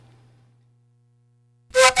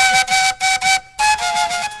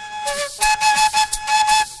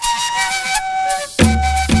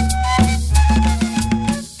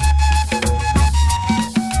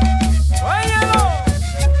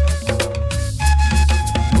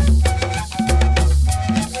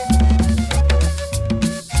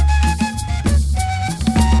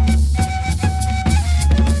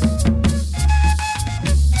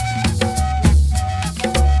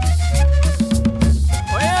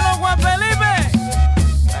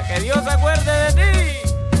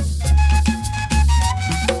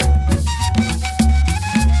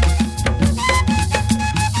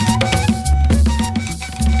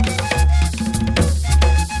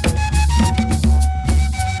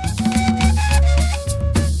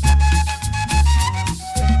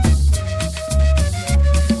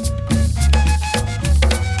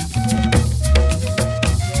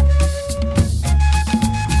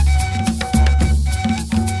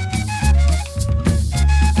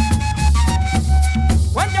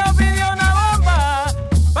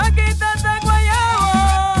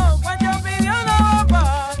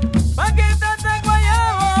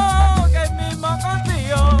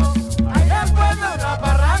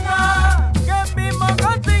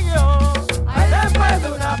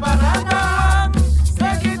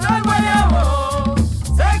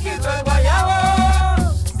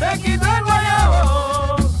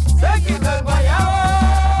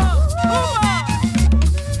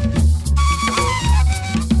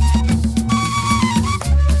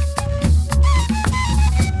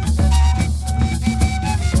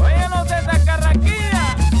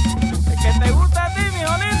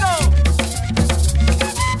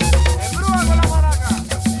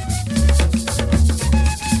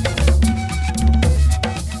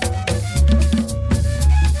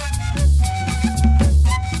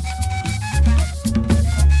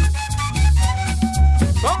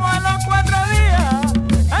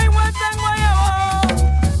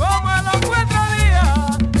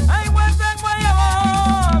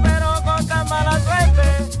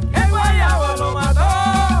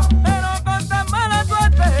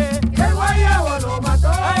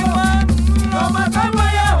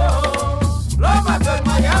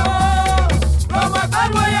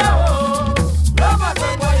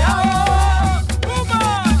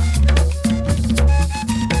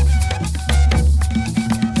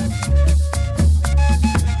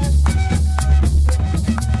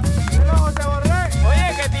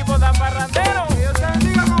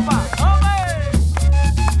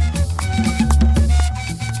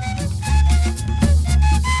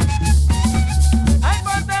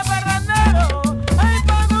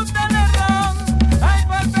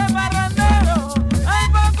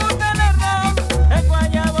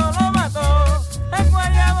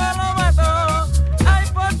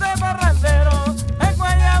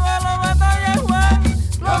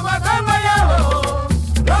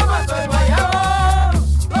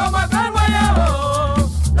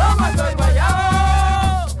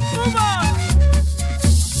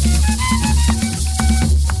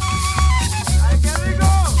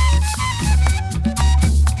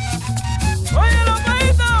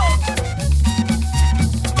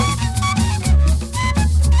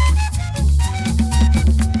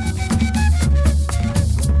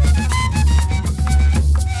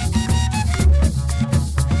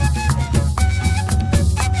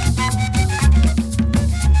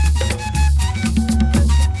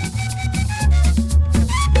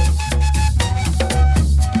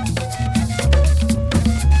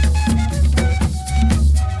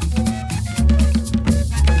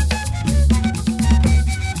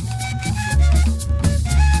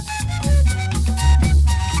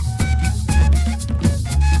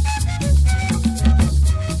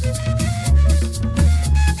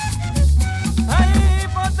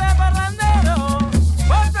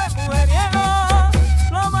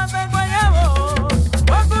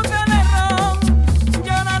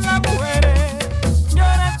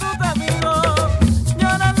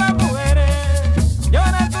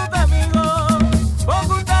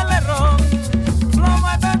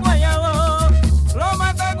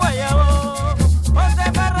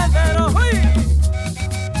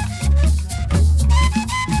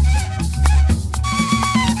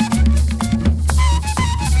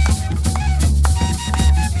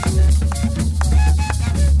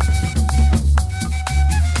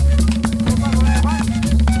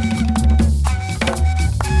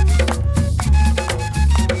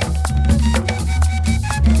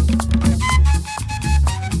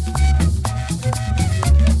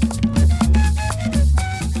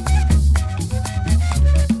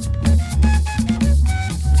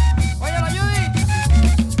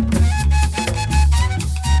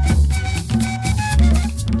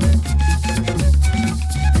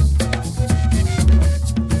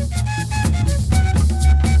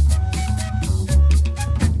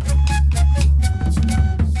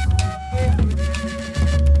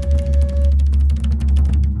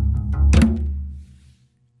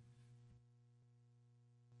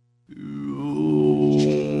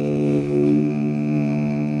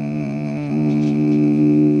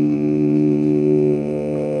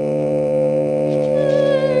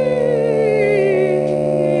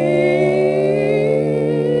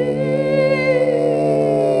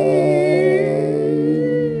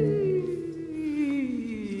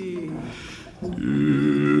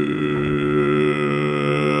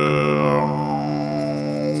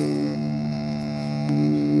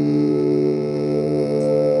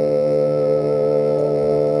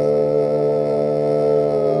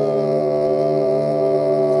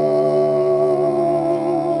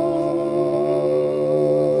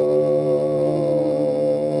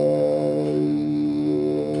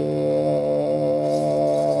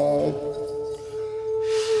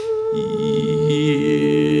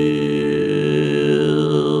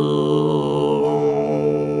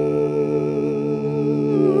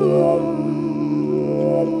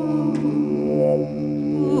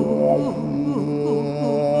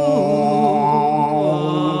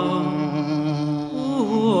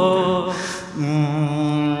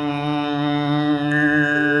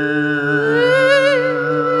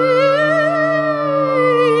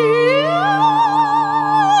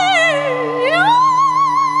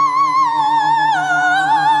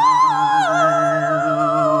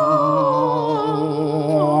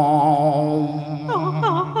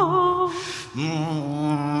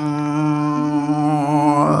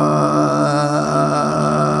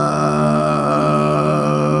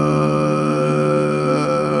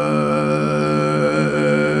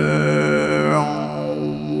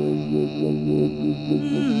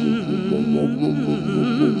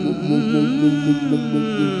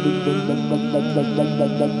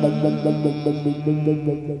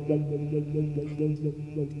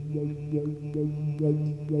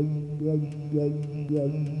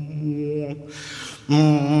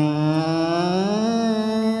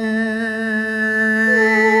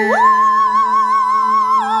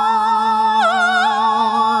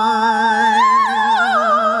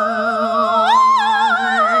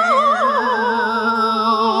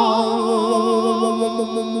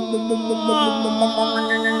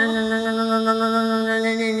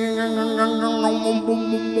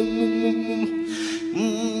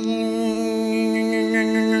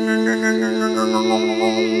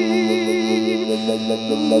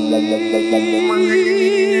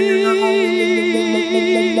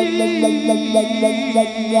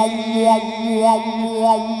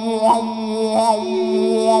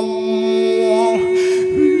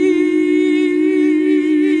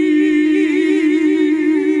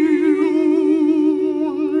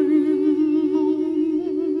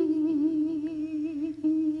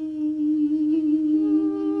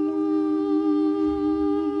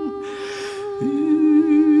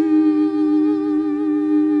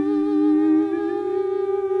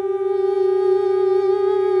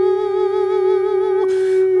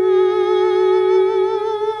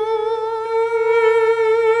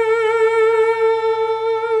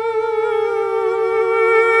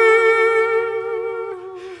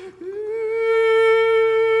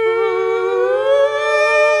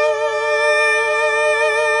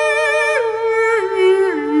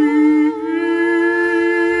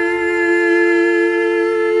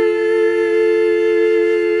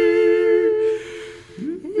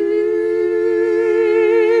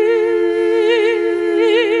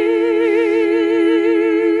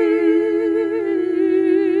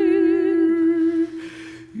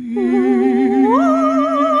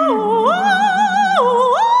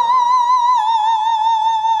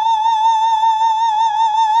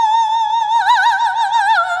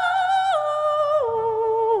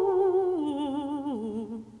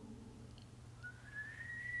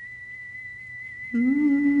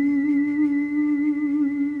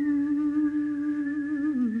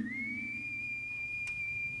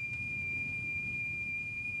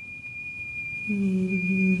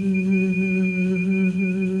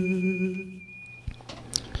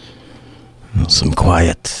Some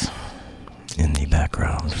quiet in the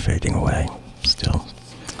background, fading away. Still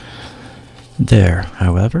there,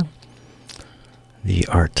 however, the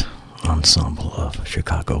Art Ensemble of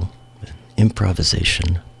Chicago,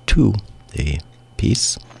 Improvisation 2, the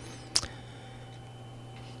piece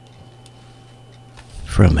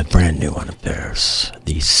from a brand new one of theirs,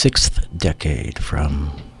 The Sixth Decade,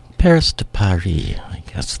 from Paris to Paris, I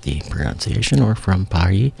guess the pronunciation, or from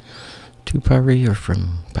Paris to Paris, or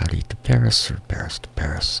from Paris to Paris, or Paris to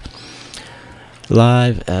Paris.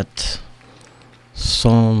 Live at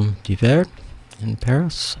Son d'Hiver in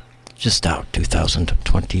Paris, just out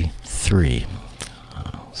 2023.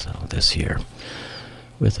 So this year,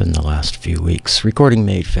 within the last few weeks. Recording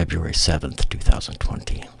made February 7th,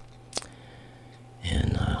 2020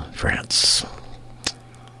 in France.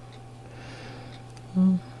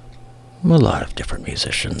 A lot of different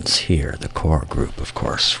musicians here. The core group, of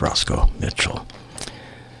course, Roscoe Mitchell.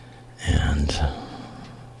 And,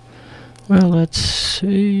 well, let's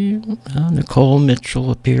see. Nicole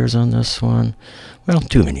Mitchell appears on this one. Well,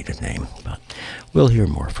 too many to name, but we'll hear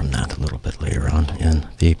more from that a little bit later on in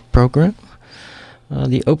the program.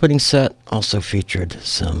 The opening set also featured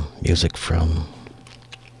some music from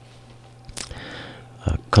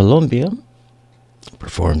Colombia,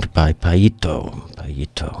 performed by Paito,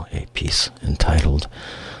 a piece entitled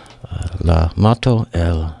La Mato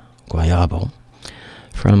el Guayabo,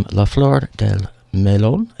 from La Flor del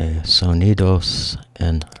Melón, a Sonidos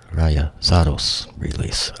Enrayazados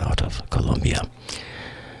release out of Colombia.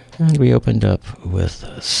 And we opened up with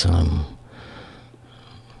some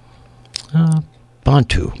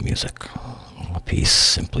Bantu music, a piece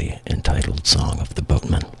simply entitled Song of the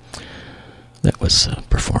Boatman, that was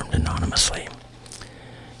performed anonymously.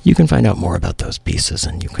 You can find out more about those pieces,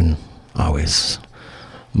 and you can always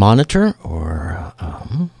monitor or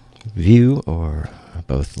view, or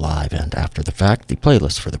both live and after the fact, the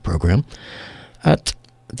playlist for the program at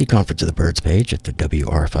the Conference of the Birds page at the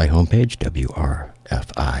WRFI homepage,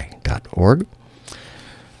 wrfi.org.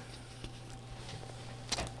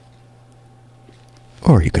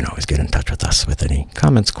 Or you can always get in touch with us with any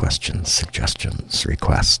comments, questions, suggestions,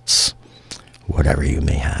 requests, whatever you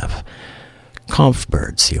may have.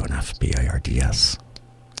 Confbirds, CONFBIRDS,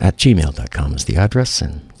 at gmail.com is the address,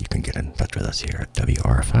 and you can get in touch with us here at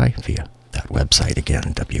WRFI via that website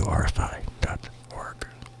again, wrfi.org.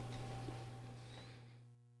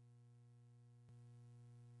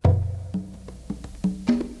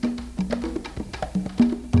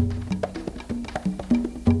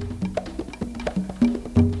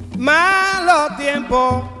 Malos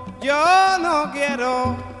tiempos, yo no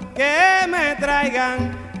quiero que me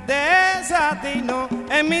traigan desatino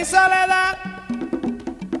en mi soledad.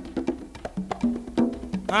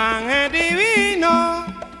 Ángel divino,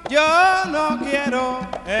 yo no quiero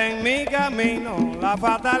en mi camino la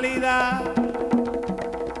fatalidad.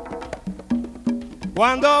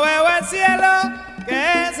 Cuando veo el cielo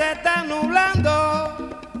que se está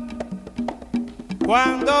nublando,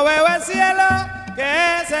 cuando veo el cielo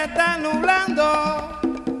que se está nublando,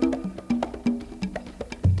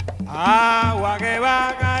 agua que va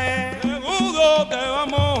a caer, seguro que va a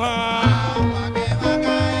mojar. Agua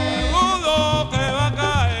que va a caer, seguro que va a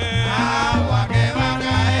caer. Agua que va a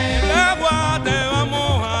caer, el agua te va a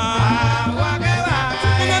mojar. Agua que va a caer, si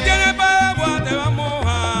tú no tienes paraguas te va a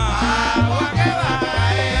mojar. Agua que va a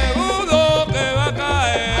caer, seguro que va a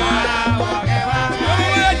caer. Agua que va a caer,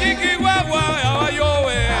 como la Chiquiguagua ya va a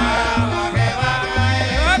llover. Agua que va a caer,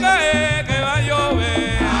 que va a caer, que va a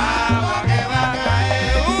llover. Agua que va a caer,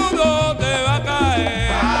 seguro que va a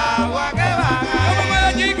caer. Agua que va a caer, como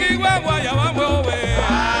la Chiquiguagua ya va a llover.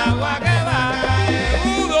 Agua que va a caer,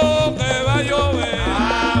 seguro que va a llover.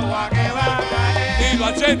 Agua que va a caer. Dilo,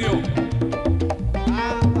 Arsenio.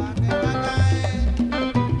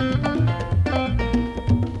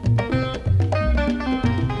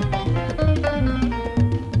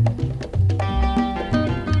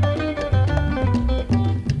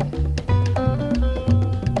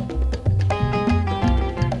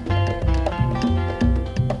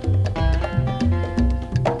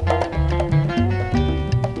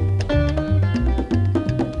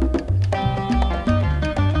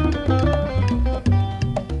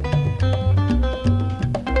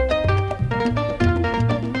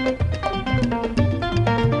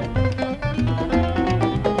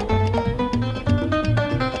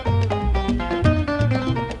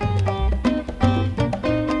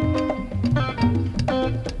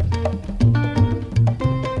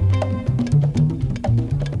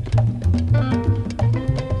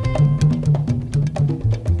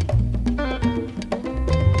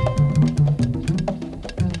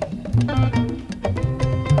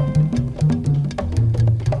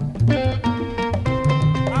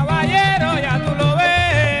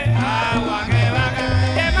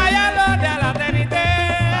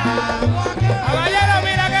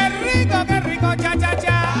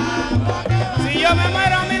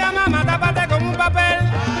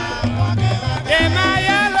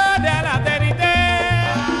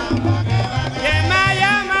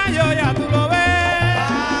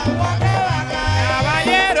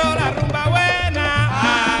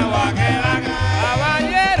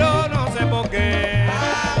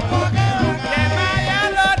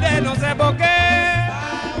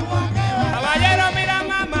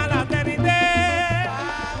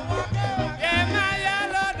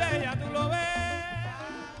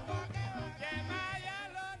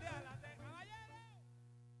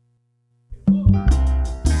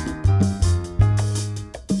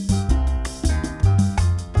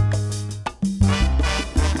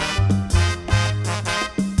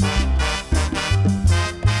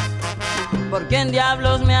 ¿Quién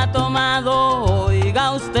diablos me ha tomado?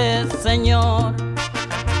 Oiga usted, señor.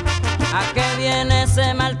 ¿A qué viene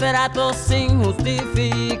ese maltrato sin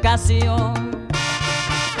justificación?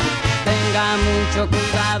 Tenga mucho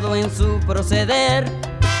cuidado en su proceder.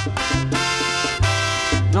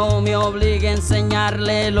 No me obligue a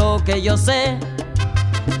enseñarle lo que yo sé.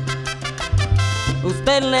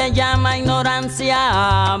 Usted le llama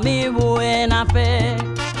ignorancia a mi buena fe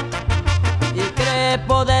y cree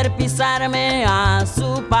poder pisarme a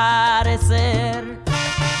su parecer.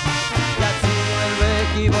 Y así vuelve a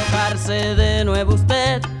equivocarse de nuevo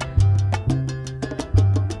usted.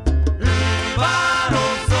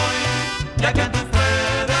 Varón soy, ya que ante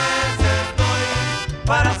ustedes estoy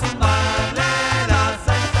para zumbarle la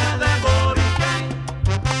salsa de Boriquén.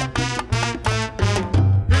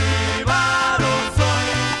 Y varón soy,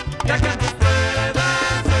 ya que ante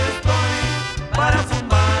ustedes estoy para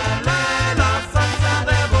zumbarle la salsa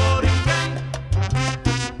de Boriquén.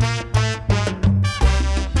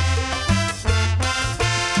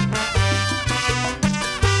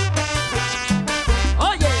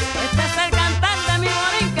 Oye, este es el cantante, mi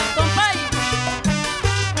borinquen, compay.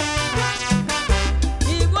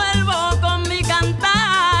 Igual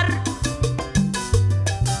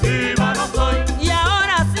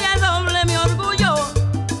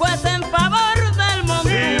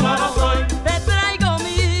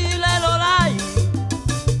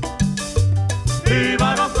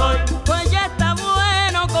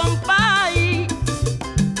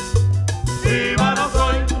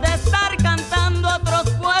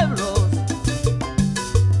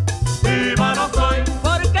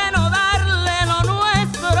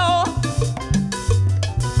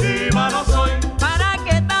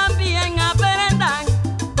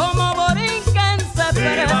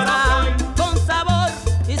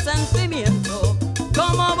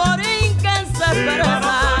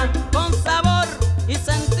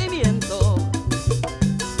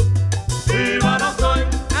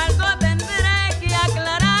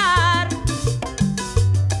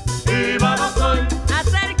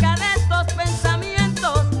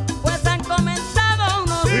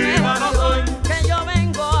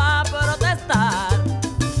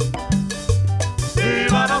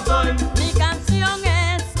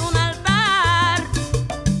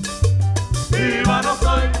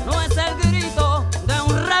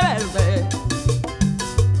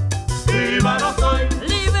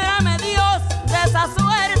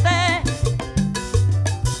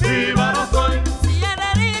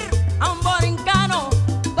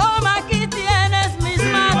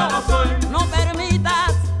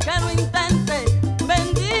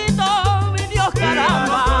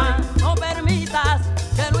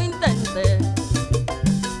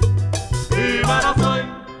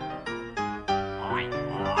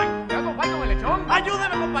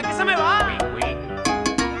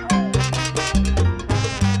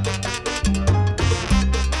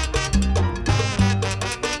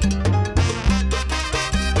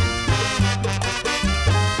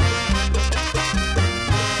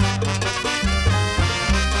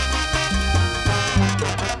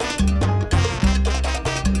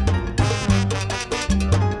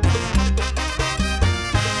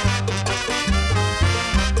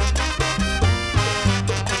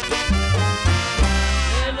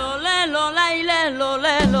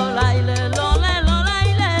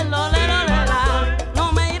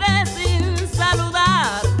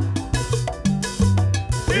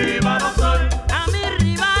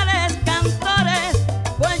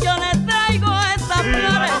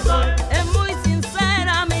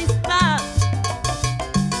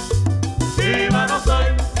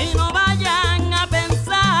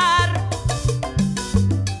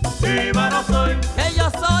jíbaro soy, que yo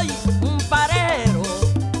soy un parero.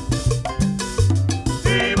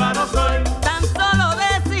 jíbaro soy, Tan solo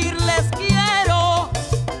decirles quiero,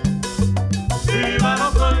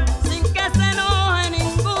 jíbaro soy, sin que se enoje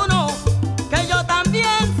ninguno, que yo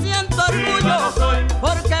también siento jíbaro orgullo, soy,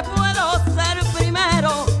 porque puedo ser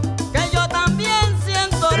primero, que yo también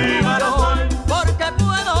siento orgullo, porque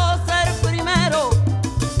puedo ser primero.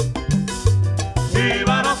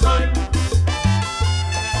 jíbaro soy.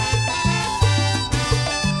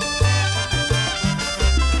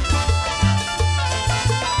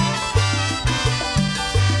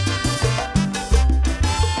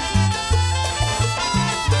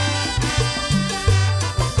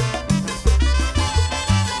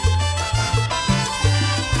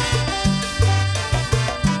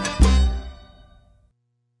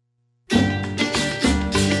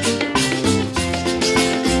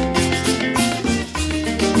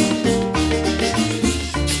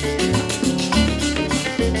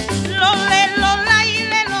 Lole,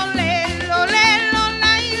 lolaile, lole, lole,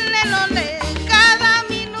 lolaile, lole. Cada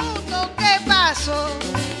minuto que paso,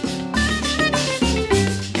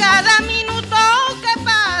 cada minuto que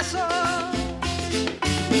paso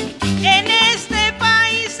en este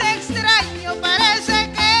país extraño parece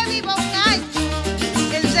que vivo un año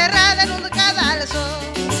encerrada en un cadalso.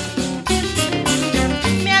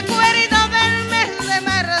 Me acuerdo del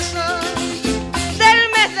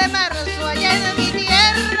mes de marzo, allá en mi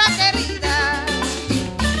tierra querida.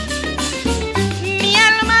 Mi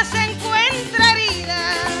alma se encuentra herida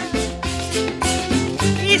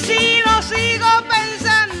y si lo sigo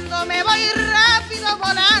pensando me voy rápido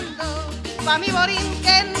volando pa' mi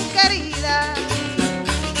Borinquen querida.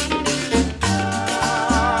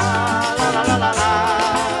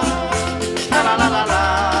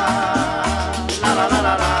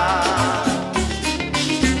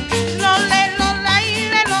 Lole,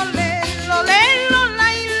 lolaile, lole, lole,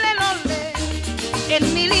 lolaile, lole, en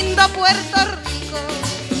mi lindo Puerto Rico,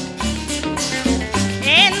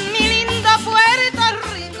 en mi lindo Puerto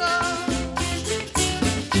Rico,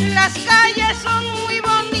 las calles son muy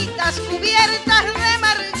bonitas, cubiertas de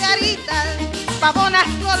margaritas, pavonas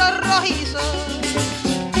color rojizo.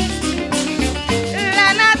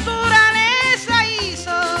 La naturaleza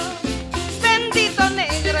hizo, bendito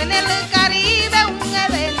negro, en el Caribe un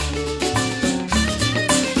Edén.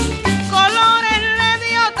 Colores le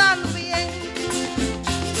dio también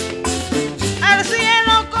al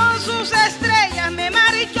cielo con sus estrellas. Me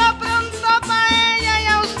marcho pronto pa' ella y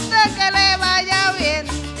a usted que le vaya bien.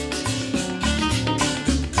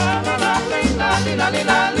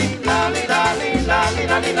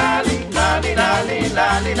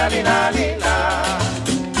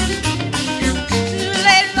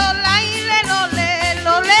 Le lolaile, lole,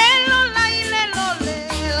 lole, lolaile, lole,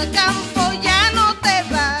 el campo ya no te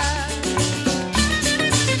va.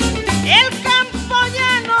 El campo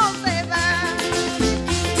ya no te va,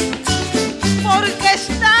 porque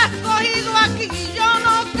estás cogido aquí. Yo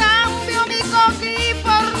no cambio mi coquí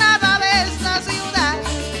por nada de esta ciudad.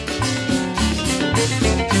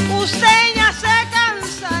 Usted ya se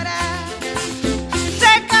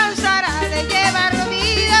cansará de llevar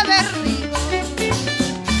vida de río.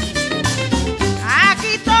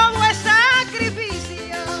 Aquí todo es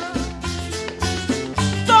sacrificio,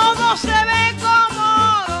 todo se ve como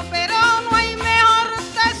oro, pero no hay mejor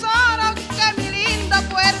tesoro que mi lindo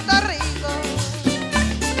Puerto Rico.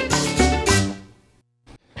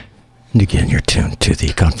 And again, you're tuned to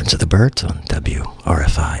the Conference of the Birds on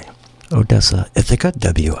WRFI, Odessa, Ithaca,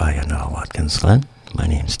 WINO, Watkins Glen. My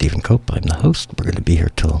name's Stephen Cope. I'm the host. We're going to be here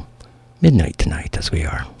till midnight tonight, as we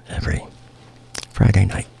are every Friday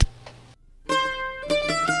night.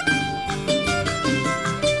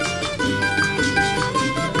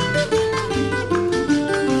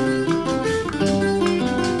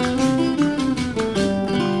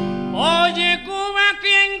 Oye Cuba,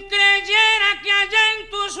 quien creyera que allá en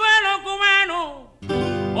tu suelo cubano,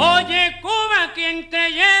 oye Cuba, quien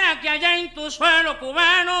creyera que allá en tu suelo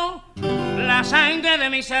cubano, la sangre de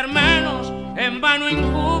mis hermanos en vano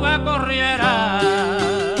en Cuba corriera.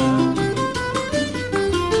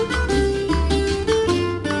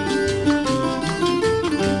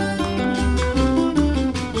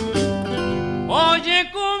 Oye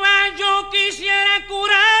Cuba, yo quisiera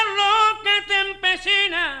curar lo que te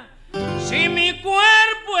empecina. Si mi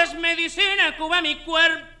cuerpo es medicina, Cuba, mi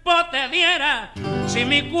cuerpo te diera. Si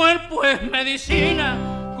mi cuerpo es medicina,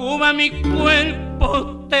 Cuba, mi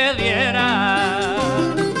cuerpo te diera.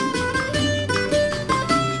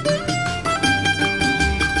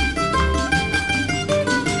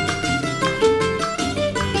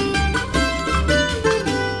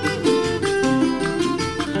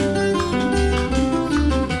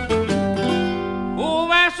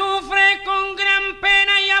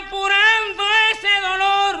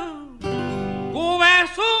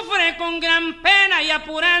 y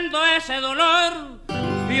apurando ese dolor,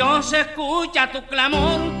 Dios escucha tu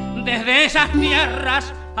clamor desde esas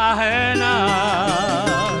tierras ajenas.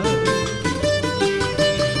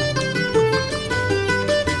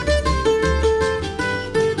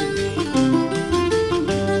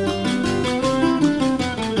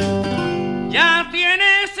 Ya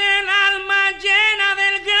tienes el alma llena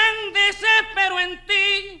del gran desespero en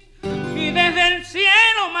ti, y desde el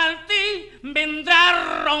cielo Martí vendrá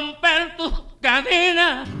a romper tus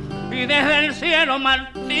cadenas, y desde el cielo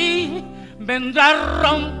Martí vendrá a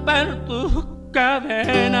romper tus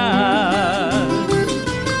cadenas.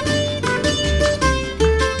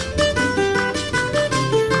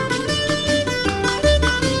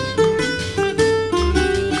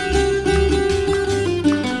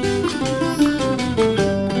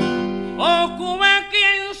 Oh Cuba,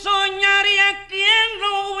 ¿quién soñaría? ¿Quién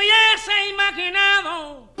lo hubiese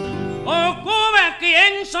imaginado? Oh Cuba,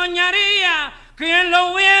 ¿quién soñaría? ¿Quién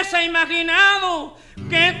lo hubiese imaginado?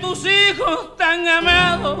 Que tus hijos tan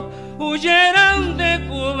amados huyeran de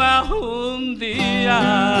Cuba un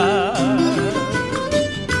día.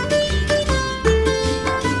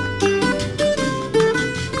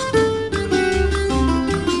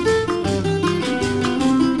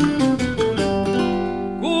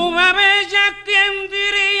 Cuba bella, ¿quién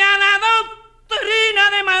diría? La doctrina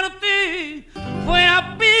de Martí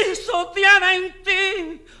fuera pisoteada en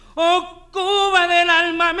ti. Oh Cuba del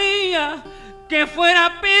alma mía, que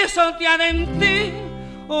fuera pisoteada en ti.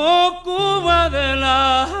 Oh Cuba del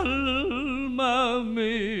alma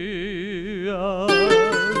mía.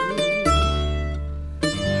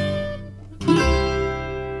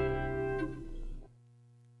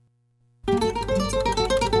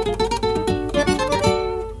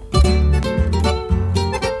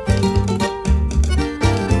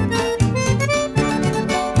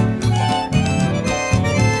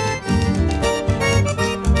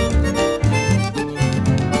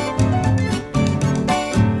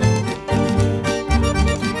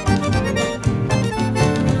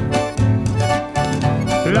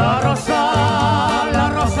 La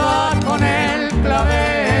rosa con el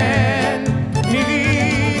clavel, mi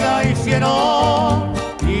vida hicieron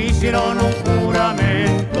un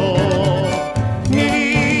juramento, mi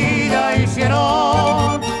vida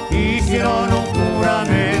hicieron un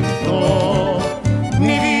juramento,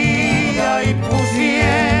 mi vida y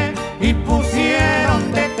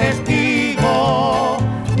pusieron de testigo,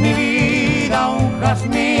 mi vida a un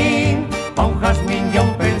jazmín y a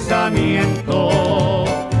un pensamiento.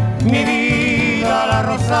 Mi vida la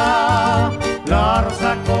rosa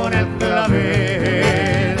con el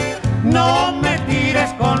clavel. No me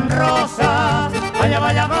tires con rosas, vaya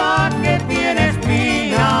va que tiene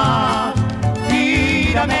espinas.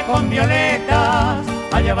 Tírame con violetas,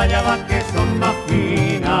 vaya va que son más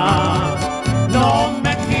finas. No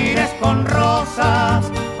me tires con rosas,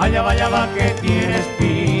 vaya va que tiene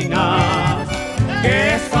espinas,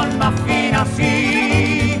 que son más finas,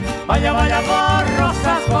 sí. Vaya va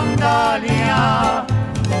rosas con dalia,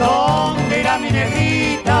 ¿dónde irá mi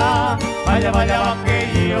negrita? Vaya va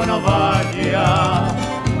que yo no vaya.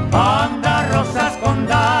 Anda rosas con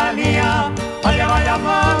dalia, vaya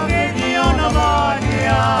va que yo no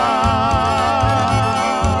vaya.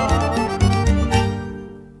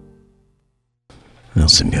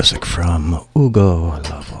 That's some music from Hugo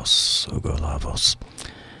Lavos,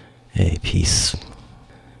 a piece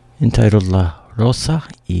entitled La Rosa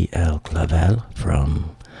y el Clavel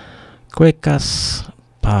from Cuecas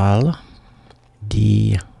Pal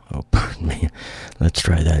let's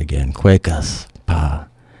try that again. Cuecas Pa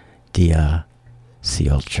Dia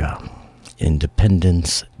Ciolcha,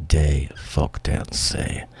 Independence Day Folk Dance,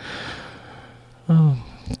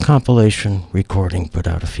 compilation recording put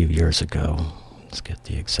out a few years ago. Let's get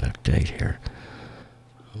the exact date here.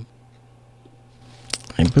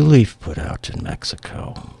 I believe put out in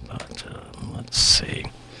Mexico, but let's see.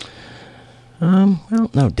 Well,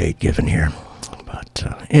 no date given here, but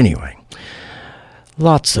anyway,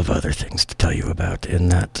 lots of other things to tell you about in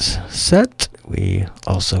that set. We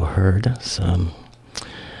also heard some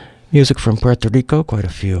music from Puerto Rico, quite a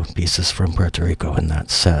few pieces from Puerto Rico in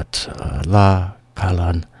that set. La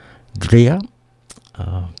Calandria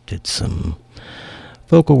did some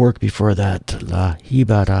vocal work before that. La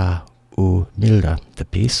Jíbara Humilde, the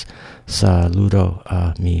piece. Saludo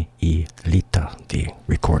a mi Hilita, the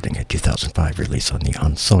recording, a 2005 release on the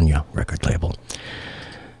Ansonia record label.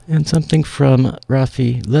 And something from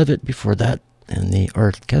Rafi Levitt before that, and the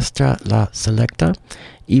Orquestra La Selecta.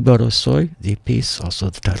 Ibero Soy, the piece, also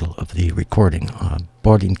the title of the recording,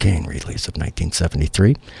 Borinquen release of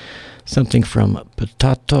 1973. Something from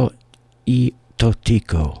Potato y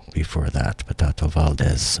Totico before that, Patato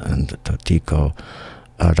Valdez and Totico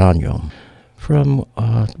Araño, from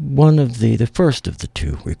one of the first of the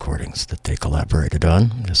two recordings that they collaborated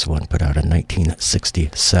on. This one put out in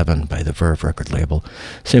 1967 by the Verve record label,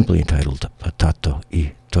 simply entitled Patato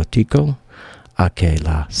y Totico,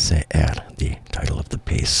 Aquela CR, the title of the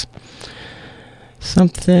piece.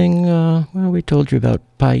 Something, we told you about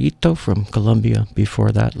Paito from Colombia.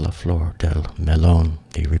 Before that, La Flor del Melón,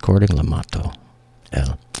 the recording, La Mato,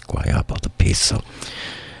 El Guayabo, the piece. So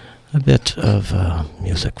a bit of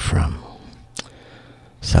music from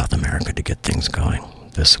South America to get things going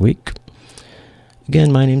this week.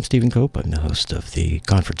 Again, my name's Stephen Cope. I'm the host of the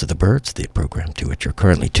Conference of the Birds, the program to which you're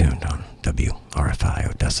currently tuned on WRFI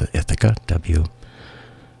Odessa Ithaca,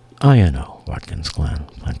 WINO Watkins Glen.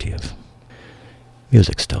 Plenty of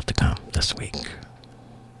music still to come this week.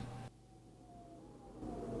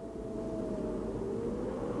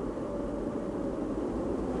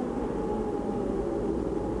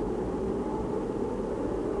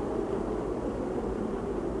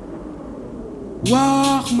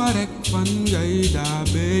 Wax ma rek fan ngay daa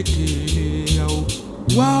bétili yow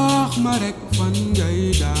wax ma rek fan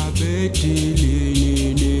ngay daa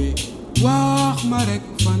bétili ni wax ma rek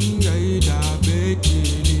fan ngay daa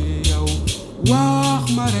bétili yow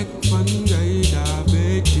wax ma rek fan ngay daa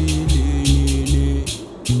bétili ni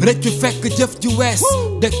rëccu fekk jëf ju wees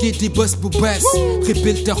dëkki di bés bu bees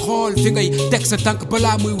xippil te xool fi ngay teg sa tànk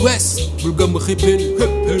balaa muy wees bul gëm xippil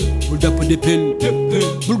bul dëpp di pil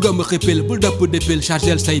bul gëm xippil bul dëpp di pil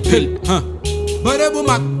chargel say pil bëre bu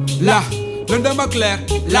mag la lëndëm ak leer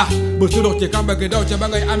la bu sudox ci kamba gi daw ca ba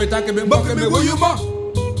ngay amee tànk bi mbokk mi wuyu ma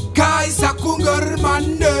kaay sakku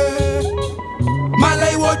ngërmande ma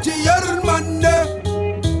lay woo ci yërmande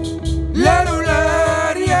leeru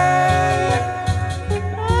leer yee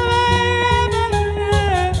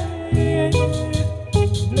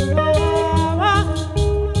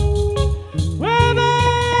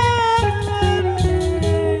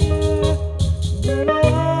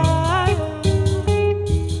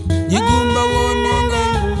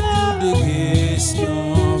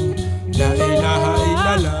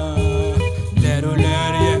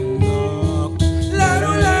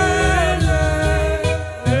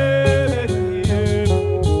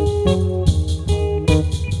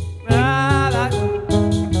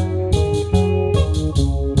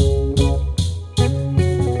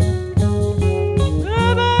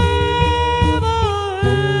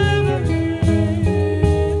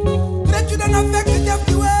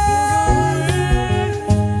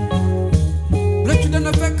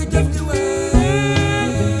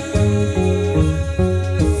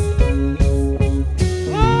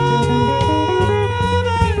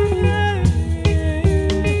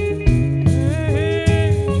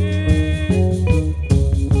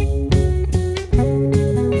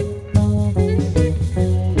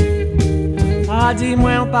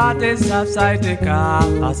Dis-moi on pâté, ça a été qu'à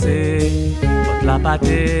passer, toute la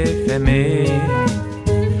pâté fermée.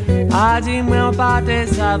 Dis-moi on pâté,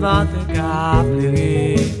 ça va te qu'à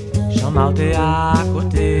pleurer, j'en m'autais à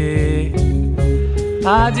côté.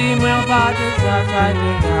 Dis-moi on pâté, ça a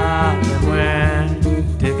été qu'à moi,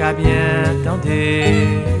 t'es qu'à bien tenter.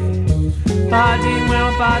 Dis-moi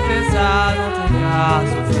on pâté, ça va te qu'à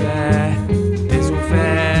souffrir, t'es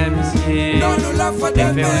souffert, monsieur. T'es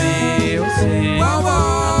fait oublier aussi.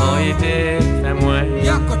 Avant été, fais-moi.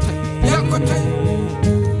 Yakote, yakote.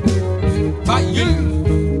 Bayin.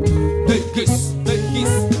 Degis,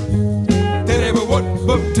 degis. Tereba won,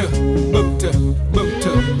 bumta, bumta,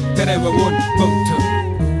 bumta. Tereba won, bumta.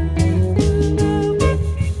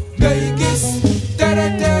 Degis, tere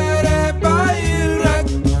tere bayirek.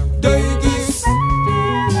 Degis.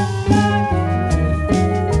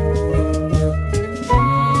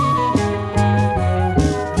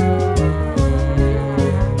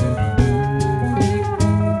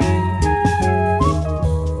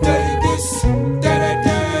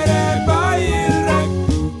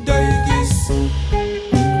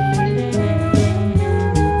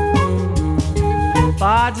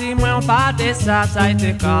 Dis-moi on pâté, ça a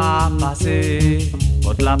été qu'à passer,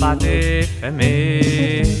 toute la pâté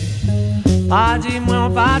fermée. Dis-moi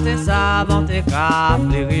on pâté, ça avant t'es qu'à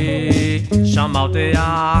pleurer, j'en m'autais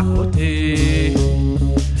à côté.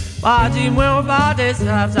 Dis-moi on pâté,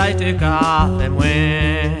 ça a été qu'à faire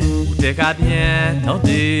moins, ou t'es qu'à bien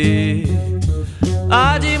tenter.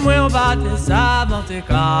 Dis-moi on pâté, ça avant t'es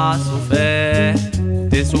qu'à souffert,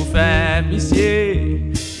 t'es souffert, monsieur.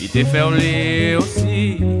 Il t'est fait oublier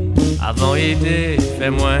aussi, avant il t'est fait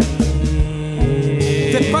moins.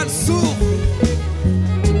 T'es pas le sourd.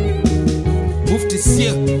 Ouvre tes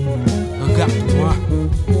yeux, regarde-moi.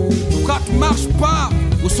 Regarde tu marches pas?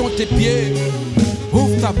 Où sont tes pieds?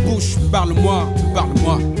 Ouvre ta bouche, parle-moi,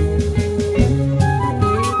 parle-moi.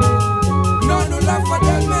 Non, nous la foi de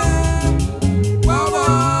mer. Waouh.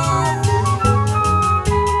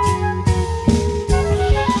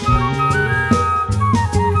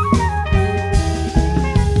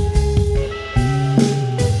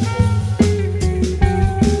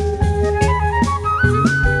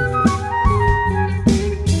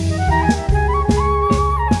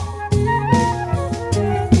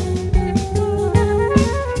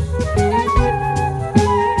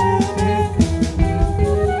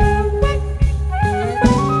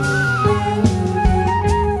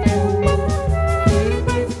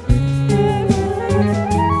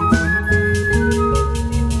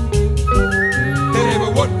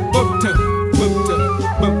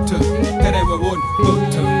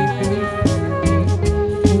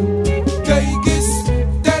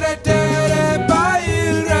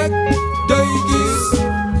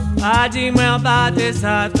 Dis-moi pas tes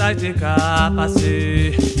ça, t'es qu'à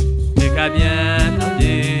passer, t'es qu'à bien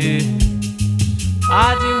t'enlever.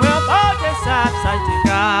 Dis-moi pas tes ça, t'es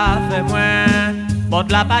qu'à faire moins,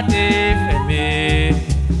 porte la pâte fermée.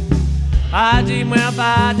 Dis-moi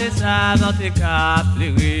pas tes ça, dans tes qu'à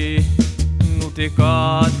pleurer, nous t'es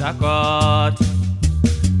côte à côte.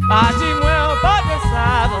 Dis-moi pas tes ça,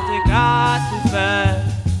 dans tes qu'à souffert,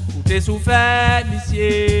 ou t'es souffert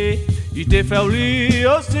d'ici. Il t'a fait lui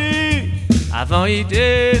aussi, avant il t'a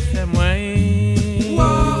fait moi.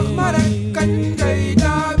 Wah, marek kanjay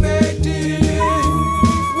da betili.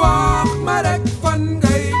 Wah, marek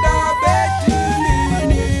fangay da betili.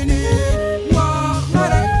 Wah,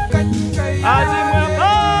 marek kanjay da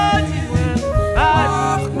betili.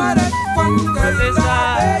 Wah, marek fangay da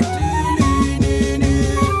betili.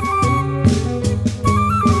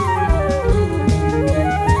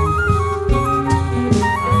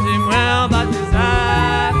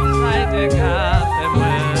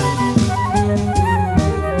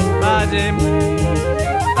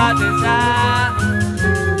 Pas de ça,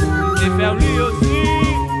 j'ai fait lui aussi,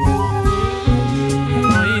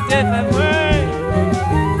 quand il t'a fait moi.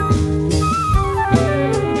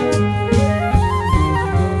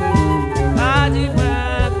 Pas dis-moi,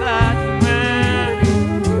 pas dis-moi,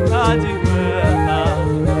 pas dis-moi.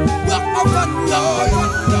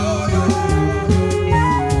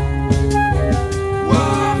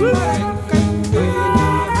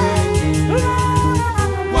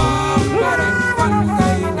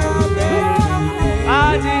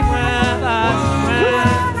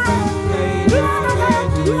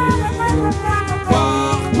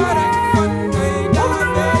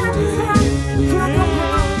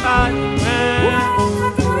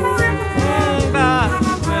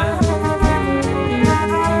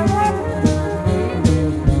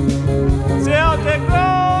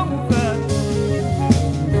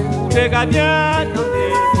 Chega bien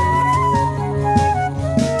t'enlever.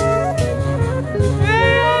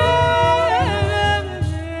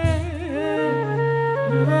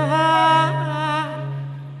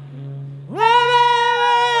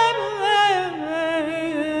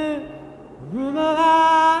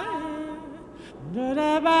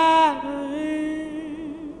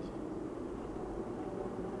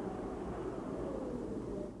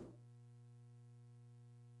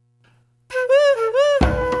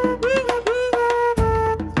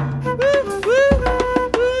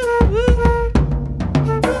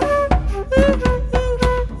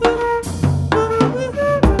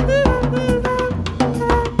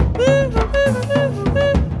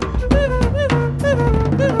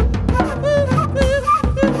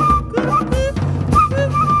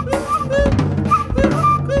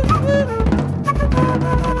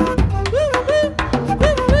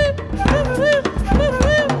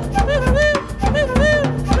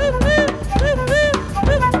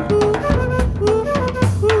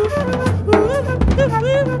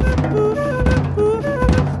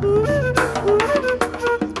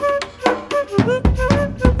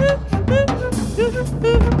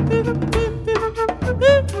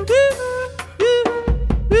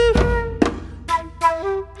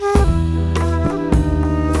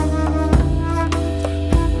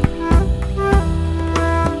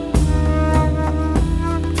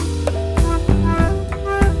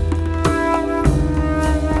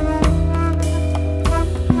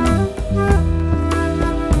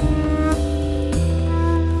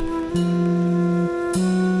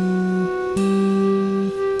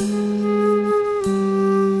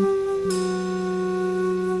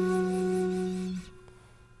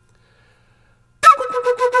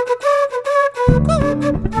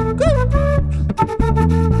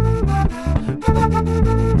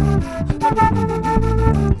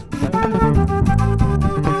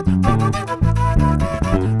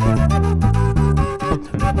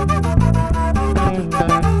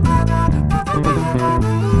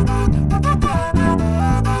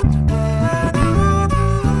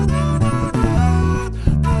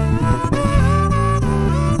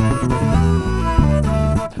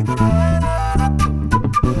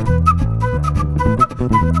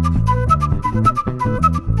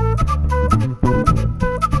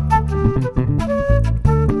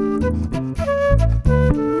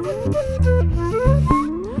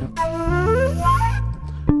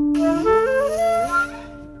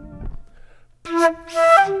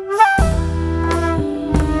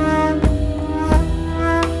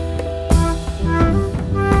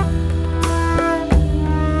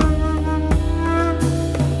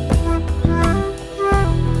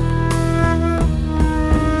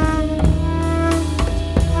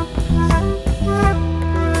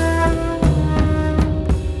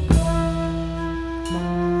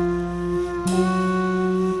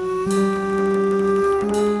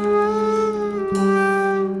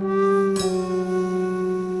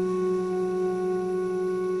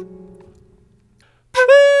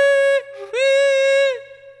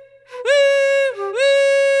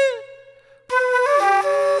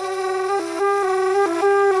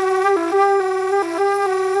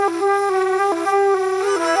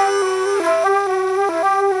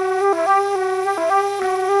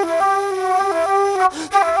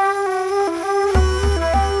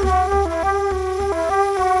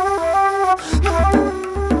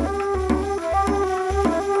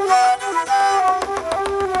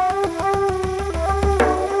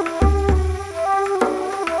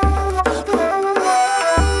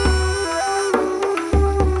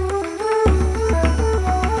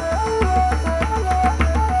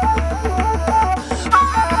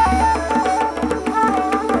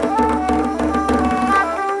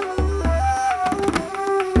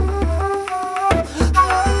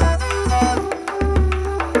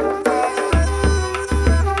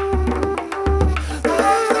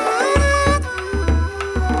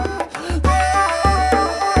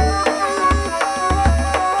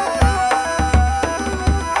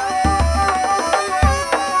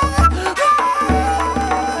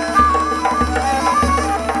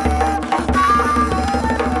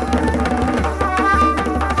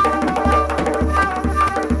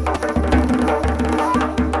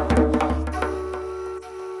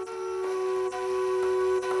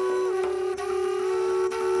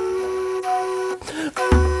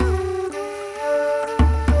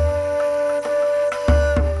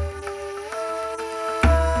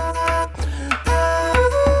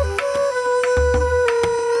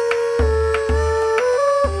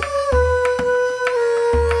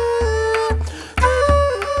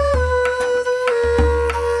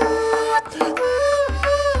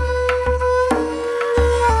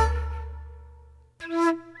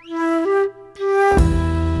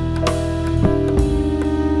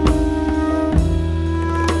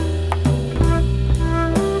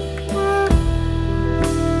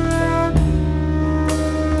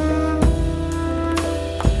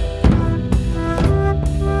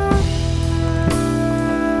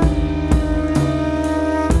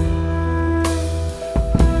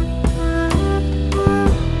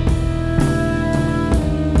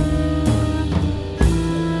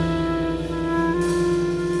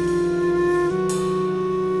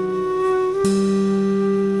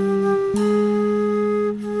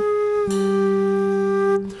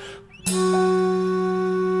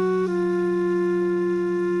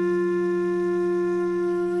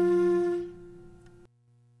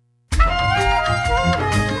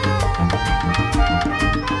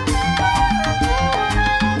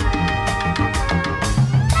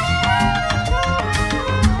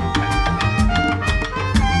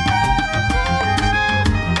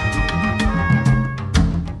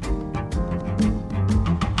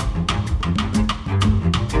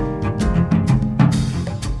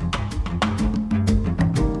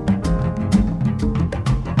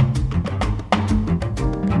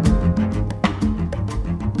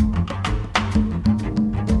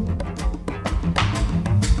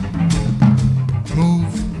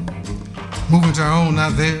 Move into our own,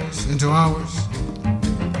 not theirs, into ours.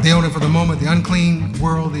 They own it for the moment, the unclean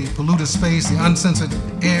world, the polluted space, the uncensored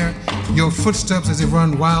air, your footsteps as they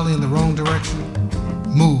run wildly in the wrong direction.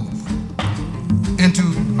 Move into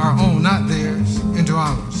our own, not theirs, into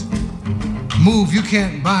ours. Move, you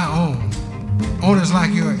can't buy own. Own is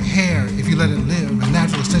like your hair if you let it live, a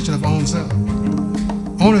natural extension of own self.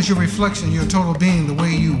 Own is your reflection, your total being, the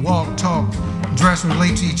way you walk, talk, dress,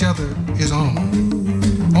 relate to each other is own.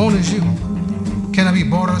 Own is you. Cannot be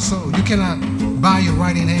bought or sold. You cannot buy your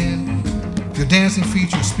writing hand, your dancing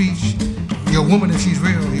feet, your speech, your woman if she's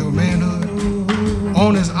real, your manhood.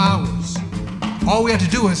 Own is ours. All we have to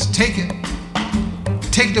do is take it.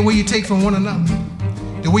 Take it the way you take from one another.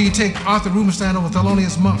 The way you take Arthur Rubinstein over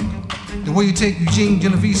Thelonious Monk. The way you take Eugene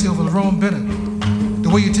Genovese over Lerone Bennett. The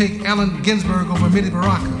way you take Allen Ginsberg over Amiri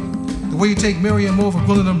Baraka. The way you take Miriam over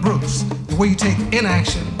Gwendolyn Brooks. The way you take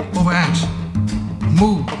inaction over action.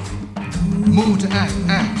 Move. Move to act,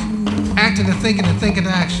 act. Act into thinking and think into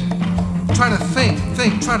action. Try to think,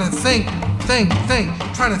 try to think.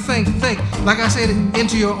 Try to think. Like I said,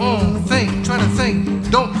 into your own, think, try to think.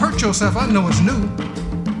 Don't hurt yourself, I know it's new.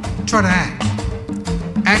 Try to act.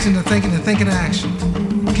 Act into thinking and think into action.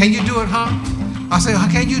 Can you do it, huh? I say,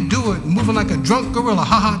 can you do it? Moving like a drunk gorilla.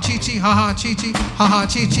 Ha ha, chi chi, ha ha, chi chi, ha ha,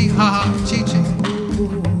 chi chi, ha ha, chi chi.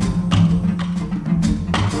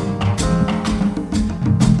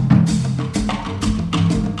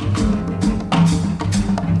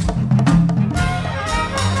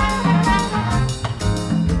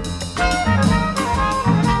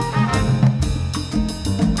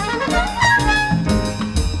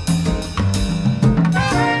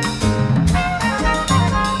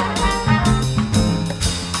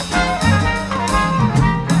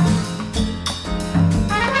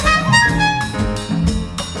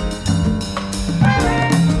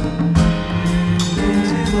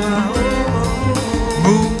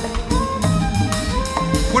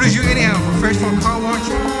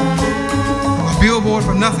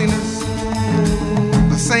 Nothingness,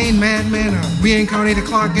 a sane madman, a reincarnated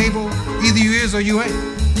Clark Gable. Either you is or you ain't.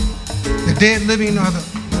 The dead living are the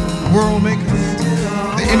world makers,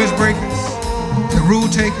 the image breakers, the rule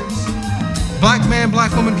takers. Black man,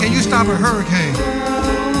 black woman, can you stop a hurricane?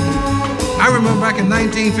 I remember back in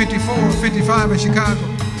 1954, 55 in Chicago,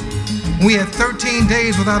 we had 13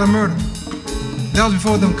 days without a murder. That was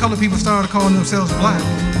before them colored people started calling themselves black.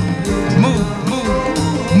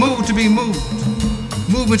 Move to be moved.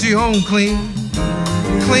 Move into your own clean.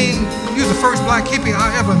 Clean, you're the first black hippie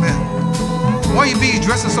I ever met. Why you be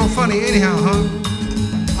dressing so funny anyhow, huh?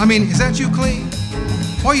 I mean, is that you clean?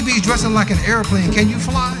 Why you be dressing like an airplane? Can you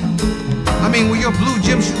fly? I mean, will your blue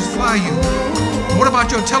gym shoes fly you? What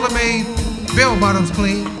about your tailor-made bell bottoms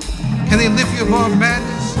clean? Can they lift you above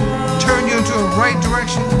madness? Turn you into a right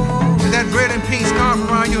direction? And that red and pink scarf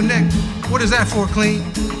around your neck, what is that for, clean?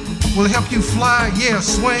 Will it help you fly? Yeah,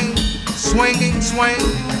 swing. Swinging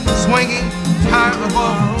high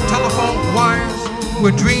above telephone wires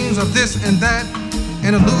with dreams of this and that.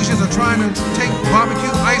 and illusions of trying to take barbecue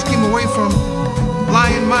ice cream away from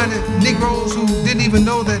lion-minded Negroes who didn't even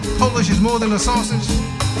know that Polish is more than a sausage.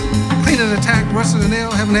 Clean and attack, rusted and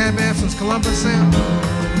nail, haven't had bath since Columbus sailed.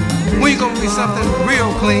 When you gonna be something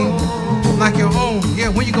real clean, like your own? Yeah,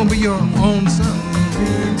 when you gonna be your own self?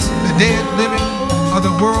 The dead living are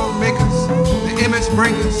the world makers, the image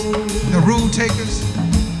breakers, the rule takers.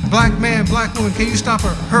 Black man, black woman, can you stop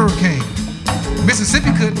a hurricane?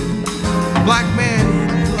 Mississippi couldn't. Black man,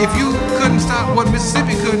 if you couldn't stop what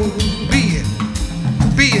Mississippi couldn't, be it.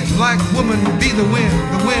 Be it. Black woman, be the wind,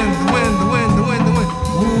 the wind, the wind, the wind, the wind, the wind.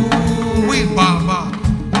 Ooh, we bob bob.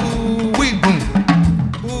 Ooh, we boom.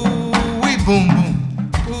 Ooh, we boom boom.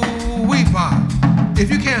 Ooh, we bob. If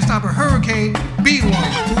you can't stop a hurricane, be one.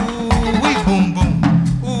 Ooh, we boom boom.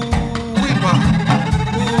 Ooh, we bob.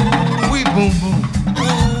 Ooh, we boom boom.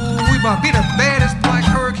 Ooh, we bob. Be the baddest black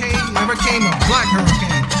hurricane ever came, a black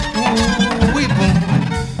hurricane. Ooh, we boom boom.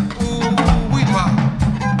 Ooh, we bob.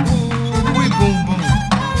 Ooh, we boom boom.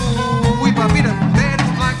 Ooh, we bob. Be the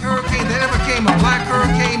baddest black hurricane that ever came, a black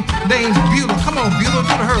hurricane named Beulah. Come on, Beulah,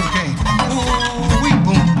 do the hurricane. Ooh, we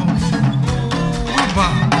boom boom. Ooh, we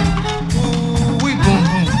bob. Ooh, we boom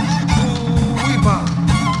boom. Ooh, we bob.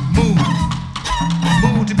 Move.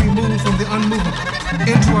 Move to be moved from the unmovable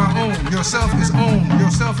into our own. Yourself is own.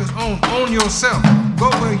 Yourself is own. Own yourself. Go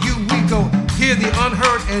where we go. Hear the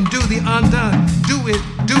unheard and do the undone. Do it,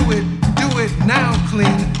 do it, do it now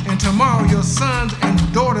clean. And tomorrow your sons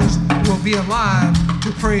and daughters will be alive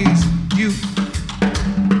to praise you.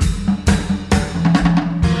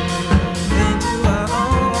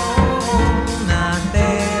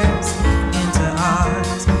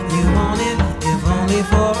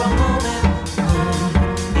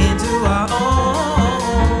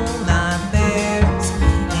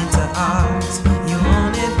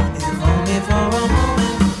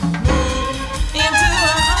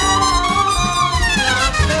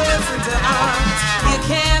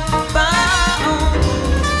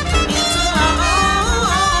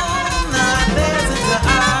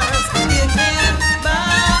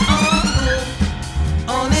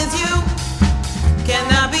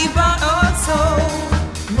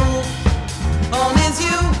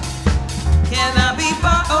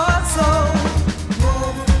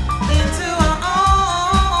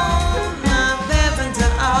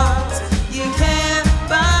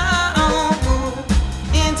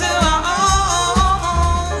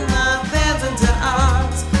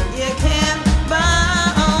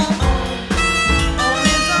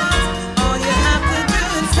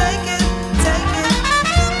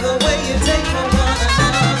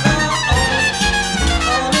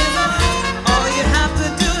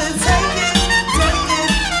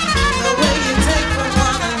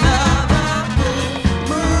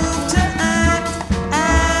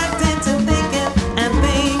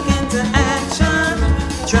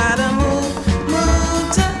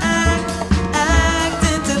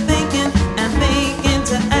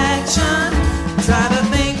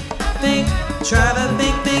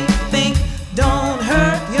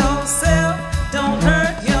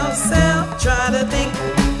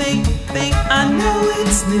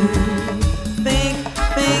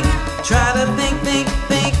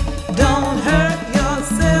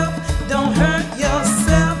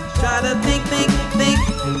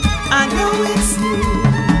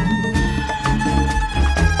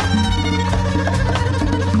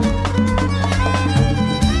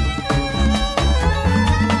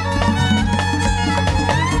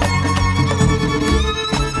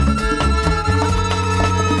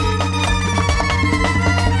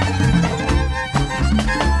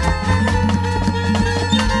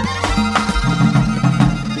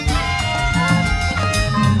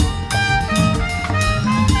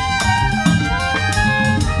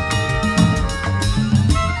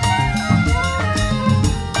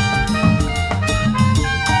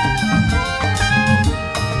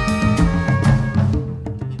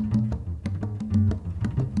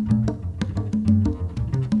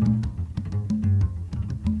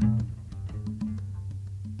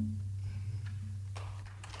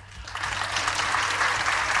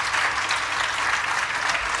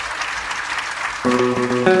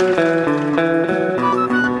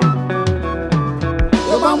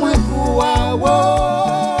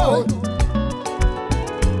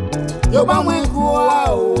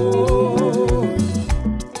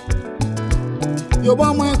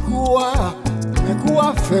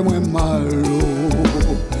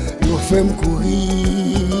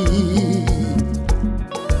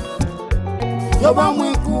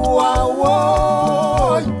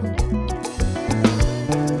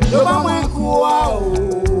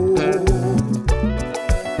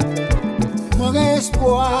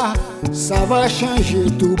 espoir, ça va changer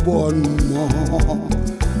tout bonnement.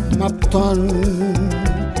 M'attend.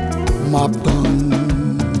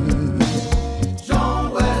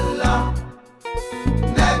 Jean-Wella,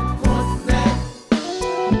 nec contre nec.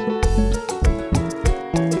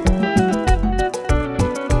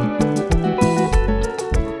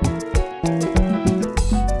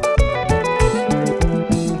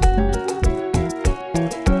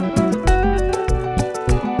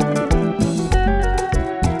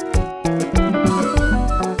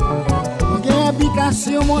 Gen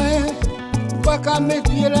habitation moi, pas qu'à mettre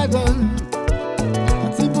pied la donne.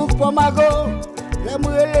 Si pour pas mago, les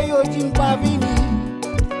moules yo din pas vini.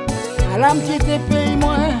 À la petite pays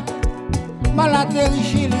moi, mal atterri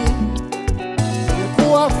Chili.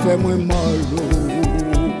 Quoi fait moi mal,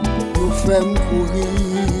 nous fait courir.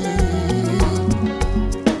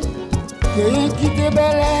 Rien qui te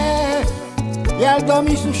belle, y'a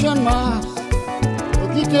dormi sous champ de Mars.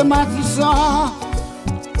 Qui te matissant,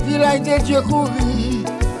 village de Dieu courir.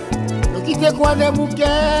 Qui te quoi des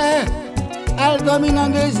bouquets, elle domine en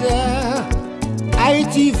désert.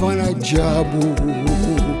 Haïti vend la diabou,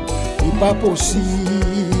 c'est pas possible.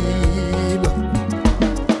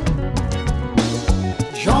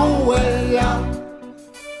 Jean-Wella,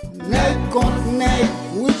 nec contre nec,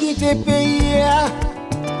 oui qui te paye,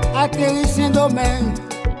 atterri Saint-Domingue.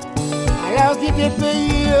 Alors qui te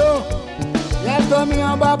paye, y'a dormi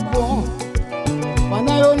en bas pont.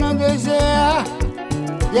 Pendant yon dans désert,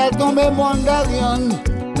 y'a tombé Mondarian.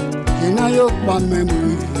 Qui n'a yo pas même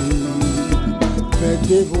rivé, fait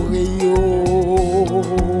dévorer yo.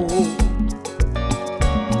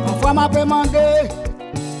 Parfois m'a demandé,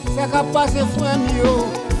 c'est qu'a passé frère yo.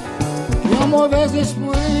 Yon mauvais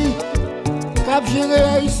esprit, cap géré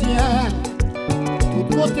haïtien. Tout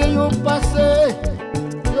côté yo passé,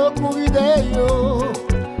 yo couru de yo.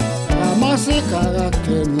 Ramasser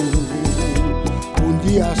caractère nous, on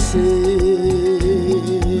dit assez.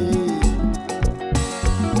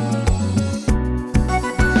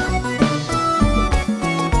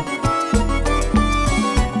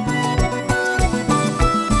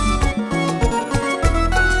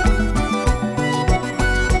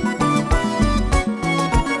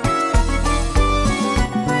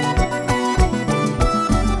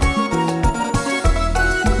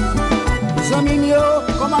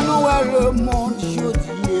 Comment nous le monde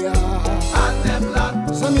jodi a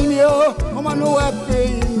Samimio, comment nous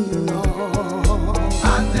pays non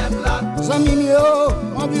Samimio,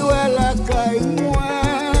 on vit la caille moi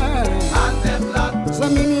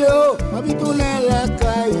Samimio, on vit tourner la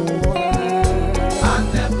caille moi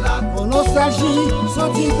Pour nostalgie,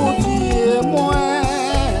 sorti goutier moi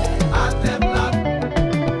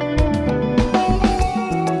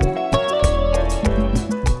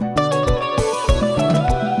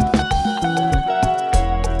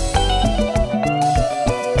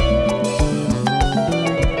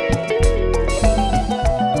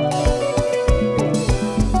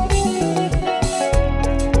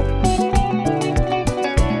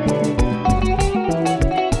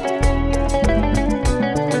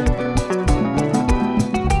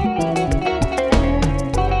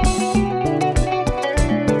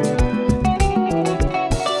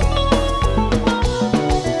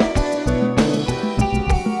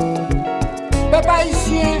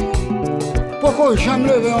Pourquoi j'aime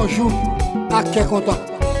lever un jour à quel content?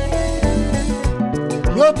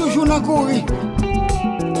 Yo toujours dans courir.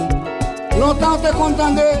 Longtemps t'es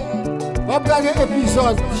content de regarder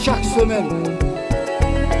épisode chaque semaine.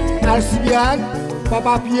 Alcibiade,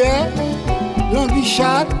 Papa Pierre,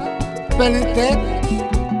 Languichat, Pelletette,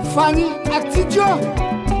 Fanny Actidio.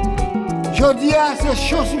 Jodi a c'est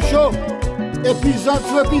chaud sur chaud, épisode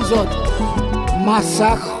sur épisode.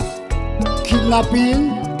 Massacre,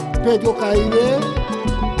 kidnapping, pédocaïne,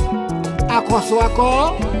 accord sur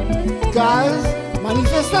accord, gaz,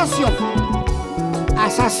 manifestation,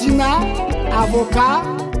 assassinat, avocat,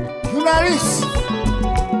 journaliste,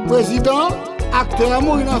 président, acteur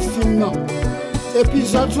mourir dans le film.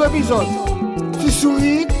 Épisode sur épisode. Tu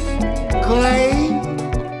souris, crains,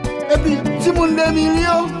 et puis, petit monde de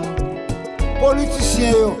millions,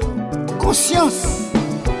 politiciens, conscience.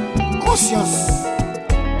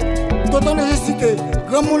 Tonton nécessité,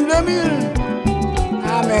 grand monde 2000.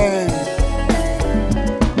 Amen.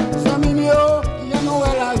 Samimio, il y a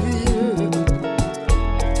Noël la ville.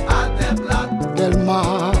 Delma,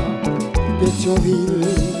 Pétionville.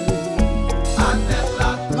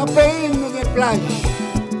 Dans le pays, nous avons des plages,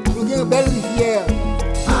 nous avons des belles rivières,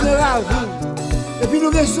 nous avons des ravines, et puis nous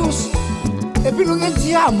avons des sources, et puis nous avons des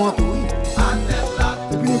diamants,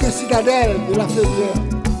 et puis nous avons des citadelles de la Fédère.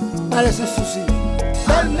 Allez, sans souci.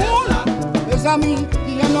 Belle monde, les zami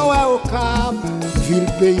ki yon nou e o kap, vil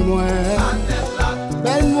peyi mwen.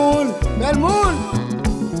 Bel moun, bel moun.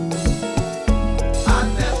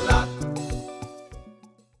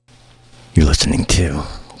 You're listening to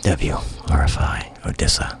WRFI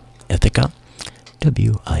Odessa, Ithaca,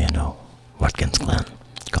 WINO, Watkins Glen,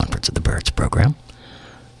 Conference of the Birds program.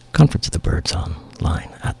 Conference of the Birds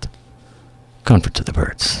online at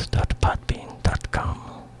conferenceofthebirds.podbean.com.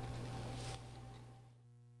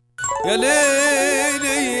 يا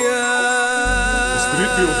ليلي يا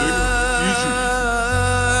Street music, Egypt.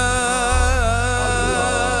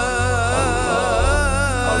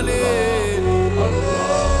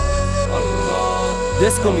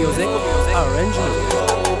 Disco music arrangement.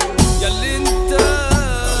 ياللي انت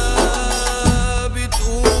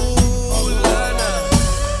بتقول انا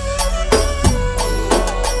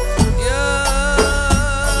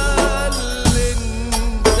ياللي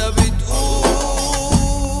انت بتقول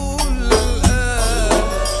انا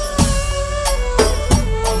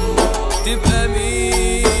تبقى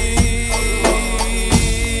مين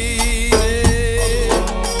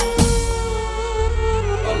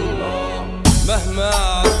مهما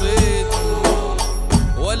عطيت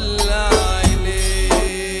ولا عليك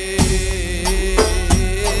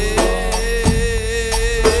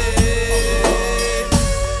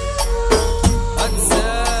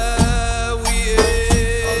هتساوي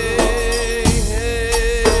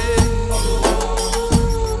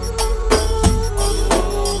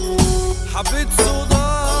حبيت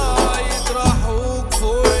صداع يطرحوك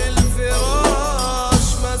فوق الفراش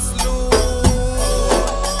مسلوق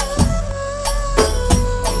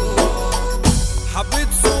حبيت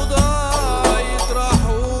صداع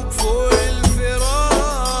يطرحوك فوق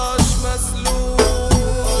الفراش مسلوق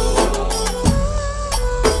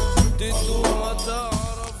تدو ما تعرف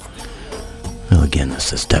Well, again,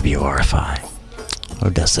 this is WRFI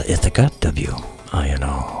Odessa, Ithaca,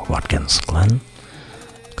 WINO, Watkins Glen,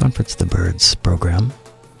 Conference of the Birds program.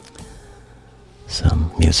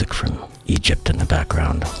 Some music from Egypt in the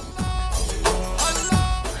background.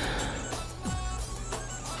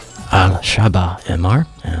 Al-Shaba Emar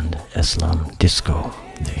and Islam Disco,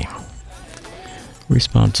 the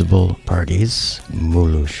responsible parties.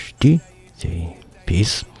 Mulushti, the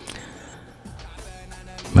piece.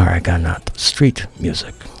 Maraganat Street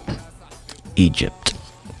Music, Egypt,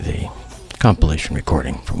 the compilation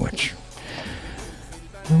recording from which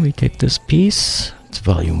we take this piece. It's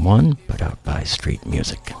volume 1, put out by Street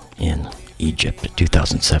Music in Egypt,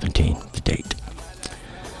 2017, the date.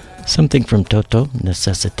 Something from Toto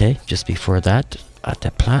Necessite, just before that,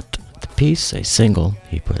 Ateplat, the piece, a single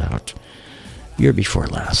he put out year before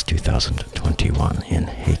last, 2021, in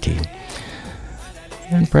Haiti.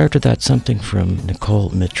 And prior to that, something from Nicole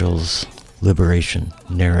Mitchell's Liberation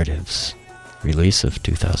Narratives, release of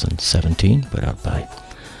 2017, put out by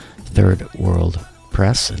Third World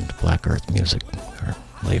Press and Black Earth Music, her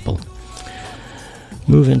label.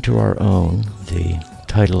 Move into our own, the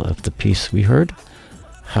title of the piece we heard,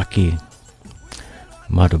 Haki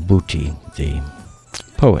Madhubuti, the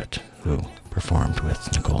poet who performed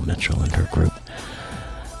with Nicole Mitchell and her group.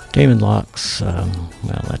 Damon Locks, there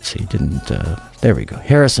we go.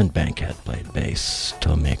 Harrison Bankhead played bass,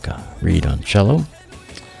 Tomeka Reed on cello,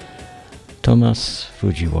 Thomas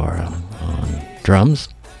Fujiwara on drums,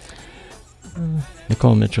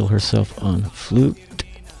 Nicole Mitchell herself on flute,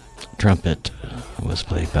 trumpet was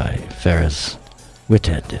played by Faraz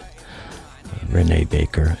Whithead, Renee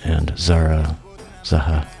Baker and Zara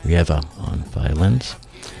Zaharieva on violins.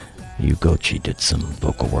 Ugochi did some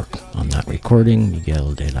vocal work on that recording.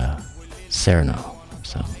 Miguel de la Serna,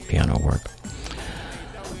 some piano work.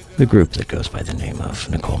 The group that goes by the name of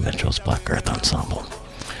Nicole Mitchell's Black Earth Ensemble.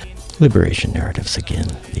 Liberation Narratives again,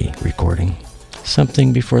 the recording.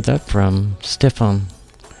 Something before that from Stefan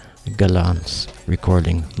Galland's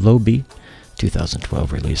recording Lobi,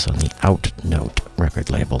 2012 release on the Outnote record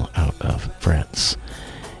label out of France.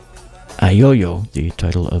 Ayoyo, the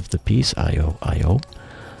title of the piece, Ayo.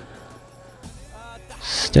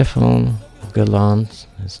 Stefan Galland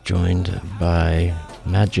is joined by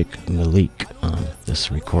Magic Malik on this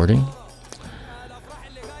recording,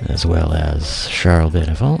 as well as Charles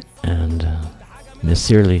Benevent and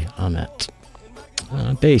Messirli Ahmet.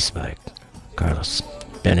 Bass by Carlos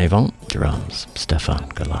Benevent, drums Stefan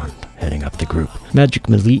Galland heading up the group. Magic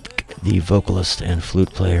Malik, the vocalist and flute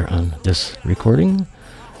player on this recording,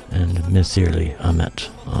 and Messirli Ahmet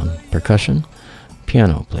on percussion.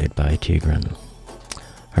 Piano played by Tigran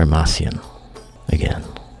Hermasian. Again,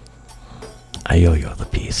 Ayoyo the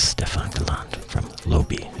piece, Stefan Galland from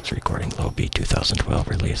Lobi. It's recording Lobi 2012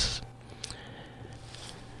 release.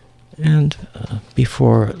 And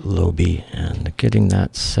before Lobi and getting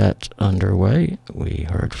that set underway, we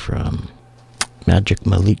heard from Magic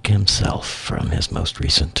Malik himself from his most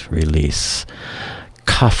recent release,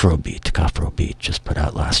 Kafrobeat. Kafrobeat just put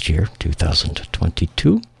out last year,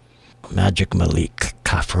 2022. Magic Malik,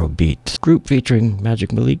 Kafrobeat. Group featuring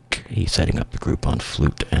Magic Malik. He's setting up the group on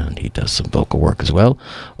flute and he does some vocal work as well.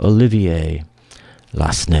 Olivier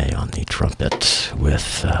Lasnay on the trumpet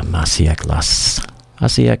with Masiek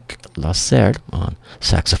Lasser on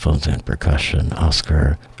saxophones and percussion.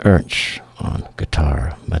 Oscar Ernst on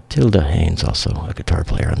guitar. Matilda Haynes, also a guitar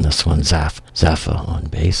player on this one. Zaffa on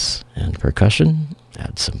bass and percussion.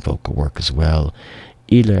 Add some vocal work as well.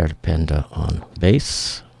 Hilaire Penda on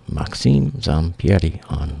bass. Maxime Zampieri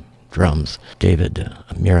on drums. David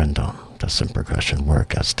Mirandon does some percussion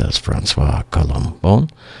work, as does Francois Colombon.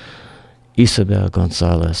 Isabel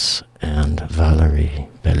Gonzalez and Valerie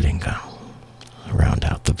Bellinga round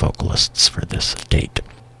out the vocalists for this date.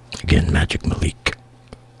 Again, Magic Malik.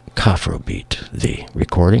 Kafrobeat, the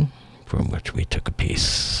recording from which we took a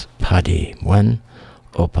piece. Padi Mwen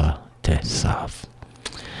Opa Te Sav.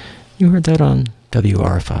 You heard that on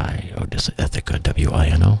WRFI, Odessa Ithaca,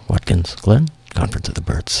 WINO, Watkins Glen, Conference of the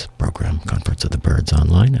Birds program, Conference of the Birds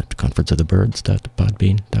online at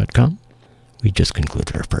conferenceofthebirds.podbean.com. We just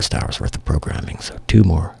concluded our first hour's worth of programming, so 2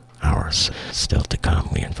 more hours still to come.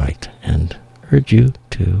 We invite and urge you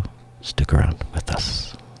to stick around with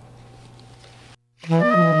us.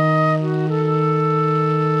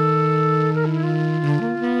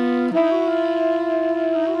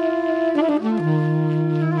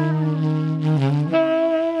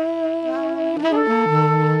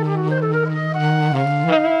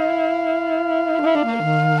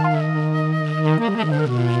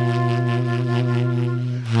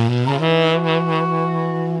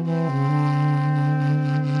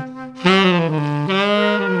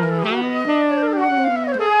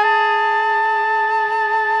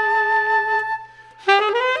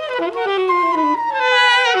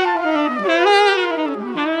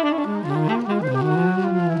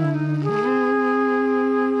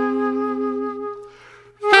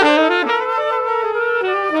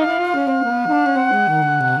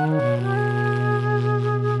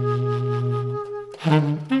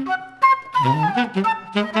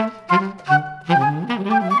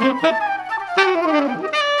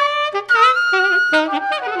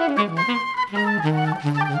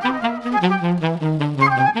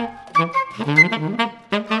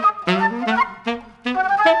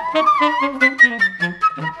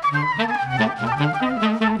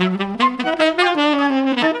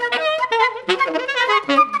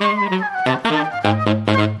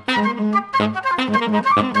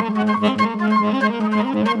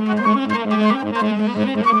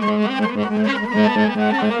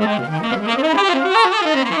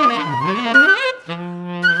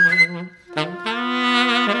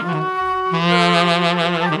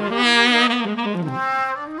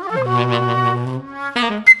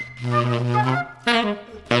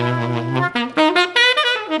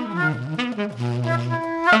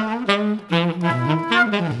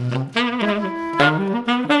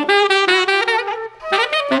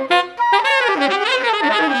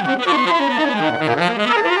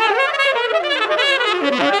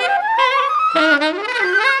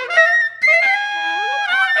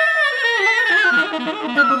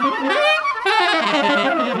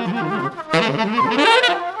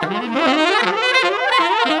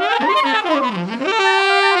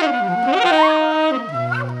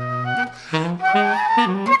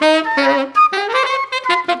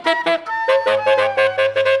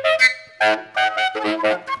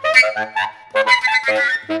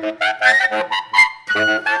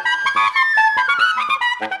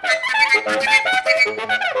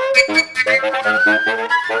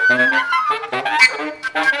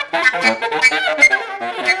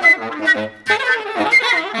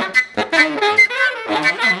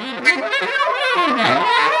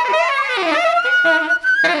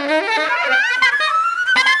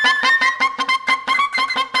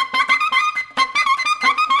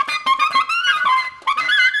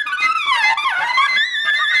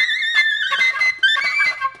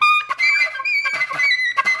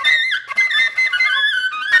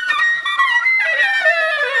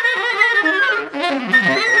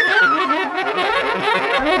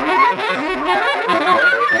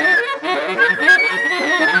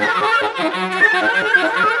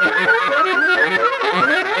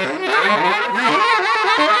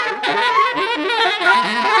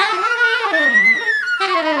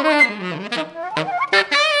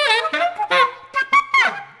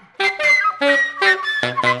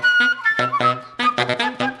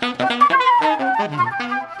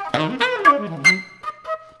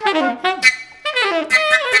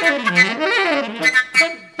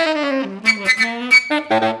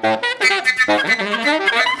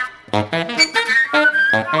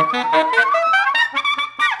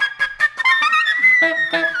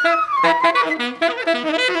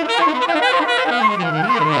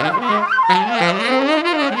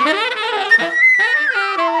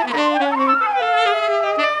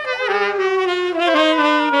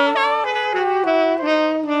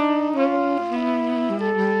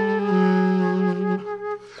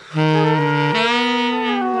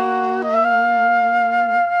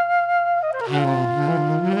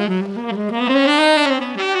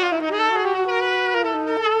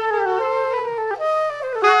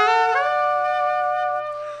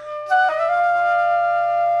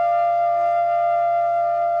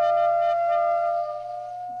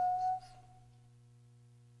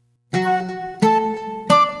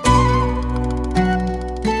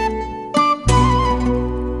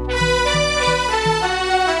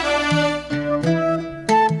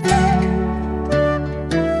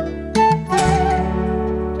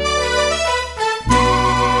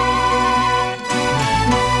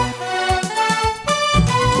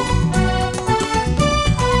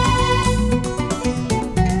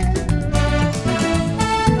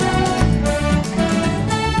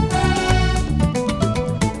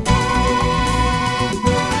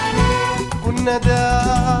 كنا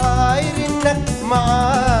داير انك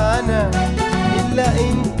معانا الا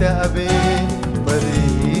انت قبيت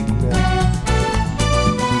طريقنا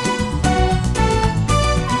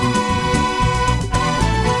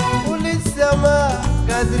ولسه ما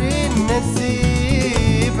قادرين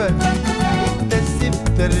نسيبك انت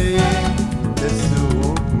سبت الريح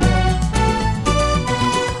تسوقنا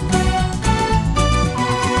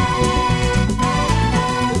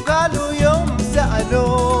وقالوا يوم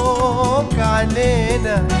سألوك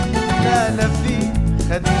علينا لا في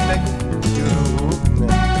خدلك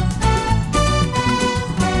جروبنا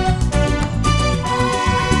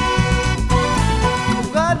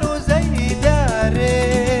وقالوا زي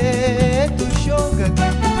داريت وشوقك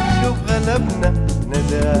شوف غلبنا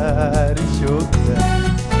نداري شوقنا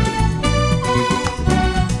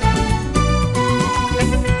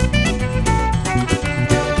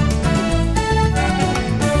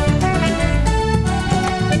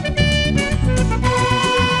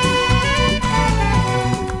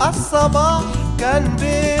الصباح كان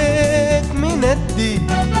بيك مندي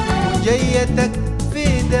وجيتك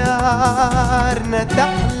في دارنا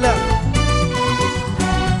تحلى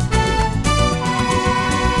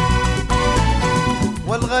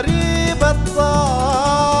والغريب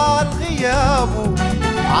الطال غيابه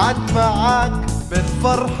عاد معاك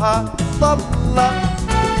بالفرحة طلع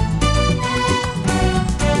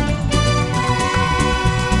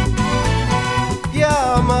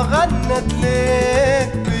يا ما غنت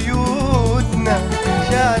ليك بيوتنا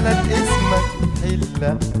شالت اسمك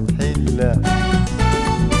حلة حلة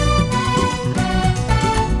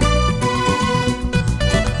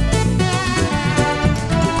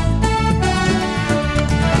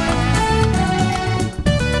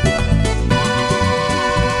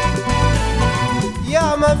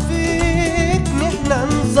يا ما فيك نحنا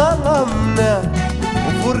انظلمنا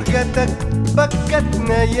وفرقتك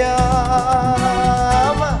بكتنا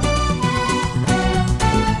ياما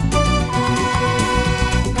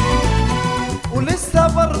ولسه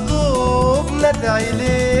برضو بندعي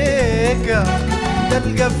ليك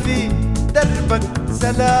تلقى في دربك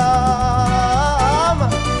سلامة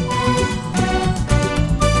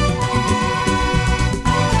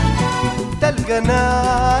تلقى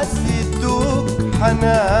ناس يدوك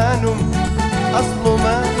حنانهم أصله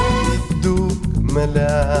ما يدوك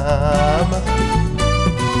ملامة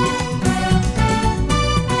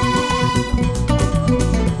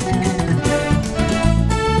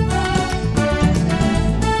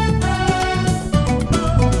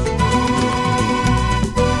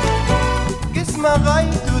قسمة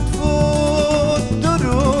غايته تفوت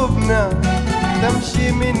دروبنا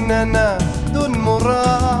تمشي مننا دون مرادك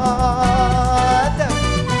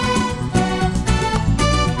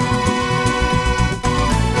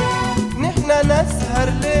نحنا نسهر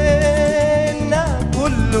ليلنا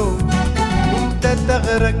كله انت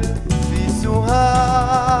تغرق في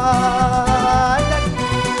سهادك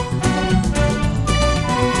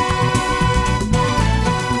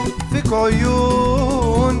فيك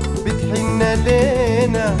عيون بتحن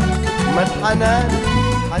لينا ما الحنان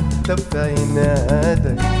حتى في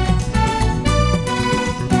عنادك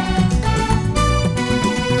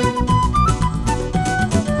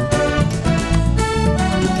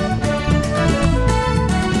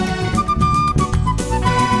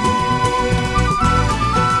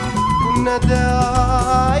كنا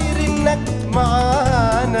داير انك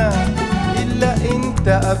معانا الا انت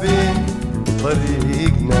قبيت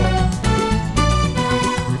طريقنا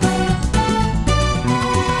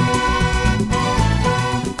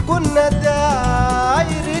كنا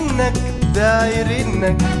داير داير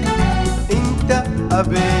انك انت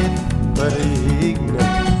قبل طريقنا.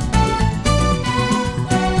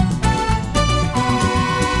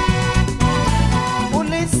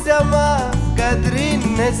 ولسه ما قادرين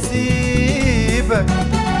نسيبك،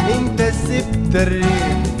 انت سبت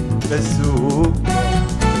الريح تسوقنا.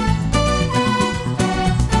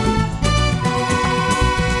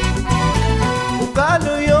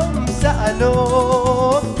 وقالوا يوم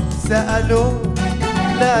سألوه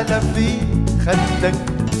لا في خدك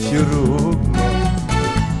شروقنا.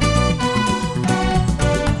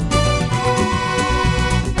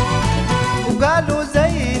 وقالوا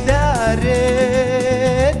زي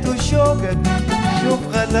داريت وشوقك، شوف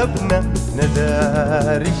غلبنا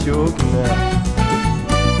نداري شوقنا.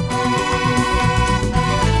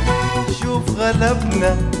 شوف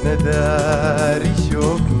غلبنا نداري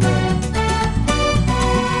شوقنا.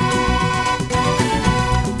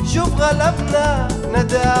 شوف غلبنا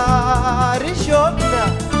نداري شوقنا.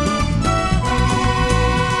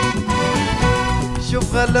 شوف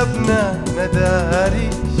غلبنا نداري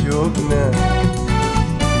شوقنا.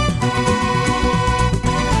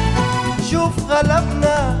 شوف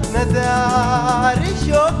غلبنا نداري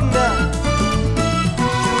شوقنا.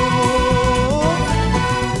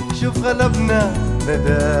 شوف غلبنا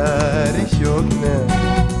نداري شوقنا.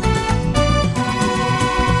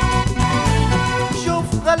 شوف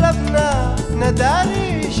غلبنا نداري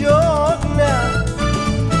شوقنا.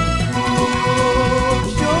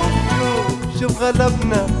 شوف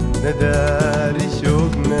غلبنا نداري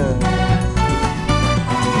شوقنا.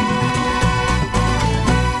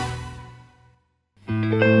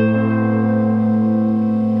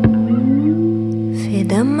 في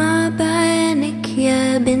دمع بعينك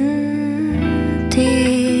يا بنتي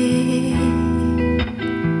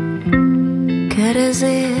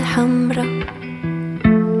كرزة حمرا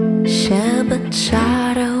شابت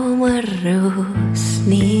شعره ومروا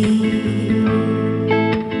سنين.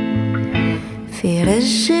 في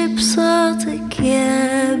رج بصوتك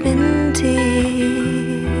يا بنتي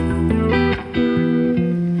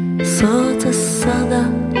صوت الصدى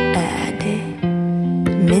قاعدة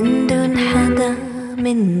من دون حدا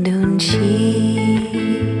من دون شي.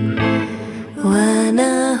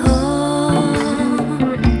 وانا هون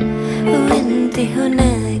وانتي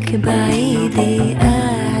هناك بعيدة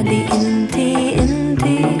قاعدة انتي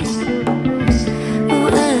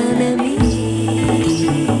وانا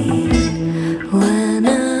مين.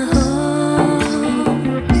 وانا هون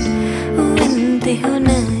وانتي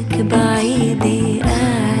هناك بعيدة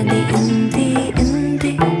قاعدة انتي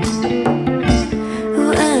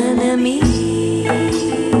وانا مين.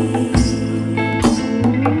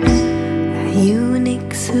 عيونك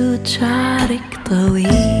سود شعرك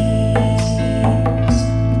طويل.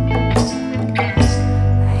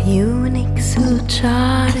 عيونك سود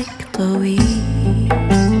شعرك طويل.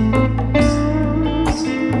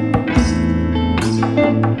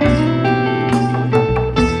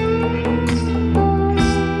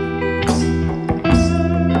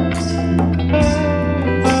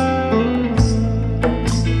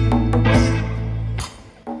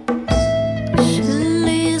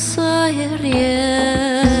 شلي صاير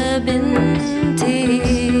يا بنتي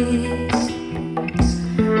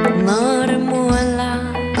نار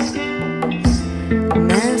مولعة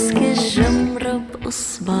ماسكة الجمرة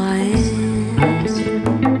بإصبعين.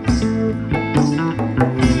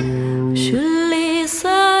 شو اللي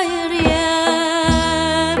صاير يا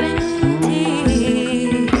بنتي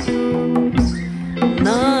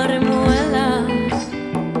نار مولعة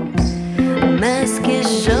ماسكة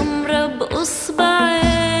الجمرة بإصبعين.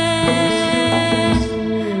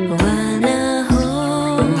 وانا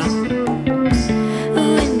هون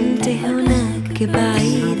وانتي هناك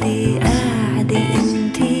بعيدة قاعدة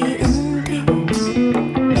انتي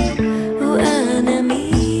وانا مين.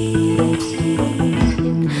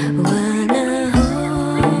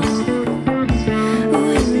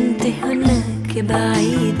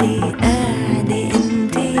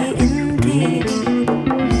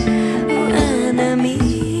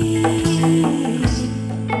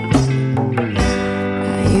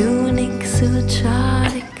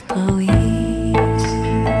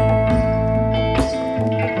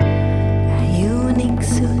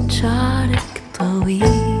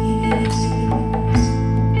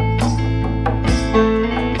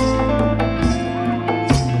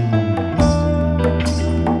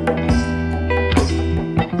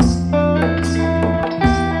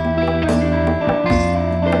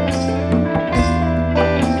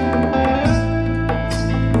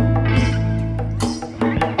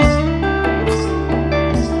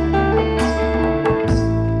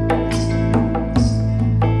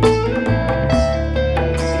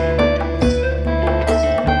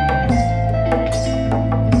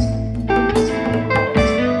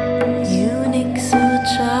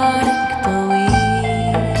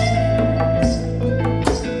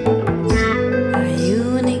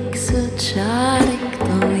 شعرك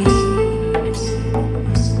طويل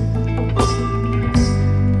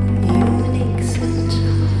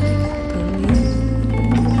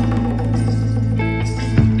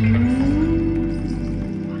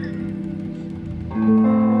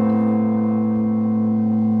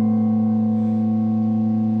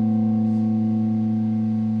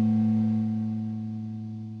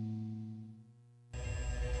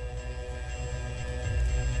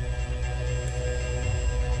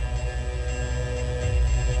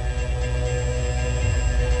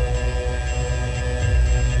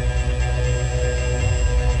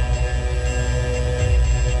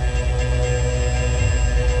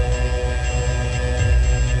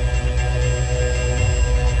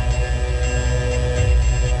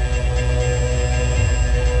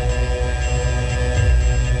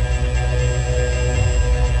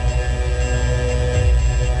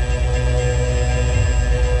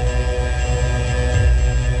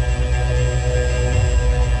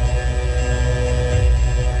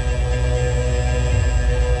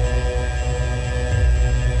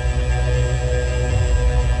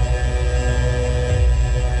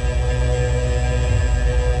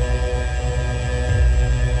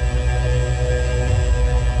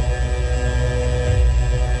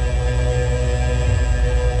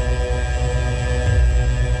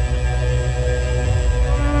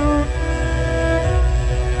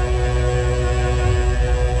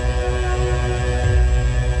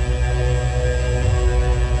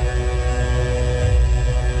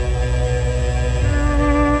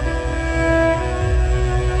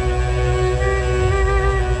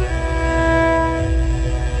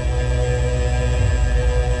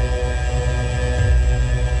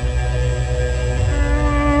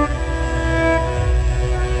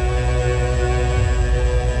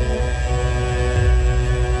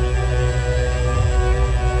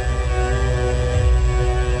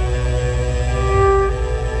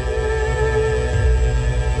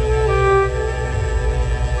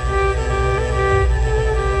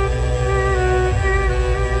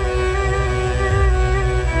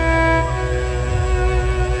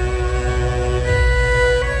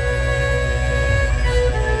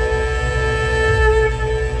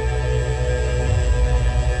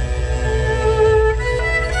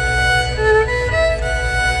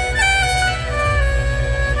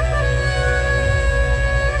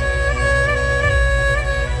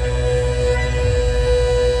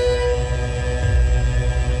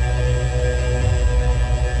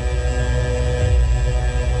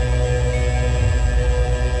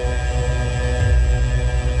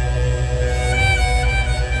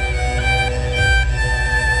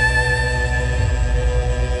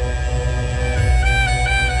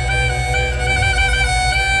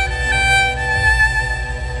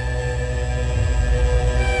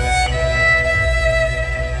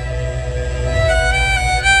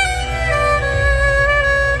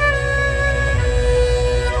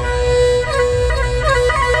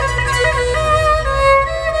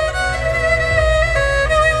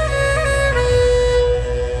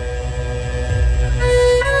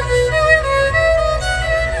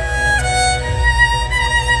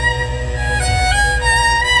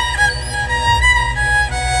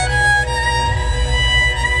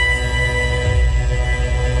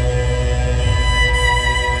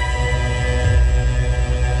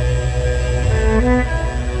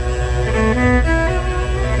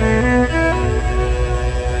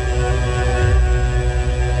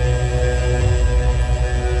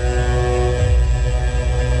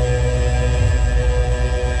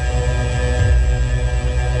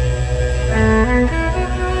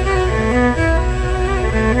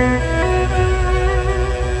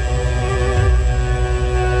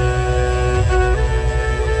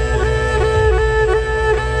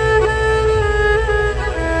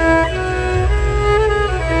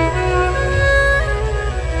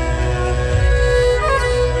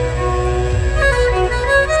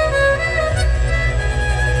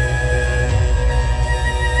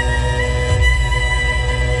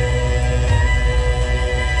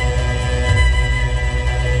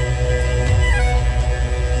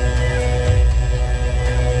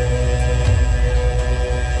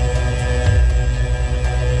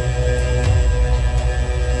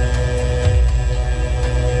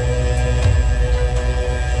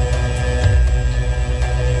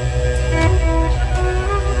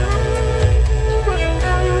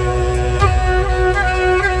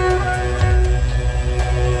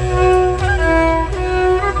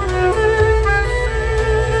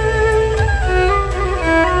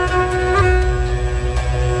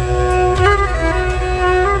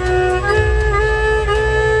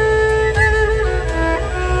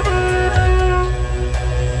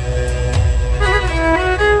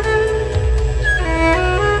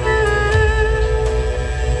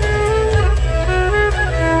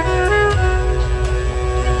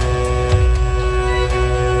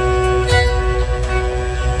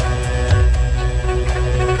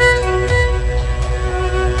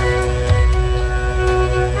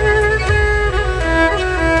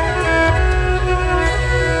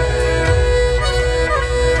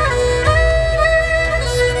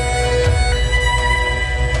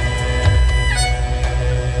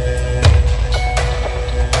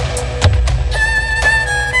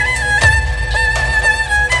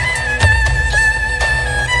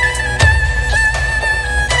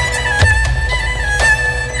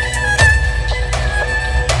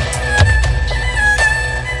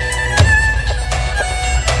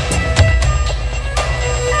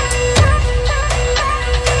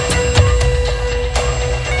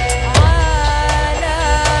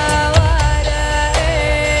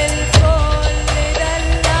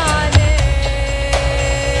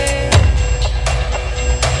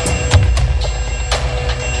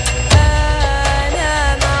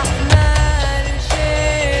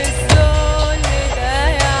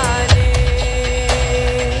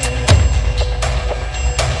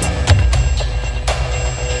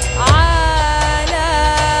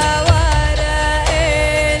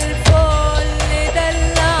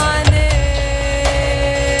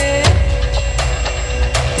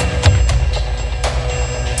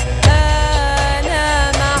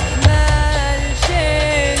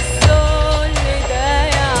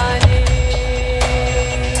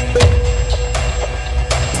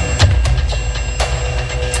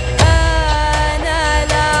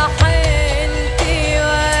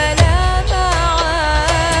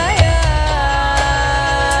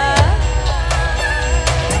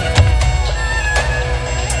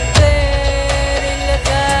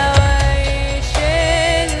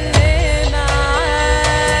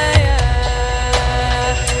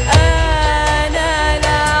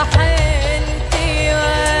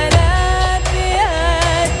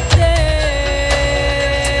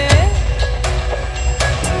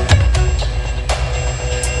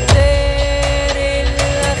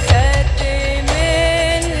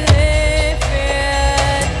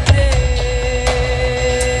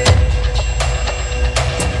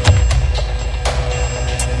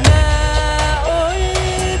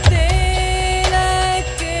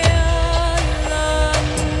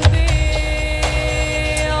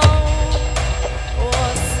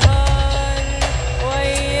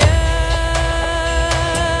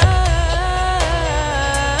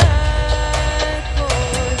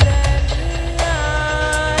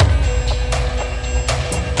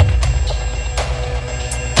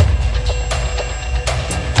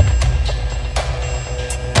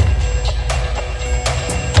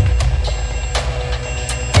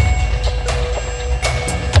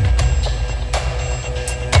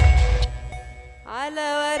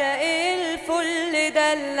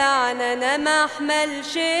انا ما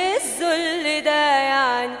احملش الذل ده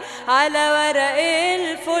يعني على ورق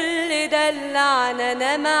الفل دلعنا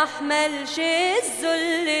انا ما احملش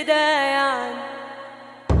الذل ده يعني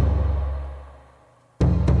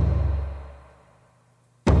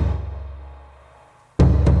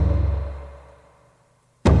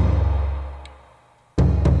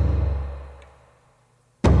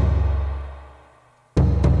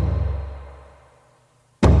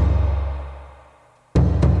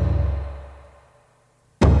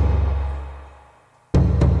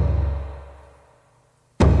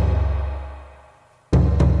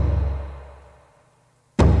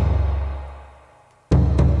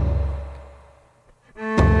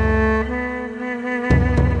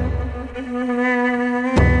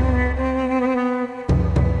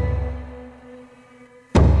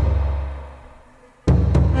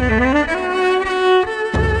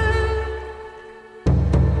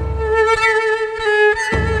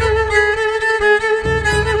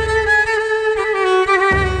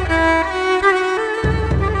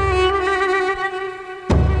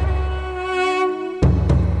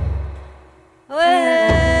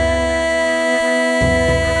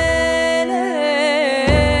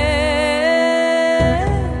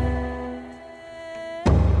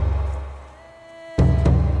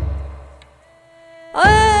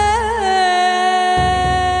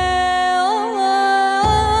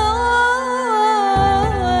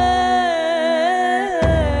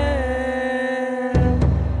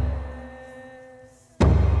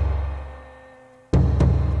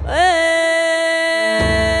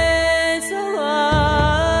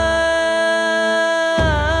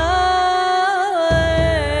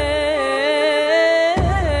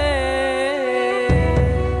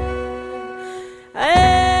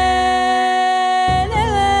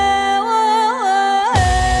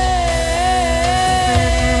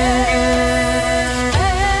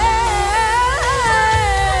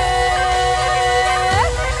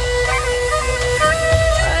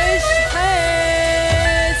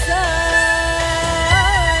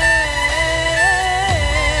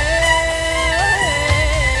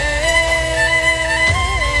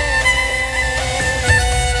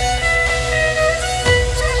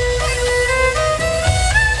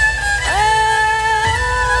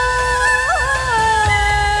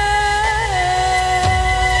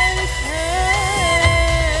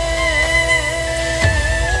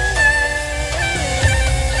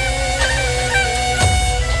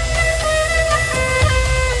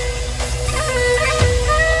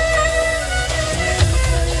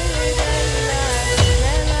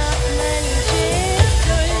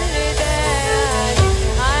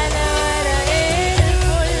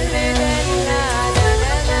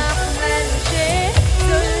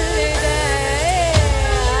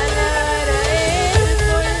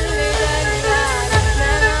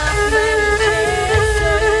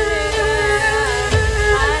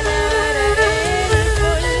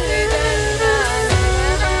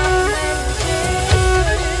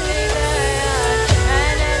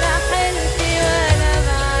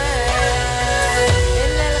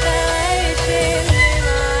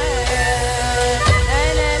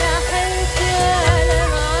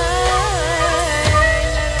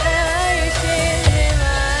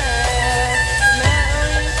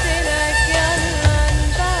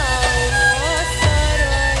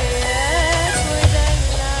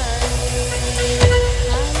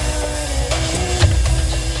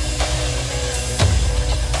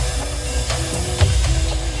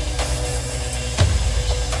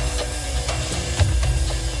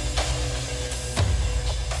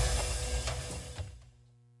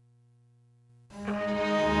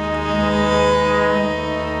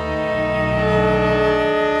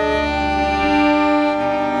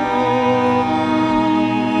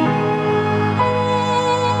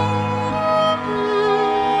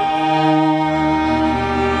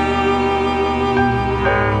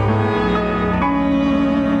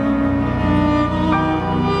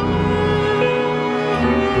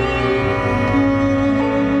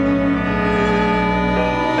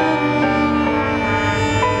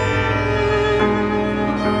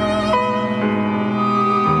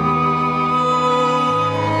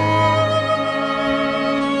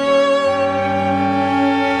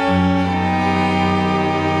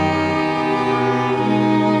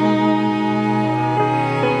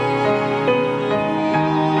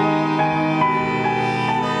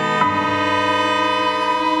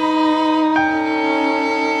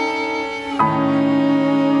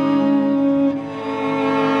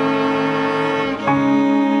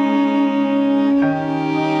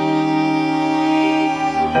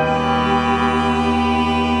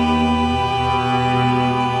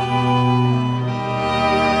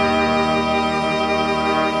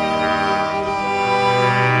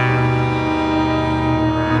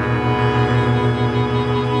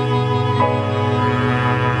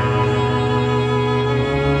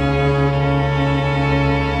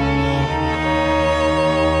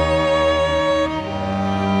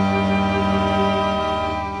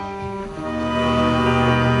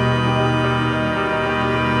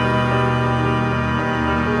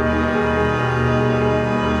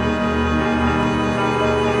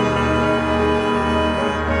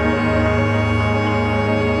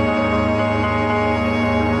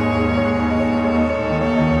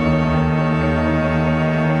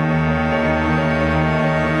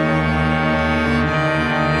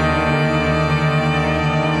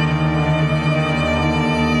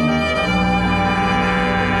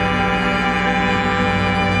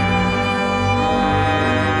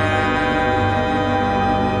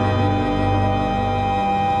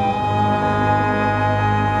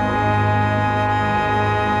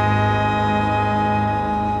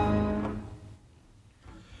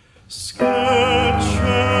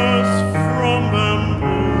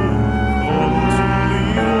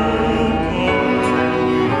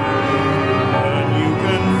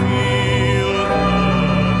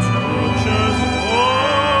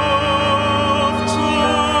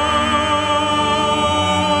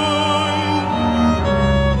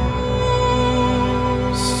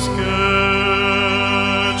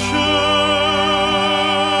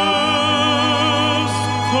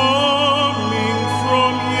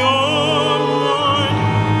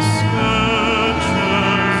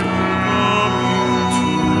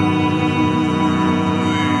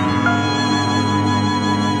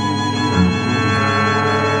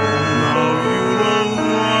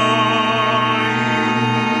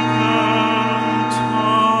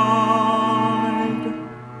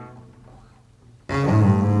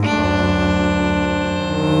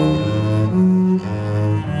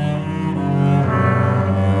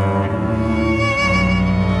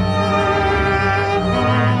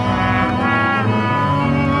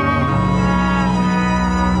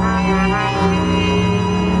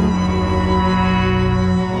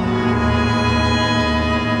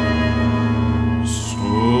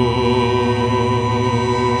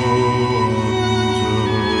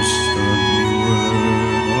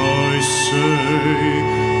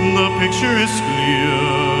picture is clear.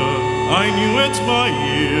 I knew it by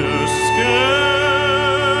ear.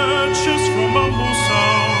 Sketches from bamboo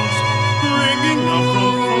sounds, ringing out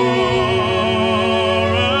from far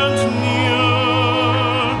and near.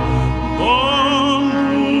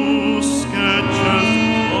 Bamboo sketches,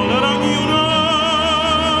 all that I knew now.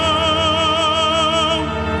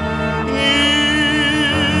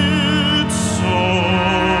 It's so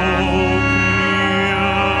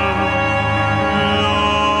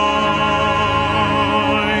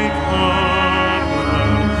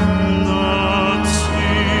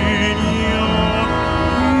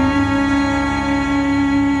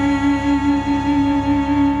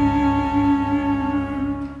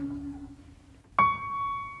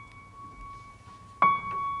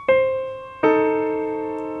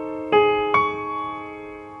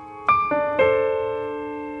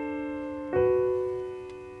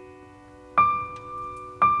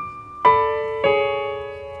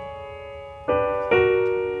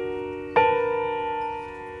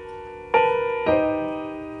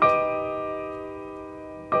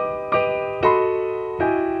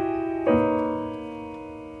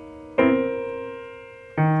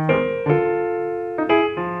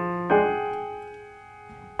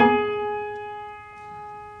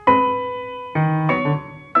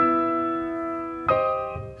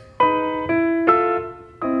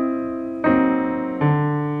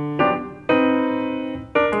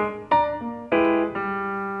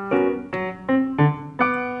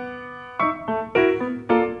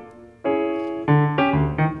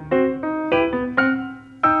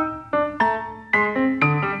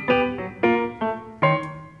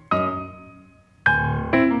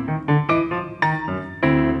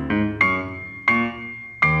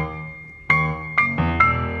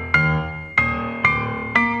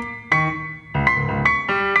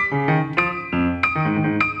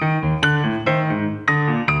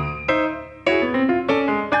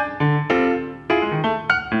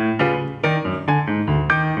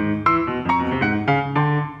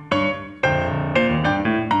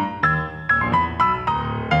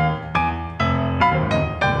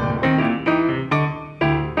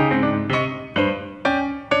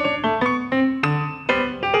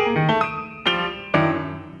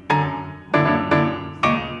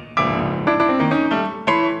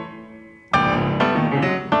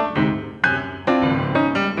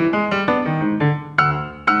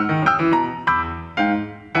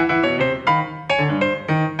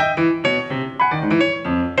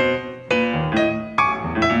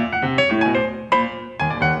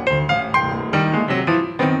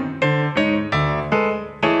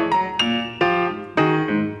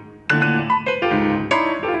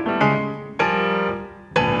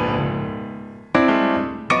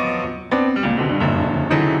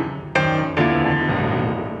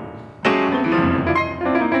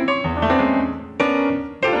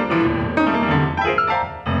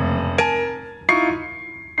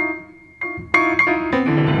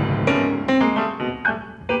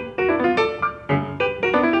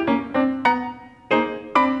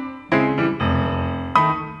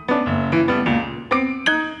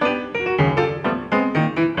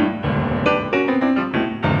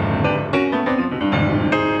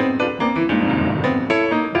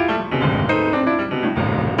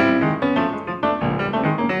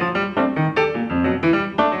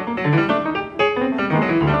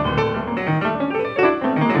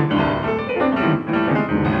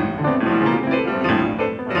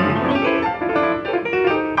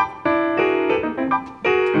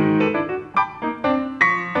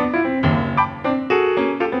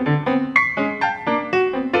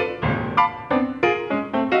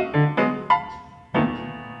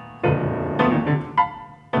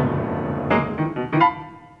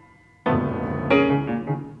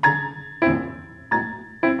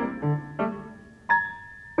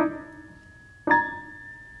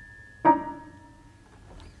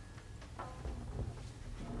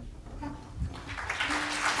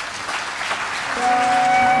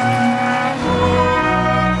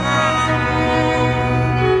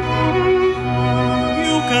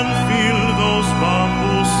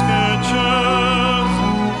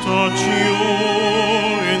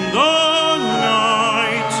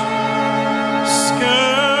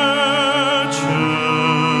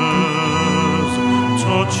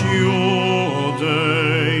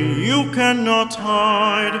cannot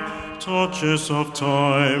hide touches of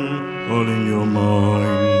time all in your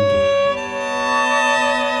mind.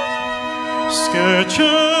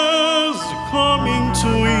 Sketches coming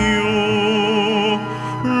to you,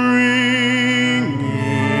 ringing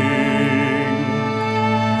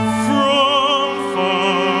from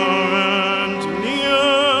far and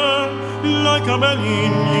near like a bell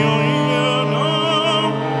in your ear.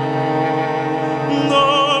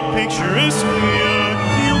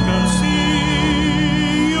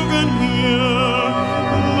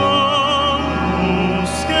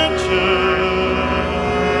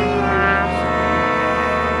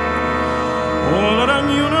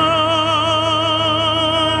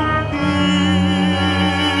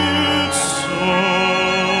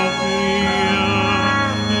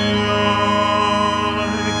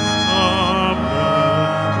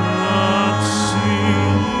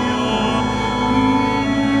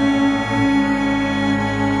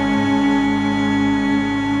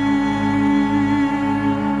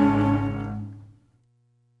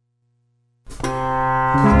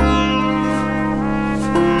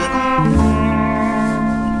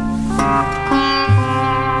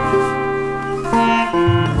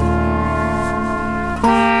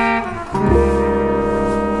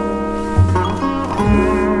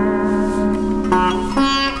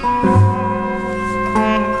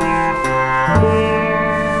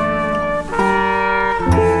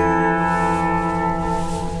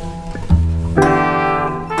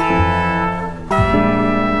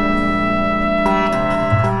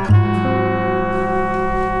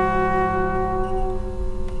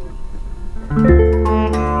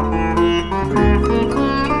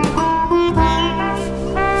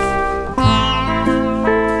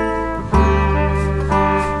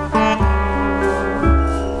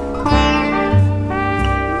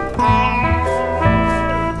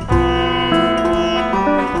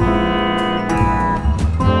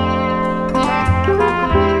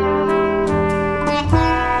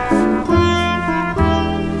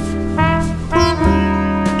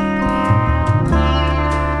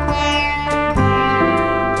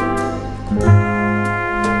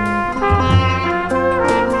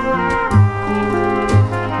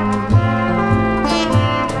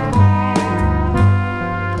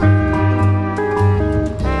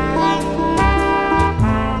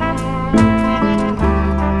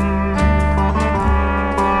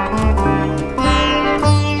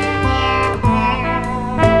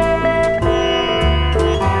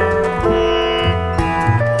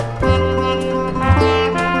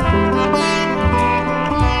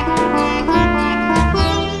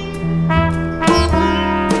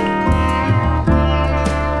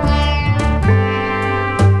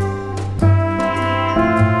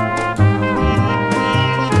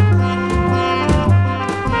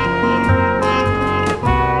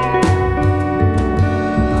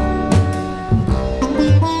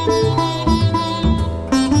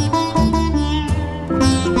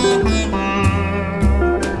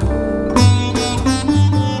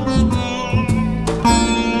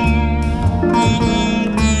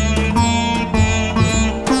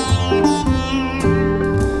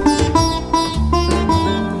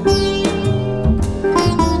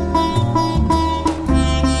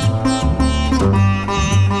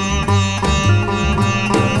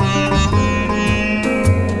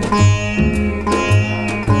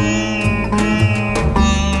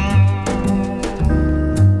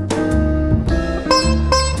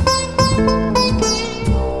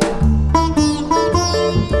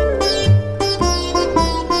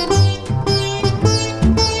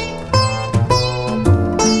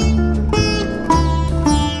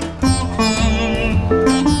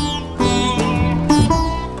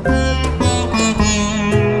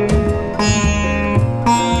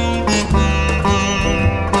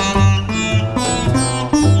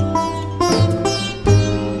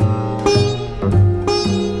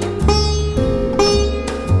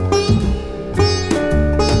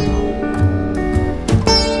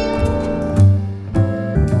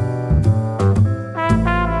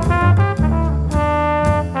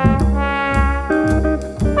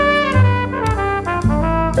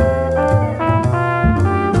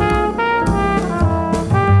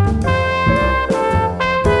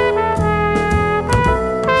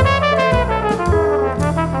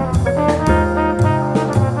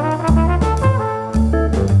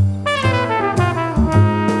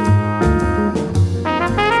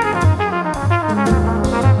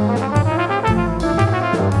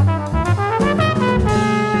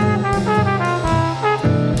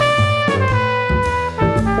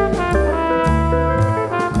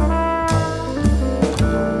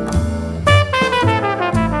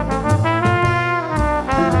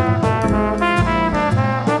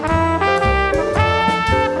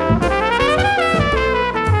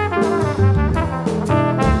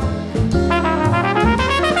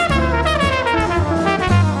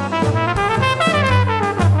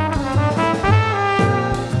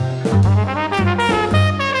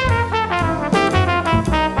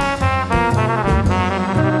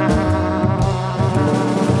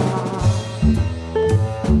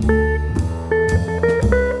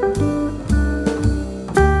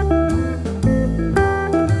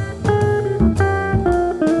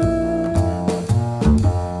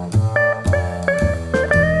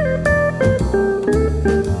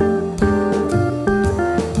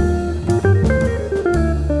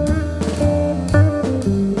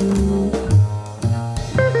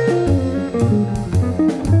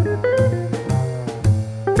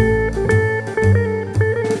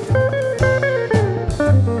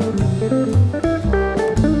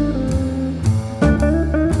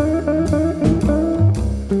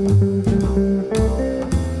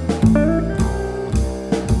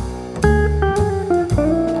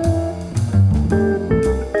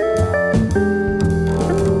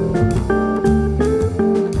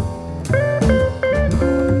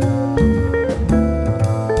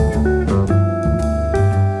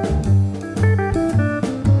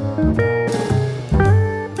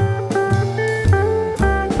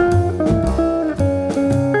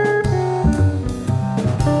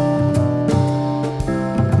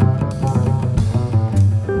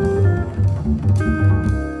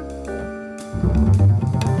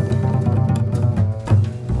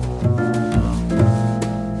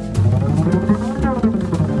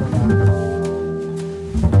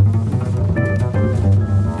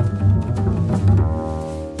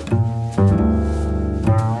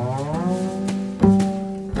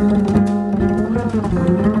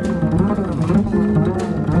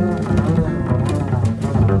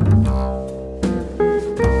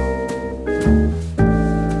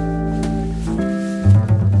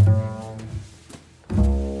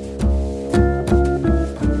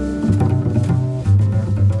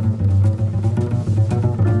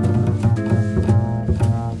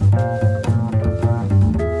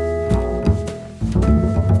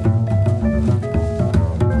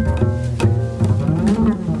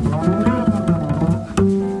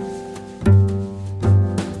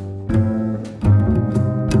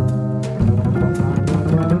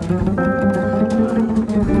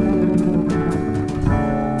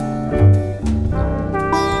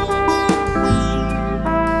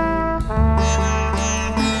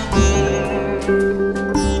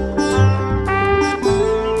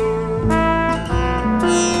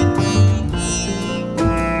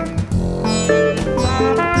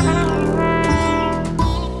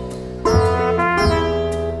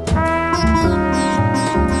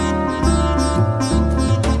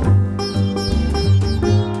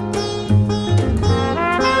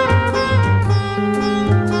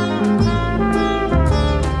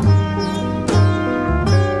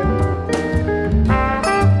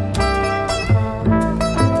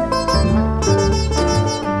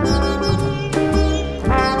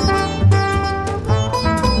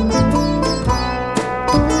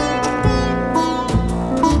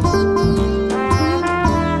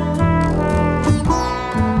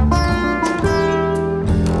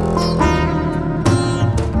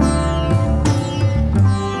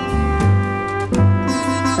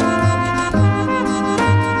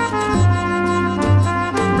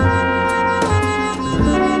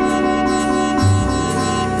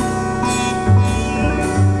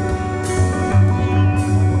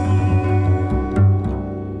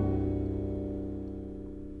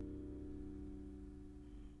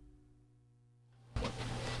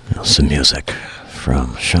 Some music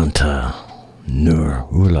from Shanta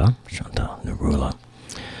Nurula,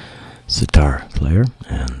 sitar player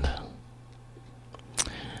and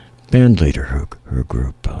band leader, her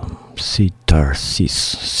group, Sitarsis.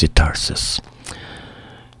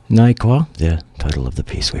 Naikwa, the title of the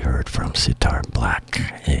piece we heard from Sitar Black,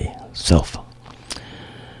 a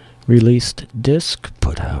self-released disc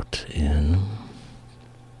put out in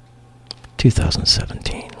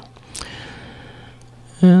 2017.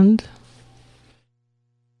 And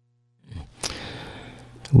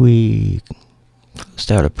we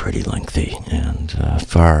closed out a pretty lengthy and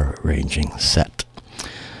far-ranging set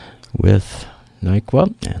with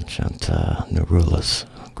Naikwa and Shanta Nurula's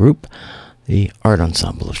group, the Art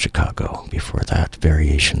Ensemble of Chicago. Before that,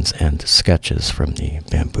 variations and sketches from the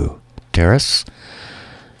Bamboo Terrace.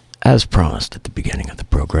 As promised at the beginning of the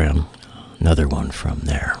program, another one from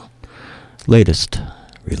their latest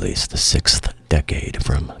release, the 6th Decade,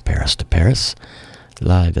 from Paris to Paris,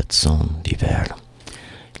 Live et Son d'Hiver.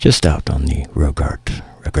 Just out on the Rogart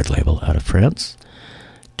record label out of France.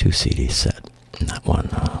 2 CD set. And that one,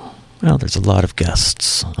 well, there's a lot of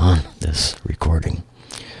guests on this recording.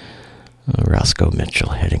 Roscoe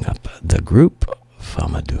Mitchell heading up the group,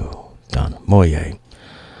 Famadou Don Moye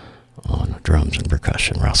on drums and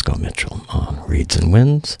percussion, Roscoe Mitchell on reeds and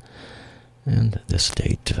winds, and this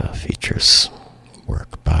date features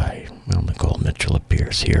work by, well, Nicole Mitchell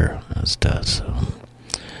appears here, as does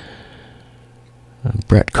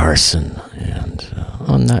Brett Carson, and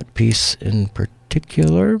on that piece in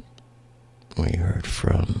particular, we heard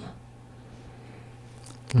from,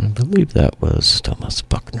 I believe that was Thomas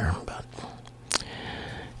Buckner, but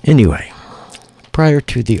anyway, prior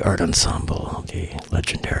to the Art Ensemble, the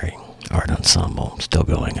legendary Art Ensemble, still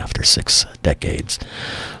going after 6 decades,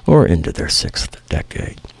 or into their 6th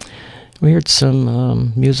decade, we heard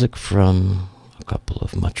some music from a couple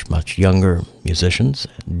of much younger musicians.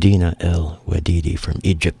 Dina El Wedidi from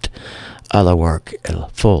Egypt, Alawark El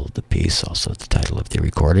Fold, the piece, also the title of the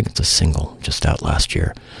recording. It's a single just out last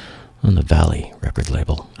year on the Valley record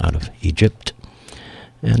label out of Egypt.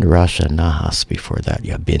 And Rasha Nahas before that,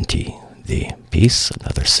 Ya Binti, the piece,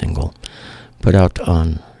 another single put out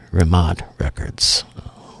on Rimad Records,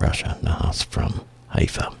 Rasha Nahas from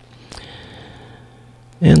Haifa.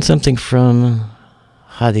 And something from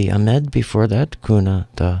Hadi Ahmed before that, Kuna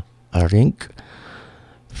Da Arink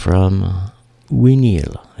from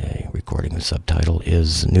Winil, a recording whose subtitle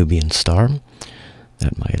is Nubian Star.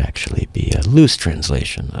 That might actually be a loose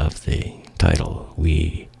translation of the title,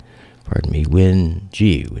 Winjil.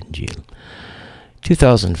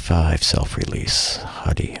 2005 self-release,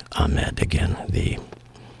 Hadi Ahmed, again, the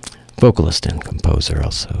vocalist and composer,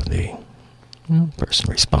 also the person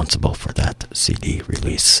responsible for that CD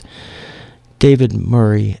release. David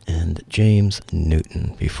Murray and James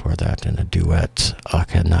Newton before that in a duet,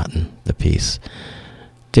 Akhenaten, the piece.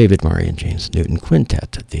 David Murray and James Newton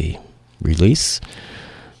Quintet, the release,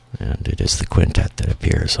 and it is the quintet that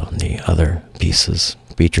appears on the other pieces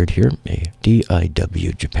featured here, a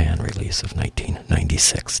DIW Japan release of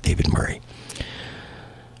 1996, David Murray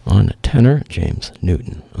on tenor, James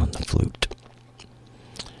Newton on the flute.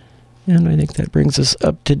 And I think that brings us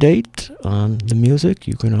up to date on the music.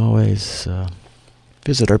 You can always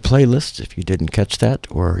visit our playlist if you didn't catch that,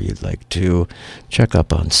 or you'd like to check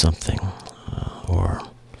up on something, or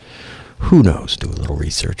who knows, do a little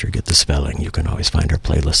research or get the spelling. You can always find our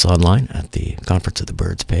playlists online at the Conference of the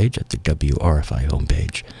Birds page at the WRFI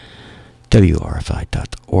homepage,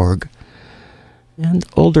 wrfi.org. And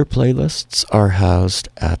older playlists are housed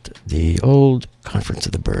at the old Conference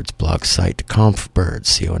of the Birds blog site,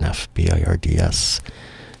 confbirds,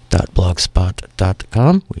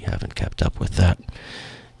 confbirds.blogspot.com. We haven't kept up with that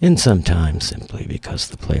in some time, simply because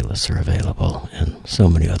the playlists are available in so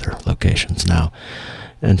many other locations now.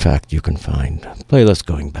 In fact, you can find playlists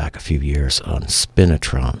going back a few years on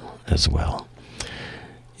Spinitron as well.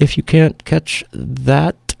 If you can't catch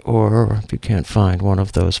that, or if you can't find one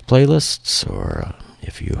of those playlists, or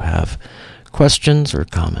if you have questions or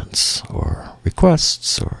comments or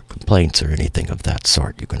requests or complaints or anything of that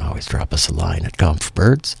sort, you can always drop us a line at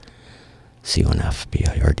confbirds,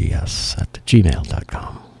 confbirds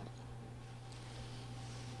 @gmail.com.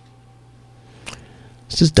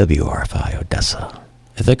 This is WRFI Odessa,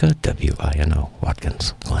 Ithaca, WINO,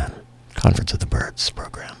 Watkins, Glen, Conference of the Birds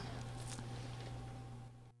program.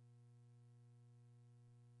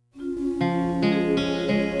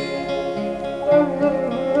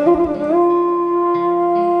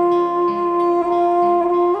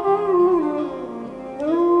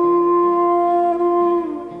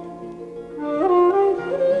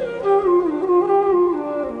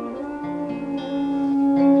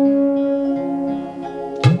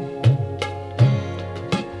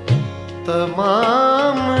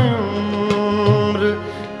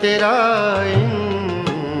 तेरा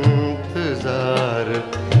इंतजार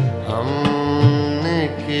हमने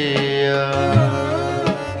किया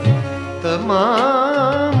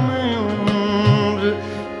तमाम उम्र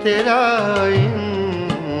तेरा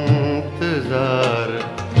इंतजार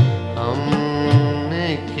हमने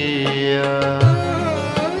किया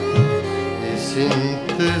इस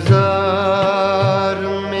इंतजार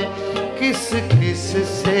में किस किस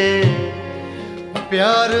से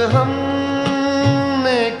प्यार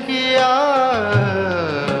हमने किया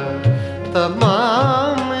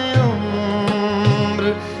तमाम उम्र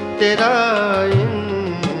तेरा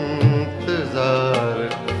इंतजार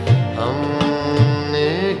हमने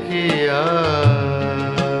किया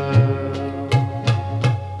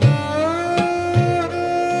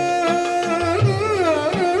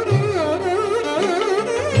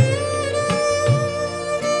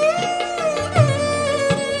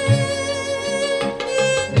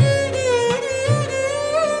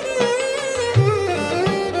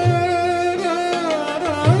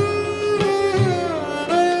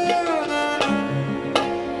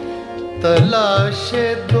तलाशे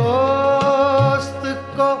दोस्त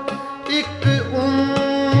को एक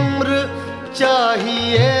उम्र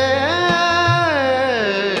चाहिए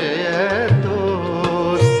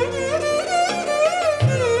दोस्त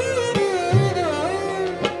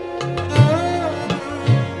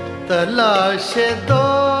तलाशे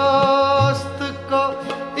दोस्त को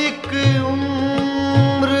एक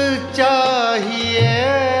उम्र चाहिए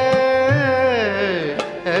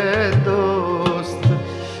दोस्त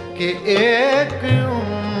कि एक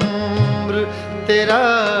उम्र तेरा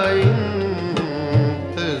इंतजार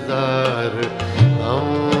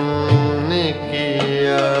हमने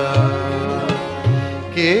किया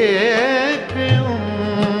कि एक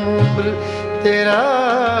उम्र तेरा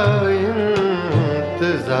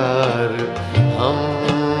इंतजार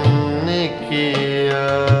हमने किया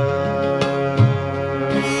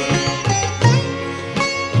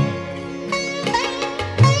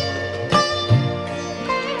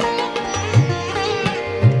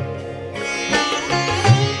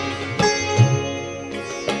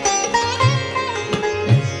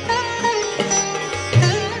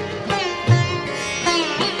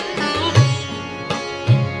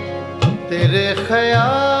तेरे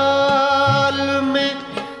ख्याल में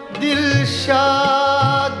दिल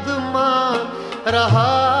शाद मान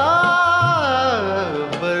रहा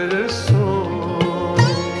बरसों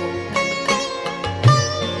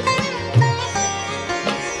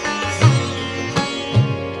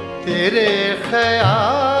तेरे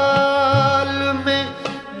ख्याल में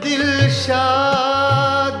दिल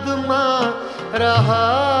शाद मान रहा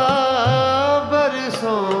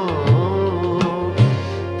बरसों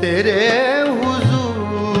तेरे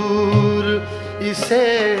हुजूर इसे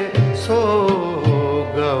सोगवार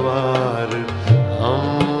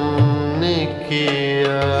हमने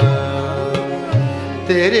किया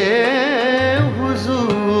तेरे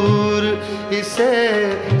हुजूर इसे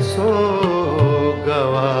सोगवार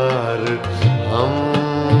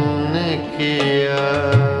हमने किया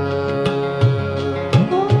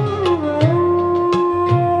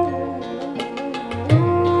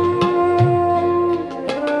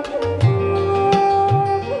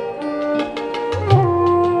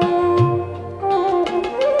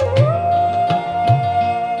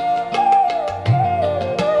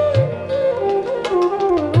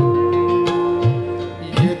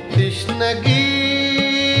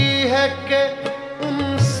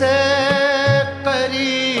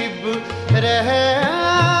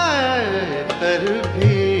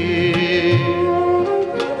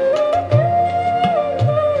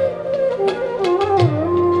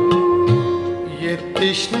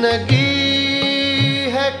तृष्णगी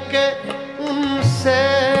है कि उनसे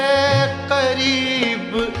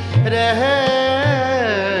करीब रह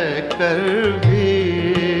कर भी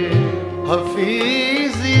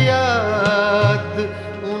हफीज याद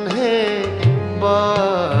उन्हें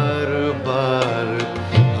बार बार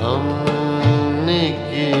हमने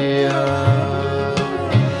किया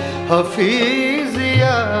हफीज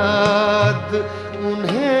याद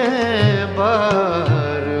उन्हें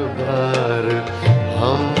बार बार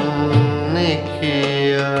हमने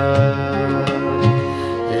किया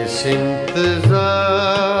इस इंतजार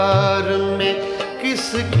में किस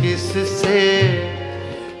किस से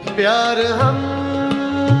प्यार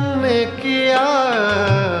हमने किया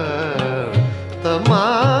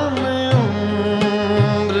तमाम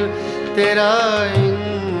उम्र तेरा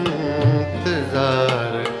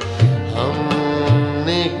इंतजार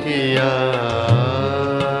हमने किया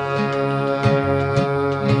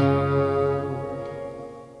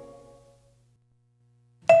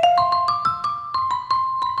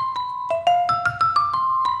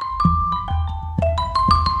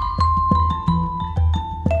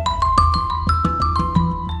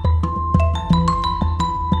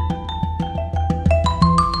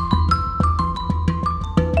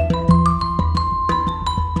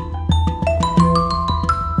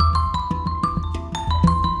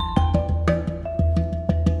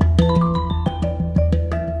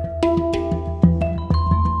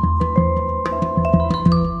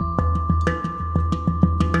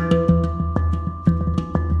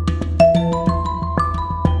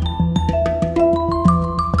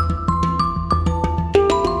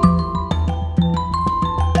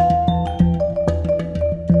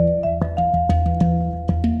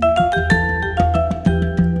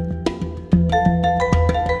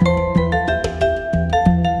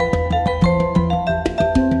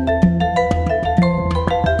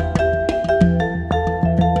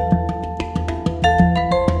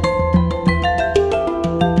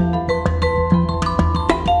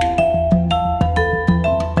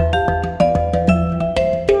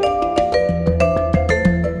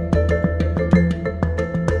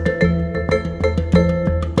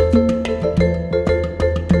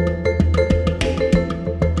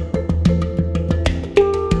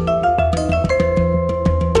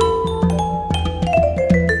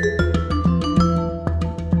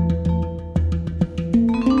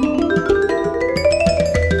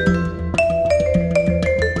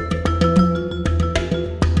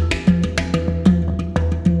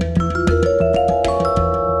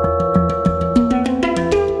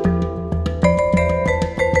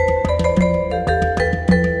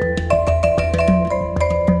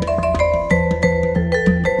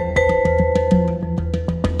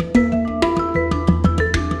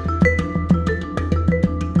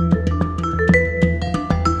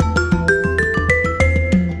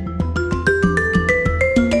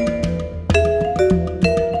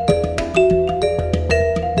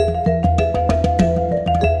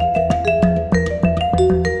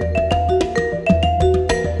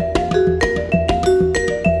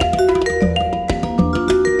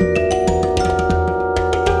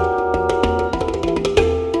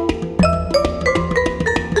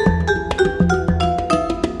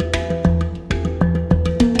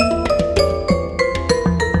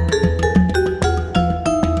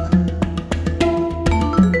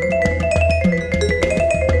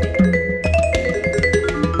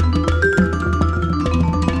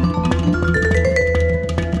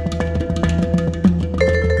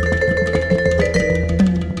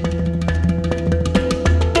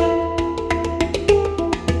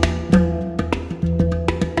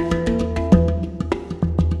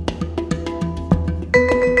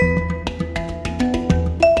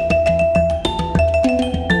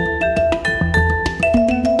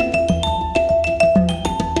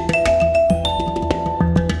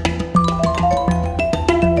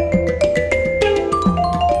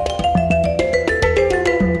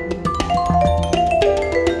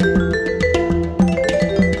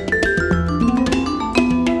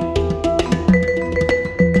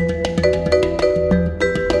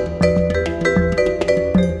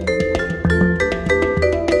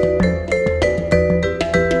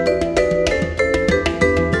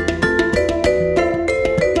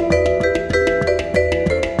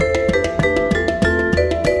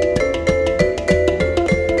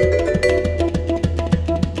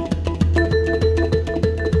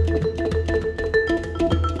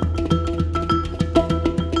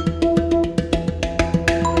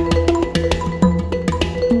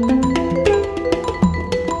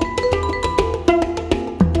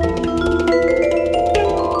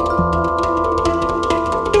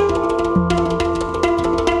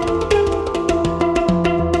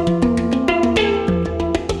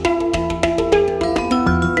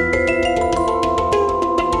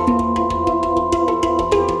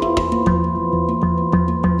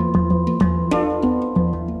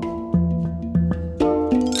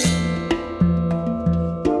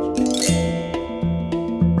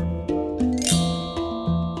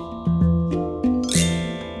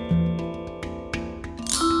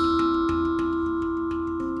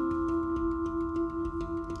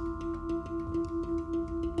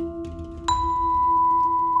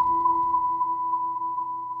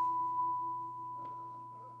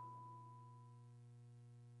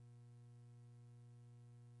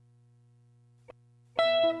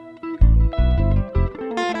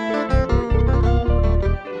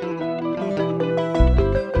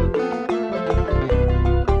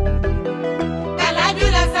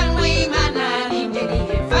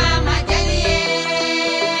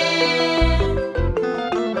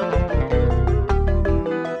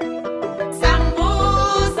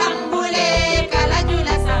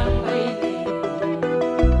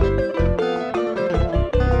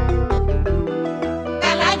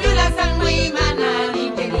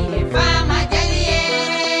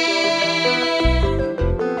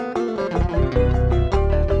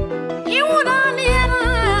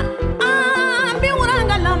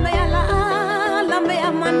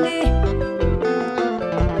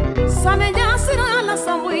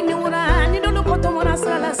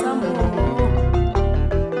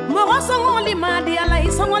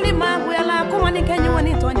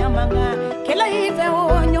ni tonya manga kela ife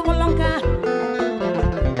o nyongolonka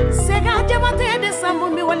sega jabate de sambu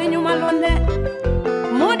mi wali nyuma londe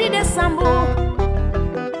modi de sambu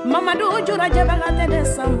Mamadou jura jabagate de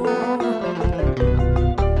sambu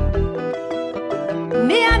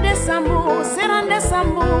Nia de sambu seran de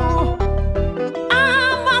sambu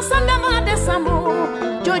Amba sandama de sambu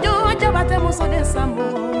Jojo jabate muso de sambu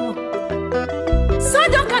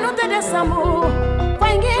Sajo kanote de sambu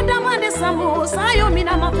Fainge dama de sambu Sayo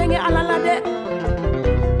mina mafenge alala de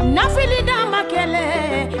Nafili dama kele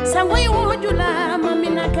Sangwe ujula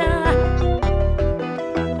maminaka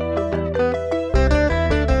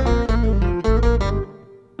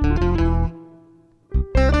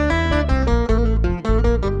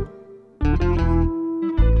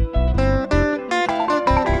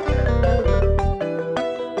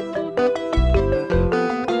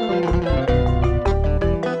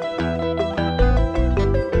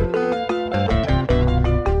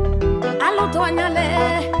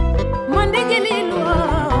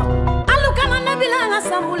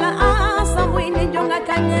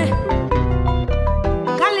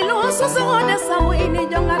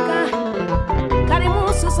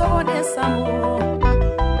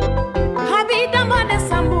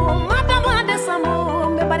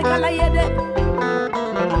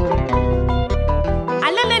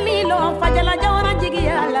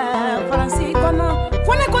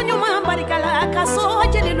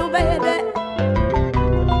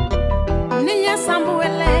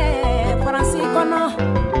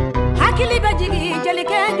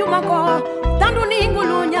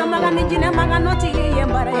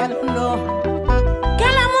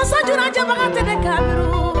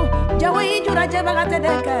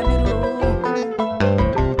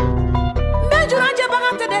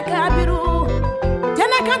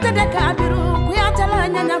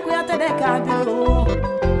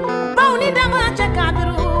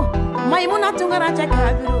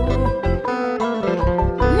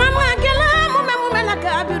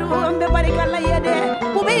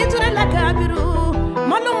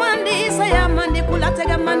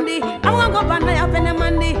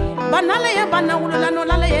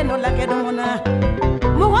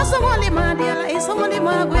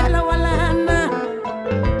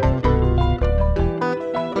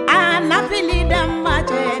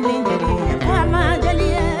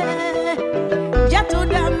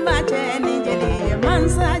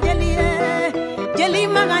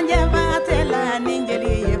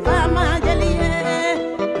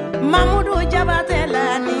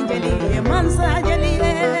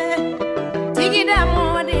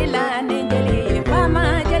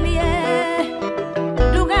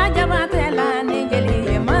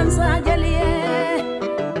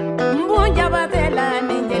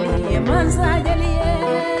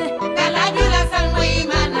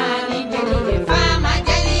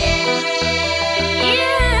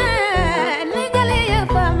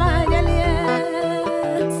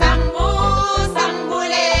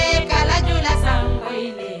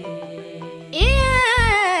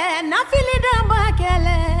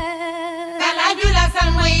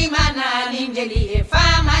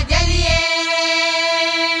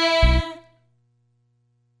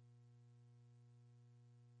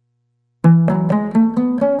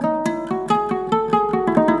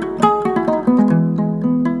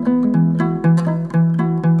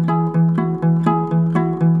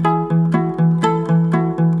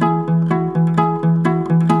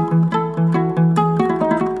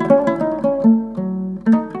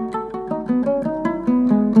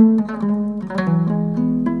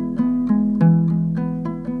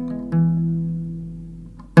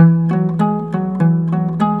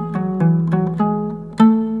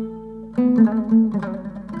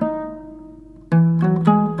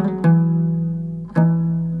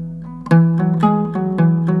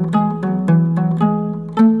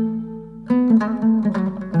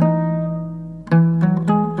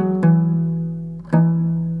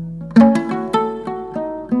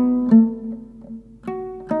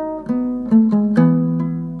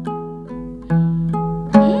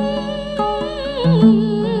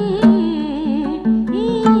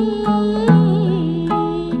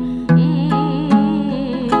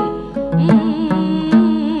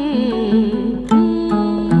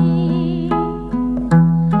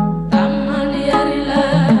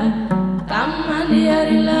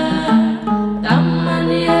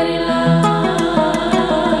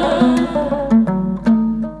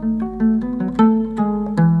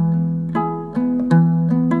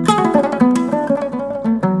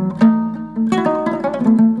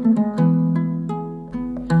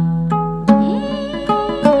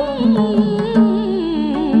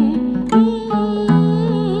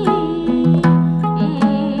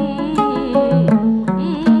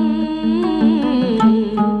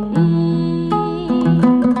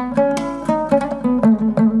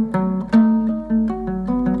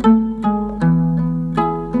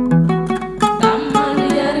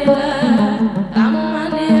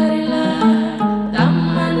Damani yarila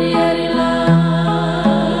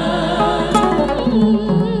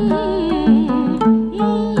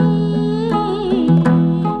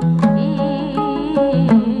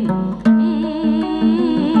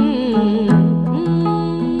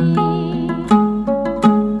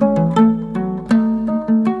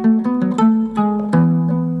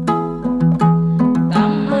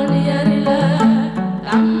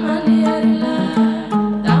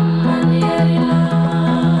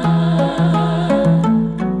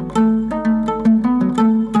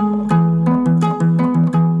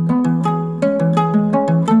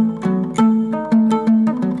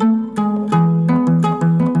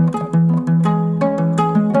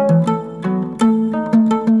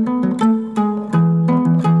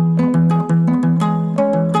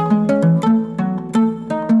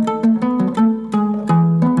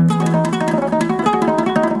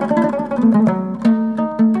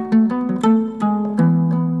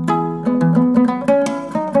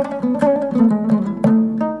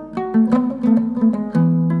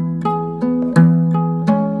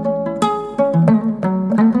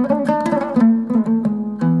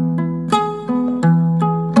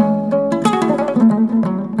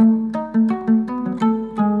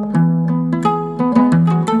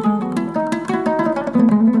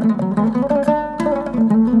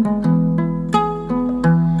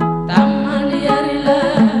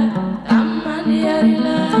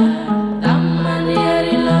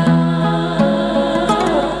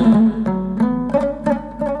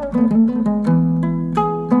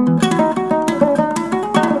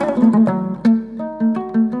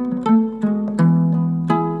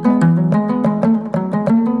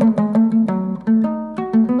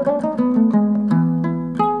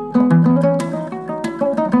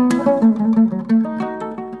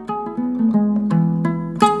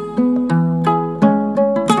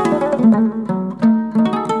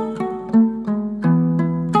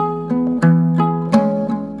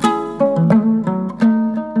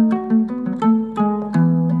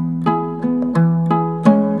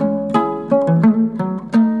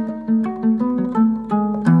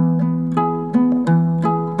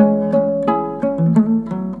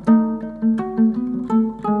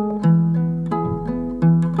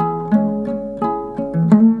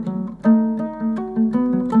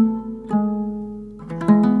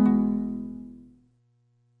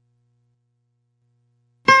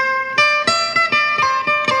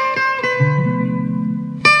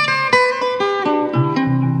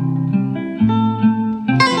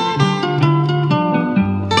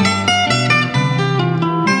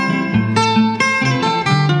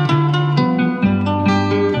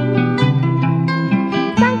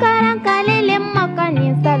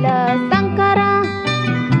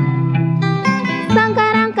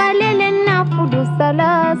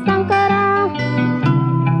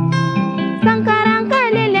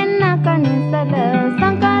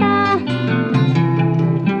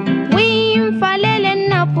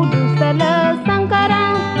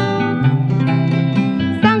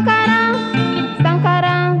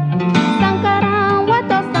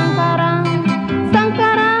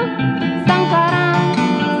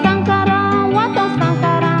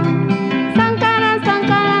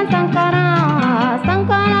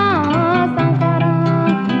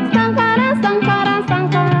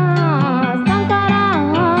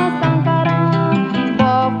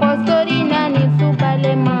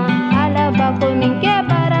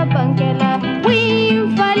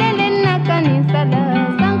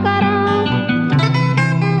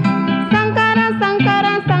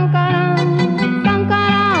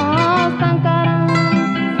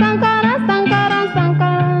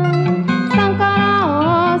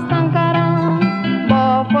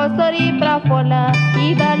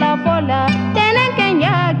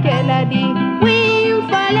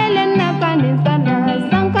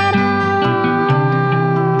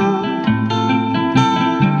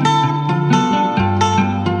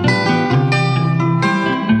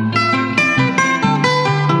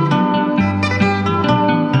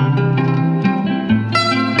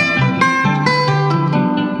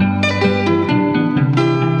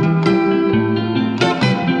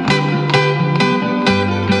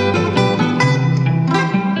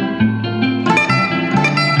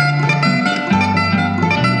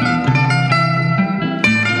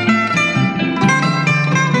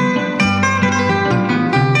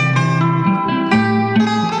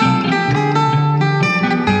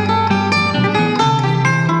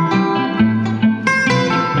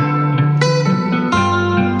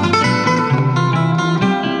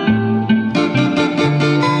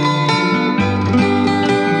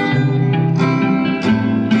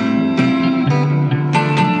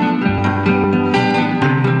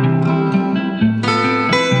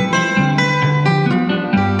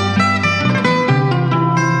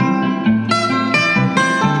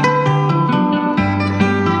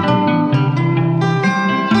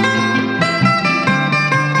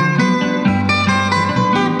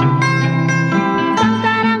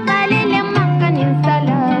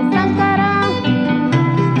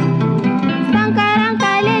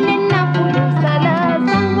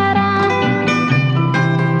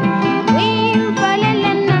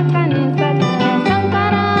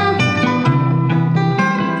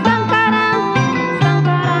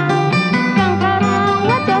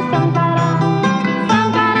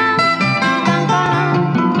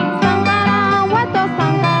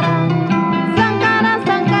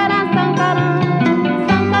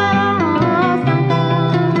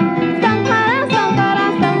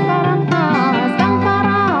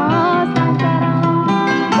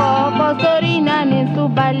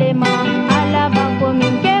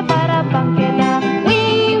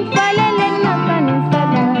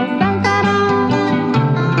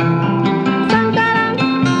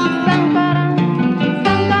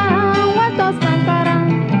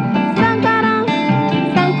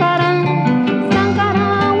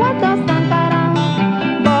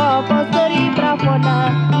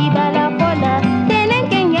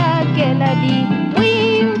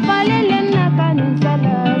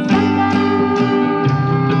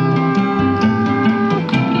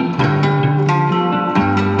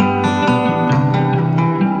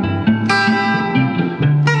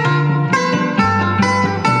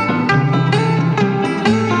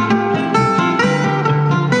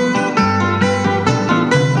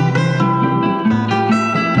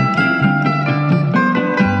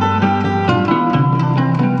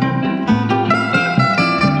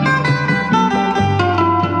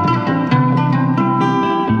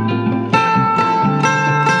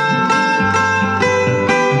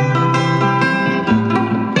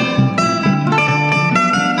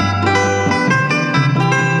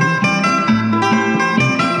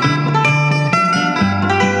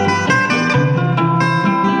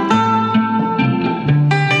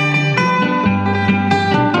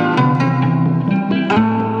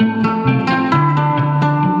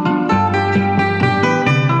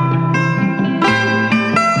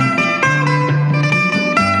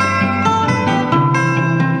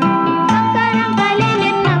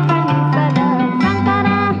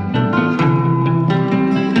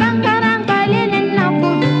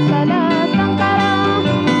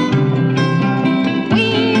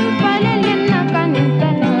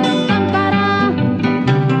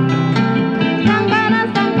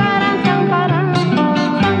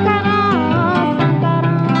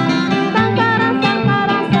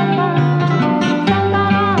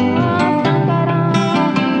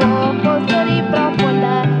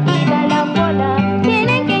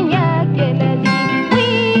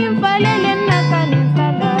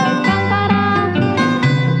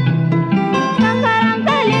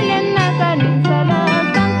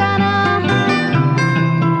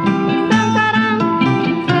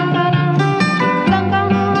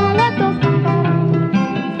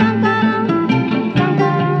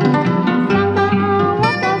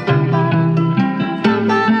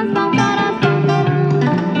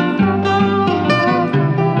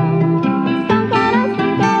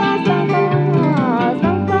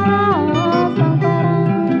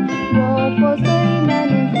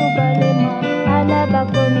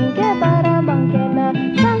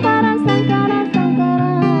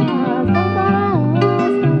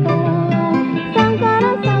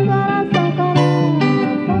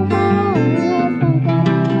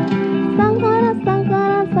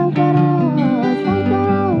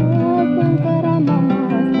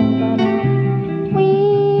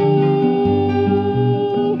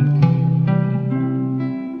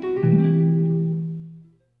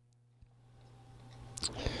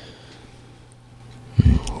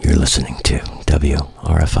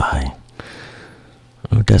WRFI.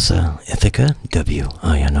 Odessa, Ithaca,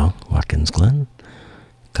 WINO, Watkins Glen,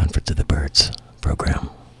 Conference of the Birds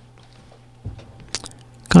program.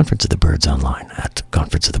 Conference of the Birds online at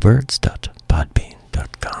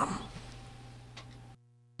conferenceofthebirds.podbean.com.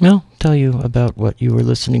 I'll tell you about what you were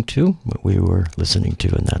listening to, what we were listening to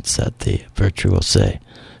in that set. The Virtuose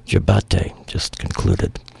Jabate just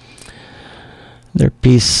concluded. Their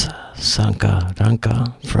piece, Sanka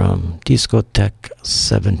Ranka, from Discotheque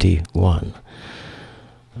 71,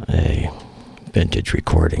 a vintage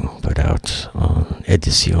recording put out on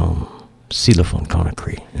Edition Xylophone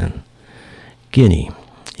Conakry in Guinea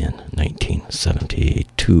in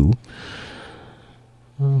 1972.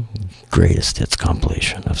 Greatest hits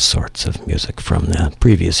compilation of sorts of music from the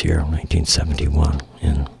previous year, 1971,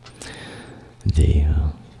 in the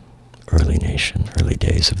early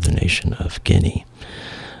days of the nation of Guinea.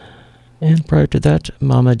 And prior to that,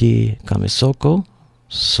 Mamadi Kamisoko,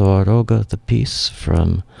 Soaroga, the piece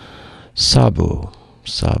from Sabu,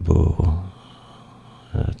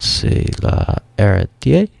 let's see, La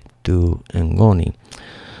Héritier du Ngoni,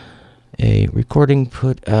 a recording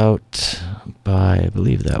put out by, I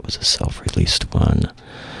believe that was a self-released one,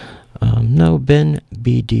 Ben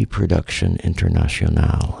BD Production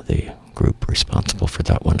International, the group responsible for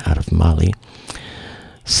that one out of Mali.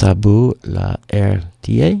 Sabu, La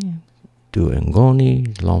Héritier du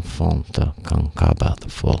Ngoni, L'Enfant de Kankaba, the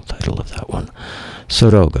full title of that one.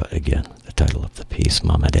 Soroga, again, the title of the piece,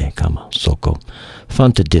 Mamade Kama Soko.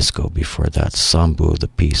 Fanta Disco before that, Sambu, the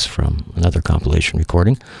piece from another compilation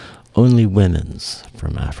recording, Only Women's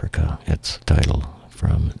from Africa, its title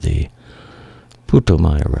from the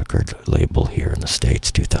Putomaya record label here in the States,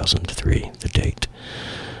 2003, the date.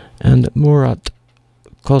 And Murat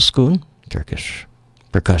Koskun, Turkish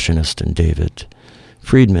percussionist, and David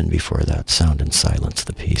Friedman before that, Sound and Silence,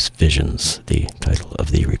 the piece, Visions, the title of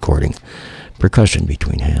the recording, Percussion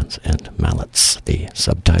Between Hands and Mallets, the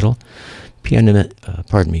subtitle.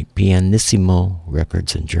 Pianissimo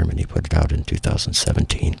Records in Germany put it out in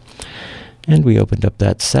 2017. And we opened up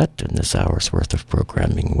that set in this hour's worth of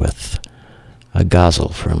programming with a ghazal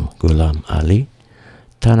from Ghulam Ali,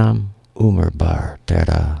 Tanam Umar Bar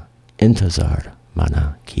Tera Intazar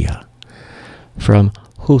Mana Kia, from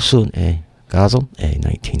Husun-e Ghazal, a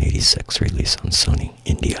 1986 release on Sony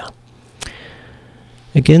India.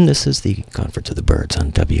 Again, this is the Conference of the Birds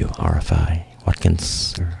on WRFI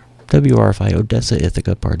WRFI Odessa,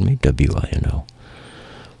 Ithaca, WINO,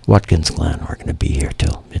 Watkins Glen. We're going to be here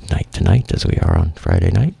till midnight tonight, as we are on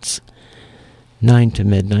Friday nights, 9 to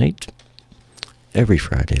midnight, every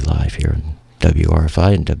Friday live here in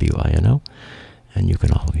WRFI and WINO, and you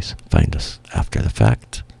can always find us after the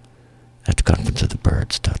fact at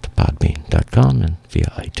conferenceofthebirds.podbean.com and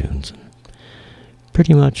via iTunes and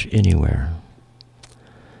pretty much anywhere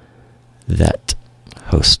that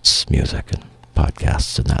hosts music and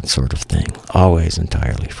podcasts and that sort of thing. Always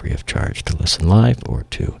entirely free of charge to listen live or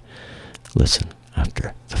to listen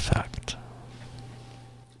after the fact.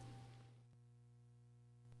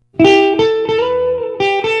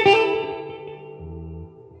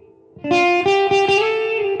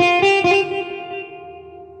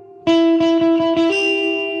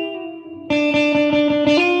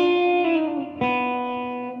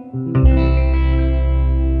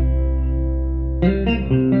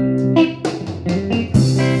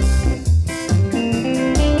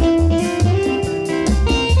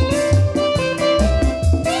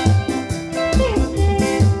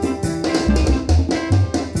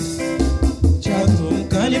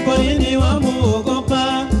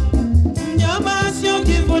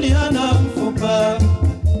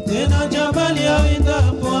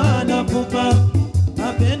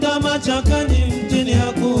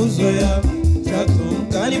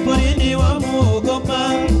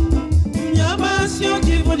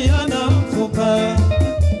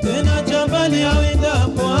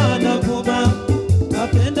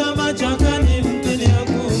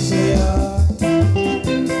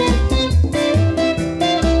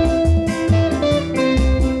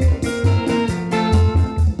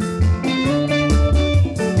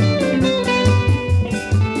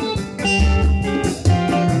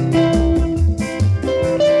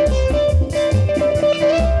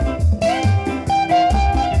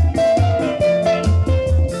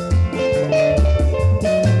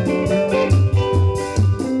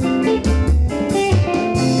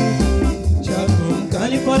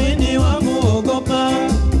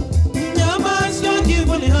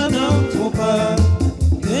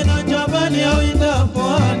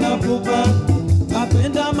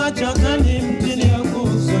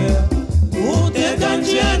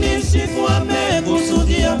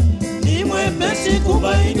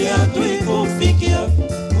 kubaini hatuikufikia.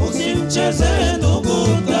 Usimcheze ndugu,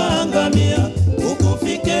 utaangamia.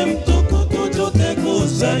 Ukufike mtukutu tute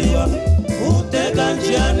kuzaliwa. Utega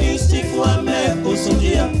njiani siku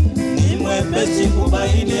amekusudia. Ni mwepesi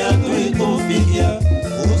kubaini hatuikufikia.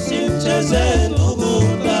 Usimcheze ndugu,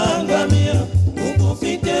 utaangamia.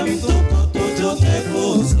 Ukufike mtukutu tute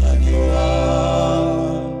kuzaliwa.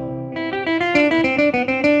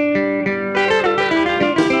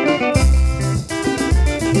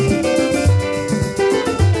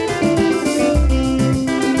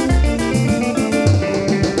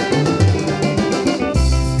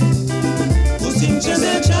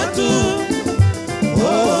 Usimcheze chatu,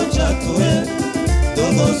 oh chatue,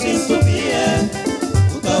 dogo usimtupie,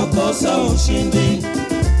 utaukosa ushindi.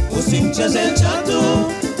 Usimcheze chatu,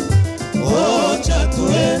 oh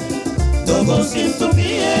chatue, dogo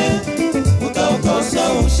usimtupie,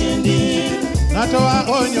 utaukosa ushindi. Natoa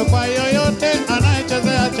onyo kwa yoyote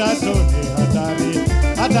anayechezea chatu, ni hatari.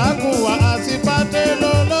 Atakuwa asipate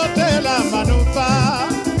lolote la manufaa,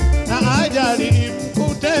 na ajali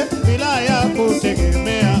imkute bila ya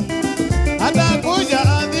kutegemea. Atakuja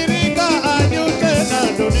adhirika, ajute na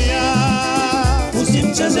dunia.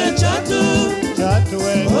 Usimcheze chatu,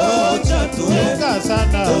 chatue, oh chatue, luka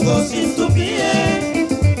sana, dogo usimtupie,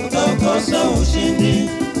 utaukosa ushindi.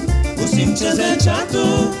 Usimcheze chatu,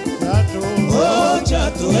 oh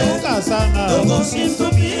chatue, luka sana, dogo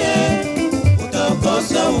usimtupie,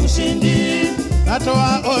 utaukosa ushindi.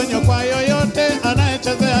 Natoa onyo kwa yoyote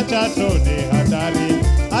anayechezea chatu, ni hatari.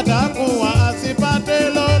 Atakuwa asipate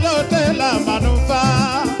lolote la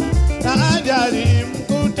manufaa, na ajali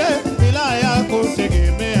imkute bila ya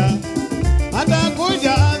kutegemea.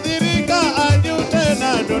 Atakuja adhirika, ajute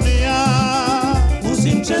na dunia.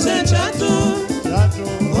 Usimcheze chatu,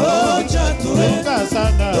 oh chatue, luka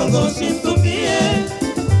sana, dogo usimtupie,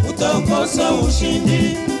 utaukosa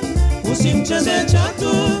ushindi. Usimcheze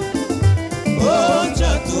chatu, oh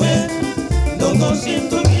chatue, dogo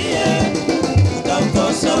usimtupie,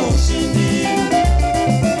 utaukosa ushindi.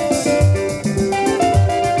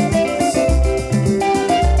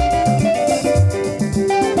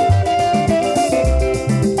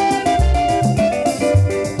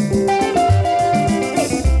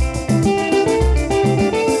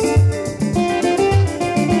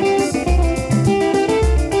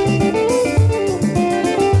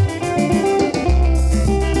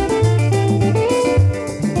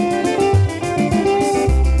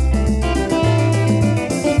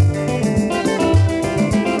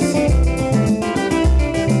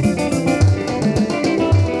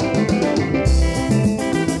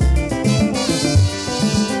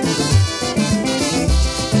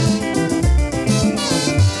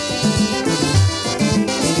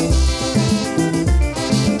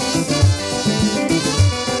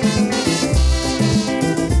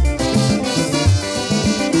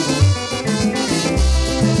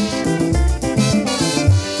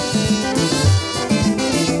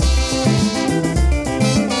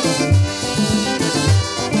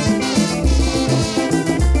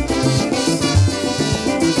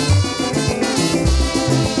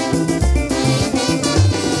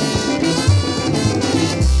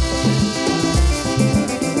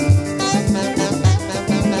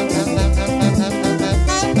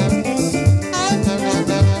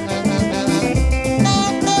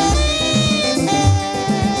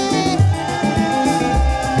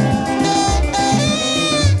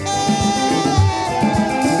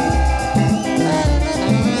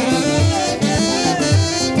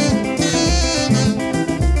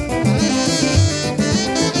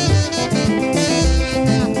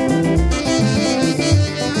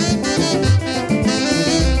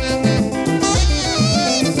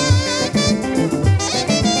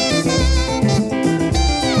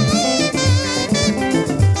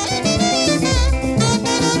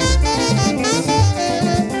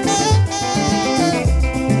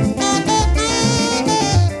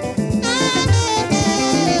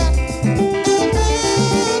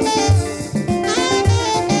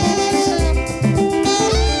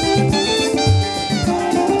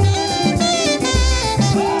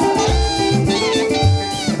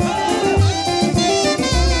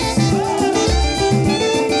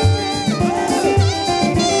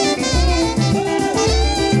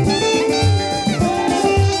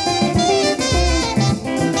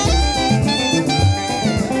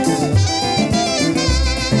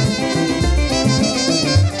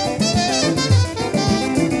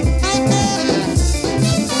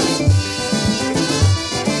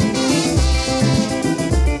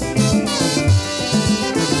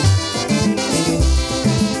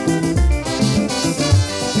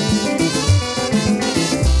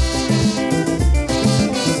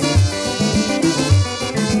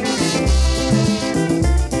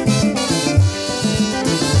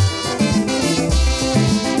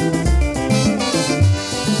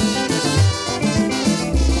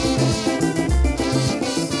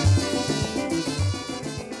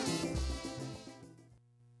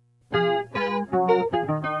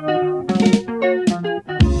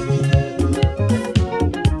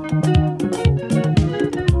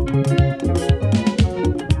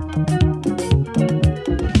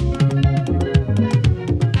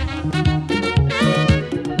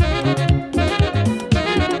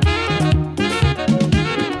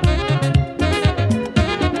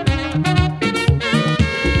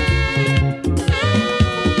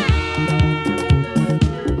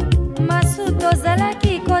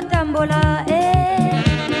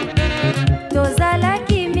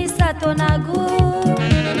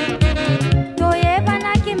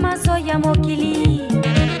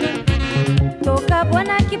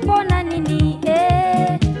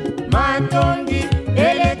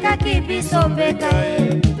 bisombeka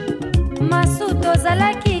e masu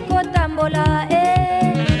tozalaki kotambola e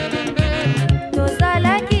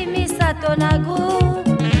tozalaki misato na gu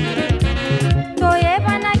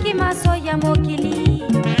toyebanaki maso ya mokili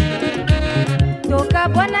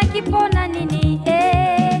tokabwanaki mpona nini e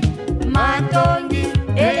matongi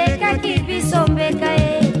elekaki bisombeka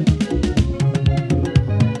e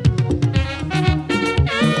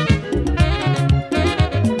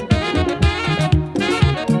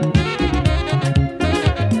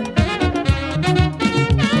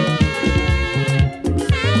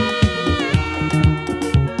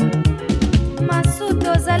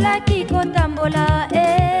tozalaki kotambola e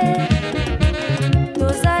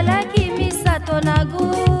tozalaki misato na gu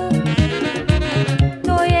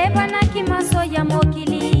toyebanaki maso ya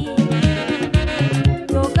mokili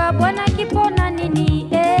tokabwanaki mpona nini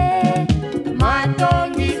e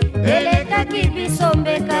matongi elekaki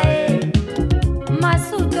bisombeka e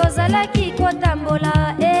masu tozalaki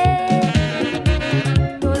kotambola e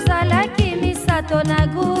tozalaki misato na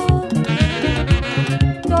gu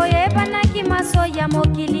toyebanaki maso ya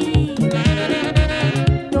mokili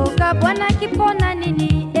tokabwanaki mpona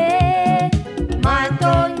nini e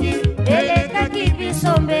matongi elekaki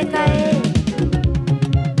bisombeka e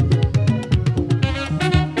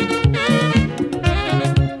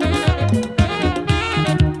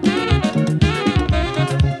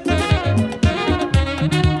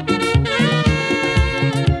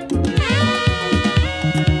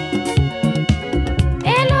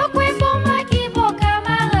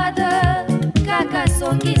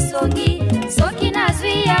soki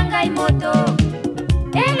nazwi ya ngai moto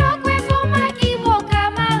elokwe pomaki bo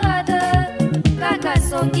camarade kaka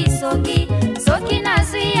songisongi soki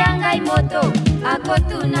nazwi ya ngai moto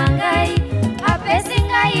akotuna ngai apesi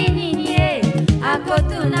ngai nini e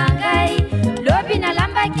akotuna ngai lobi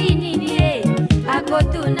nalambaki nini e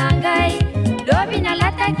akotuna ngai lobi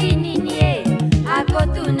nalataki nini e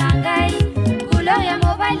akotuna ngai couleur ya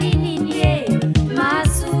mobali nini e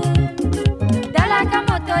masu dalaka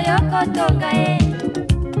moto yokotonga e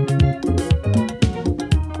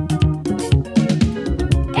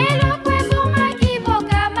elokwe bomaki bo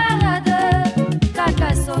camarade kaka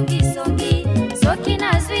songisongi soki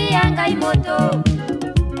nazwi ya ngai moto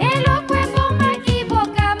elokwe bomaki bo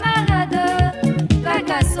camarade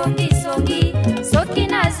kaka songisongi soki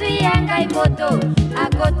nazwi ya ngai moto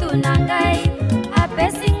akotuna ngai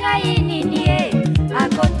apesi ngai nini e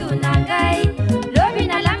akotuna ngai lobi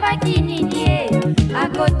nalambaki nini e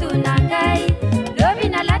akotuna ngai lobi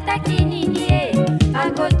nalataki nini e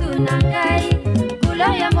akotuna ngai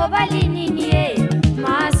couleur ya mobali nini e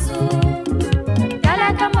masu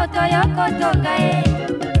talaka moto yokotonga e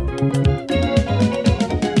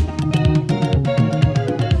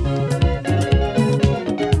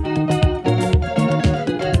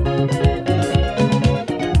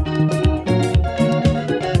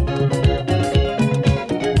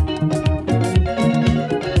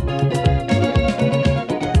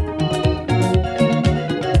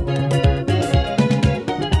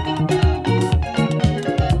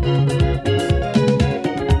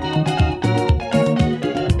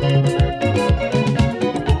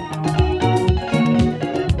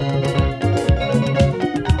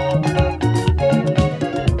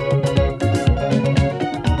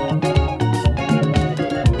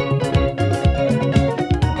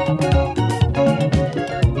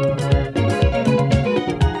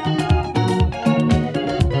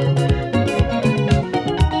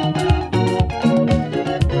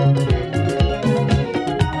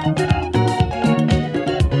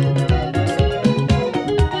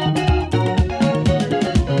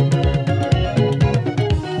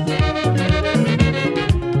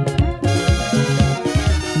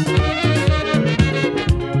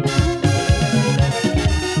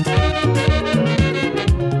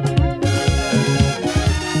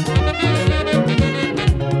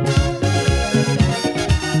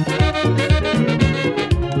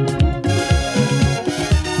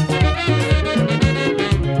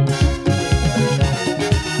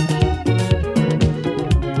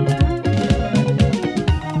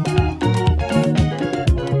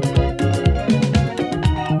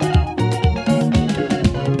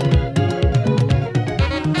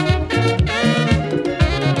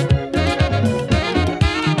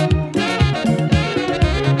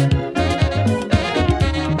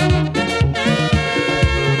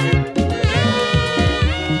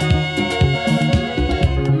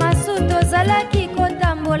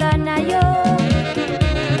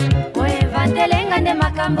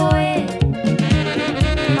makambo e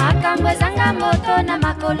makambo ezanga moto na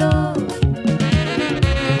makolo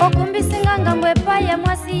okumbisinga ngambo epai ya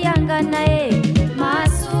mwasi yanga na e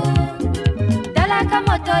masu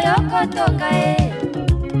moto yokotonga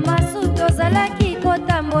masuto ozalaki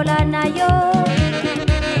kotambola na yo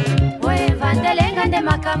oevandelenga nde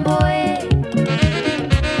makambo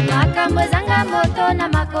makambo ezanga moto na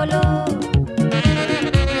makolo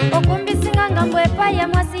okumbisinga ngambo epai ya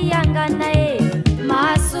mwasi yanga na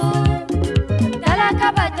masu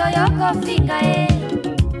talaka bato yokofinga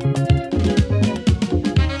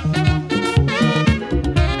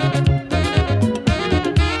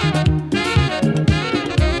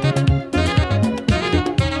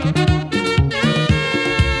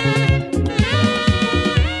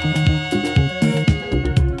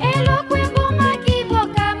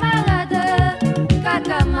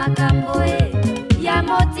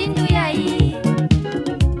motindu yai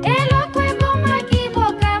elokwe bomaki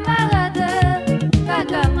bokamarade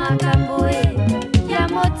kaka makambo ya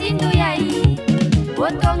motindu yai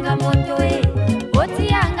otonga moto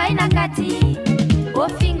otia ngai na kati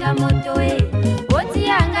ofinga moto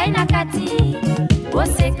otia ngai na kati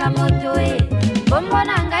oseka moto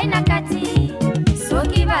bombona ngai na kati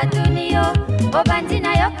soki batuni yo obandi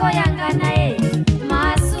na yoko yanga na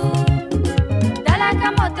masu talaka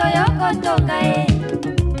moto yokotonga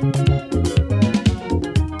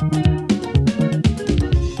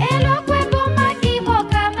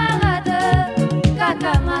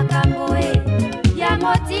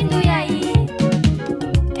motindu yai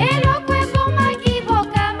elokwe bomaki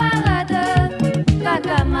bokamarade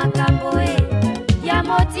kaka makambo ya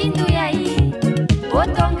motindu yai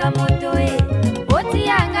otonga moto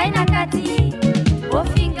otia ngai na kati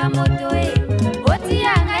ofinga moto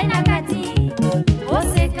otia ngai na kati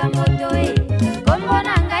oseka moto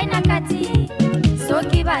kombona ngai na kati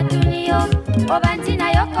soki batuni yo obandi na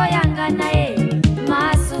yoko yanga na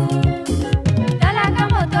masu talaka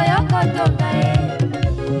moto yokotonga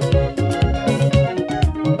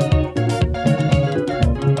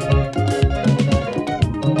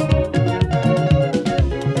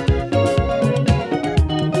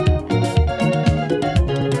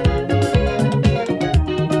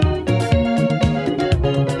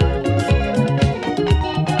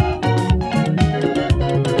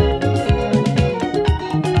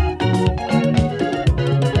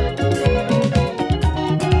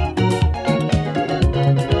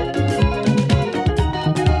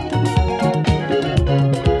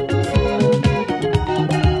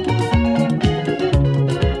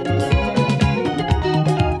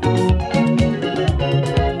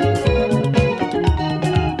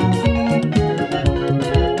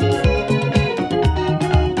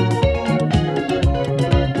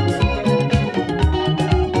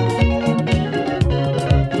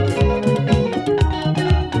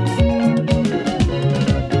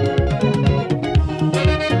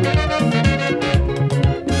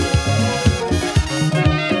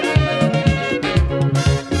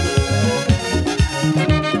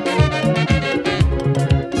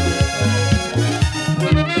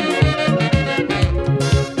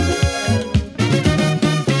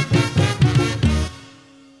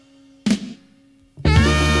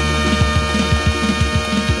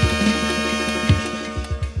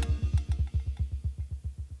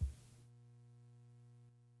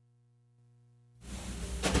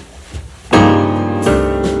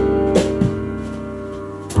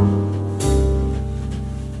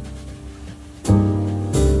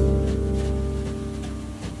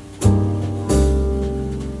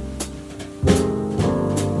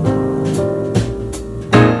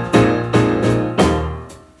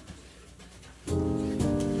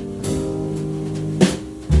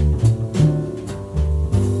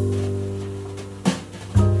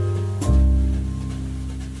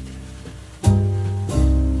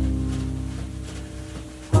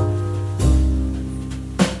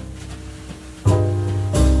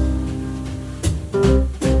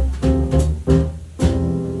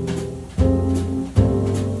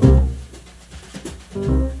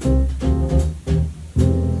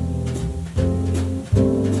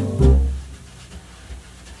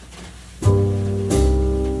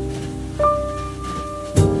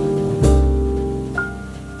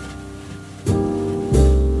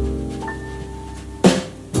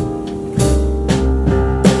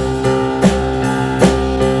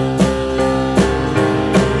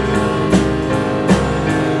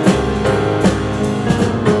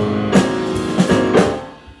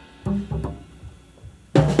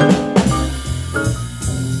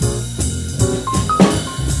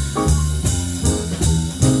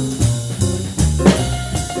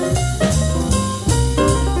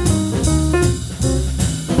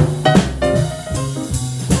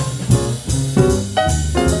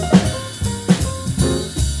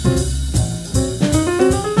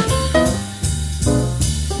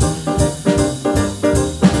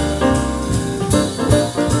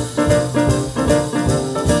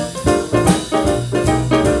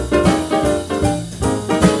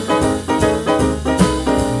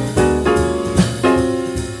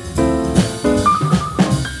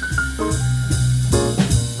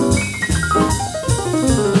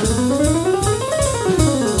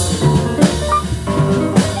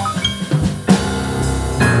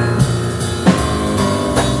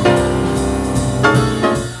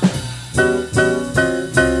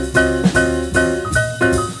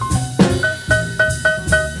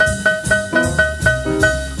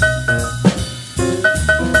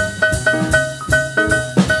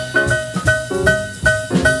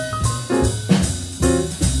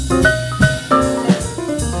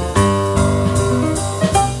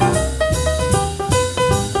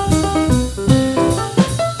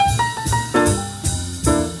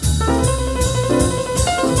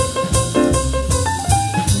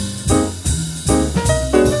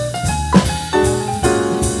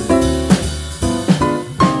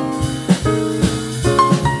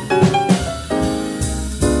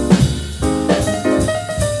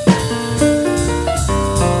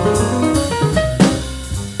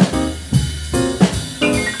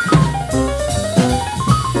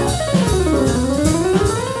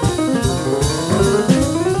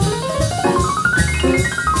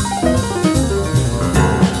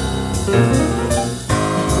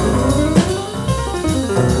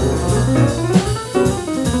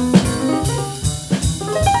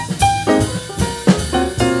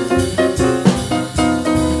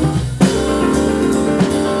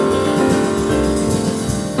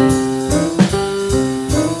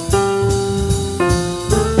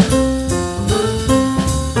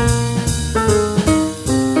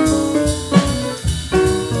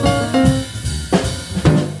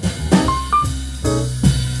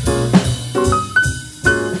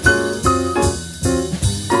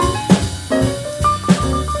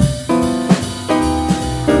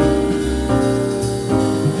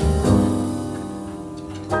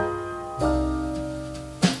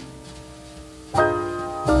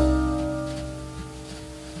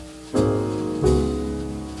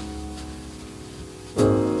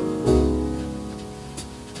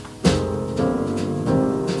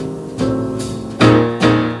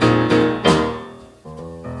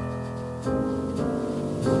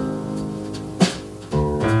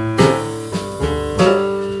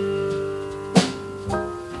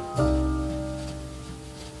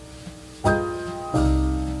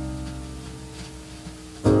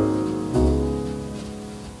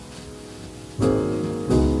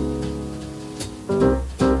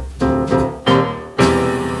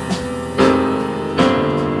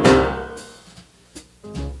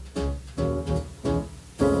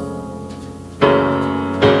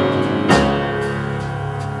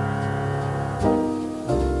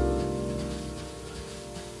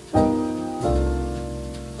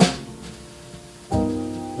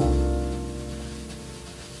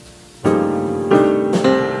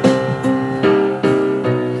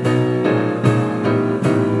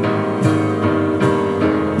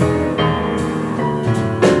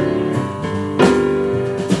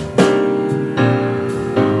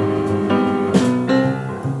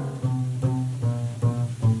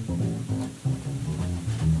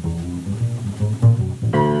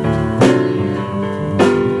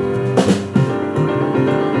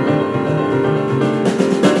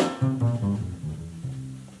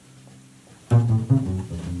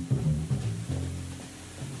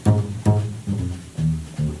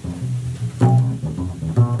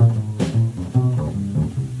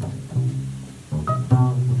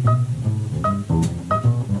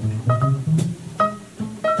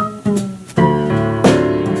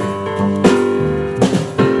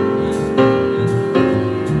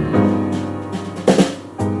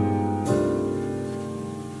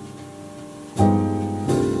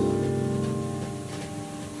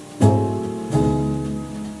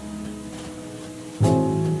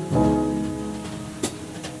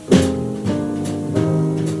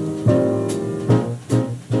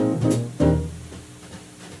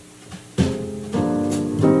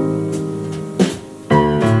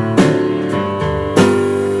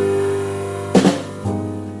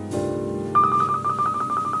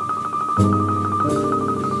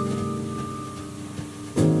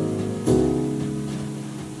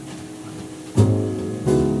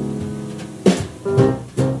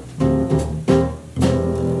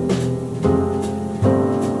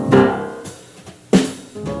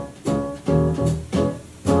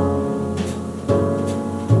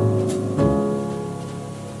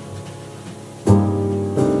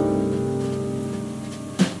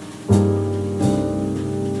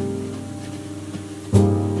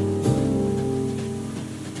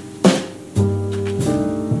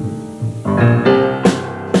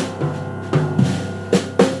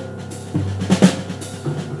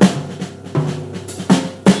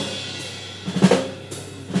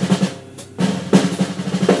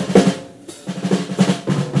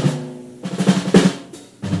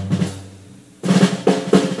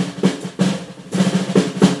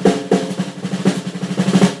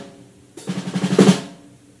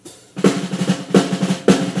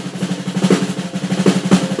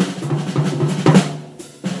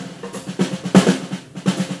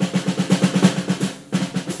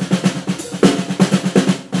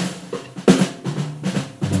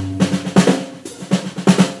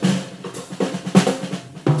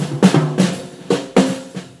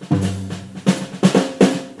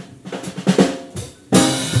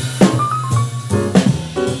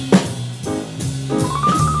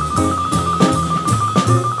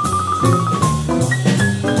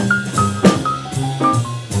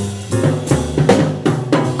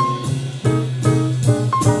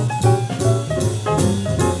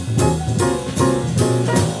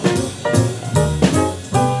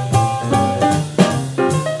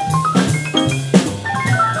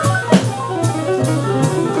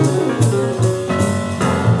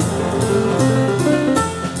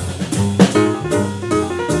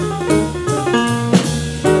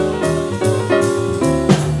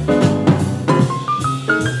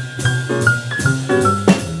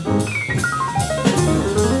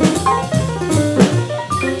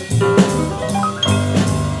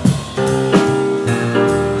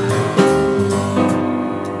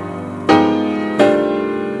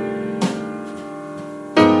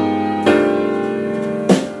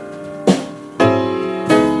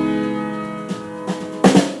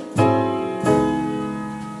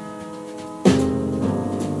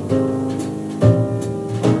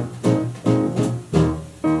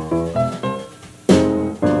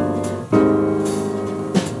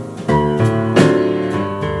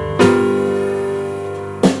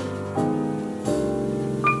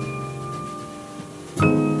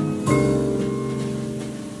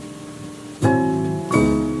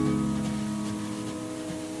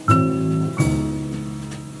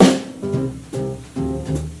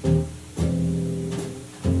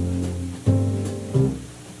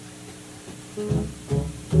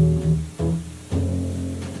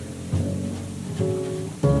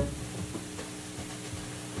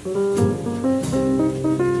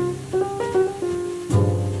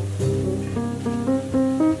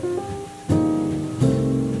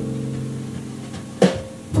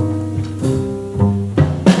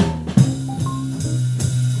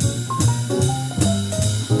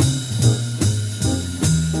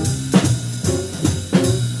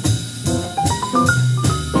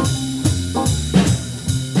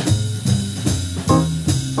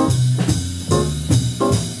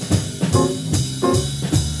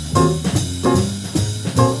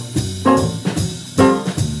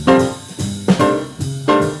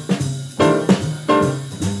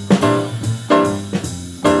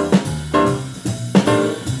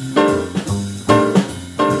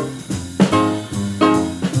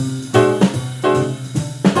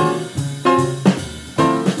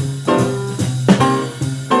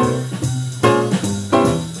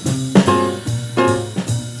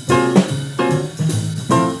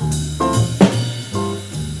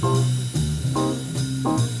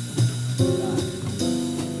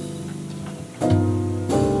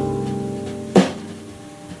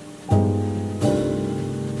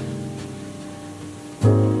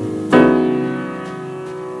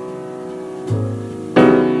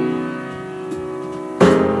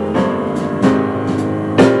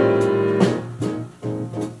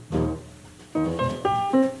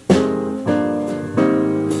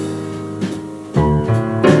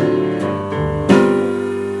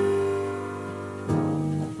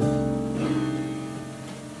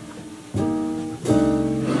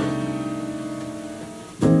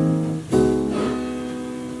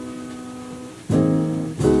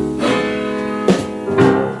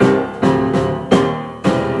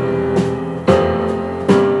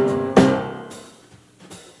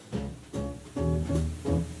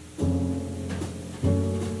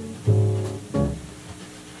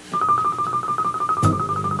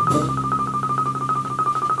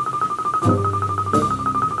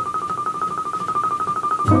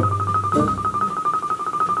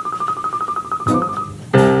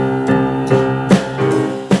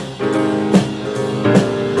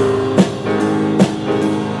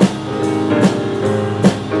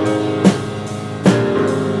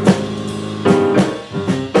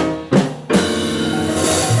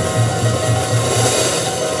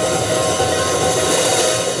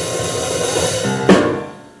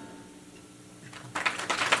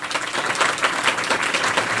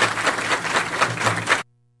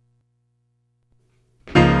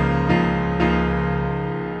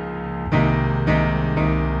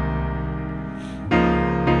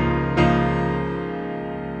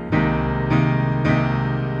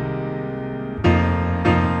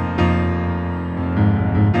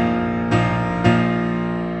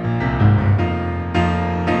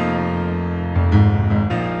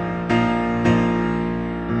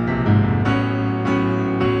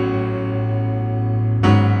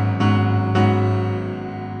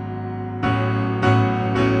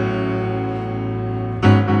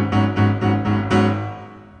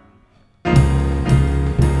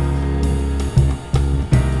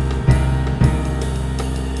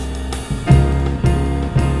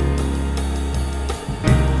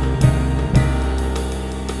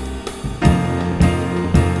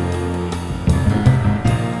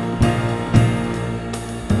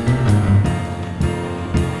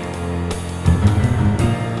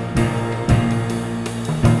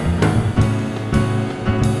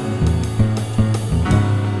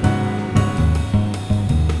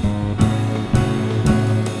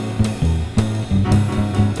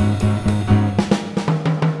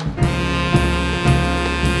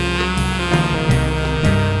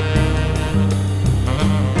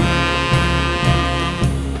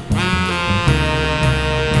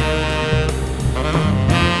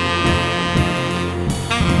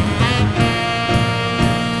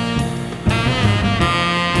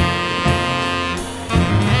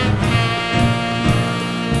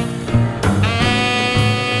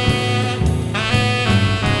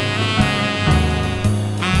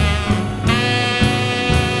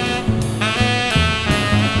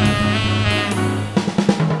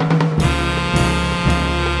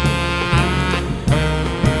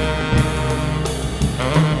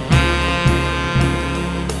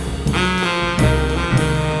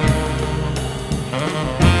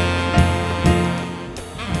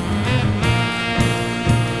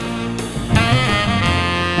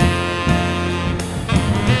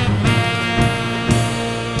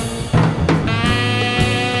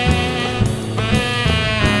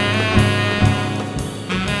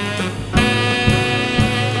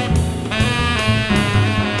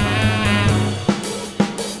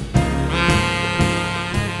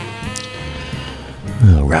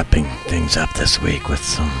wrapping things up this week with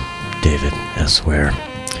some David S. Ware.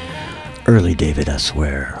 Early David S.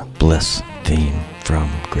 Ware, Bliss theme from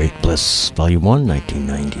Great Bliss, Volume 1,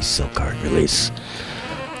 1990 Silk Art release.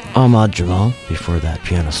 Ahmad Jamal, before that,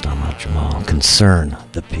 pianist Ahmad Jamal, Concern,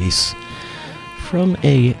 the piece from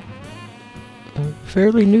a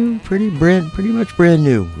fairly new, pretty much brand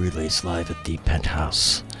new release live at the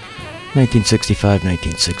Penthouse.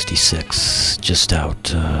 1965-1966, just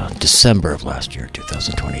out December of last year,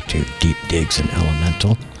 2022. Deep Digs and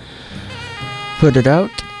Elemental put it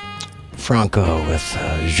out. Franco with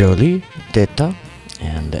Jolie, Teta,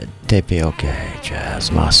 and Tepeoke, Jazz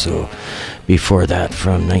Masu. Before that,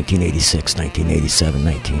 from 1986, 1987,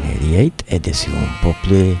 1988, Edition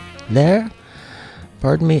Populaire.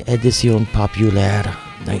 Edition Populaire,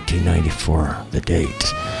 1994, the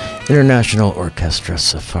date. International Orchestra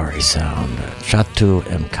Safari Sound, Chatu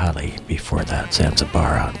Mkali. Before that,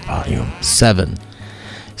 Zanzibar, Volume 7.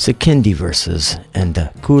 Sekindi versus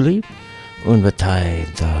Enda Kuli, Unbatai,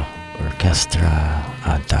 the Orchestra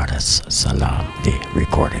Adaris Salam, the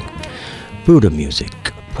recording. Buddha Music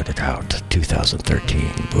put it out,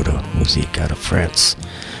 2013. Buddha Music out of France,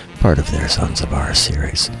 part of their Zanzibar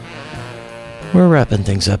series. We're wrapping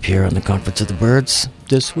things up here on the Conference of the Birds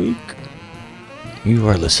this week. You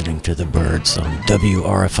are listening to The Birds on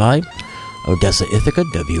WRFI, Odessa, Ithaca,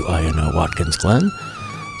 WINO Watkins Glen,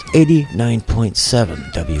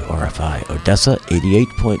 89.7 WRFI, Odessa,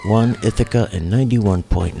 88.1 Ithaca, and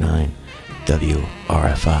 91.9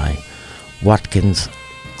 WRFI, Watkins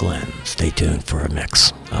Glen. Stay tuned for a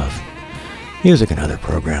mix of music and other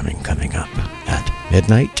programming coming up at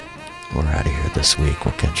midnight. We're out of here this week.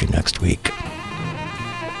 We'll catch you next week.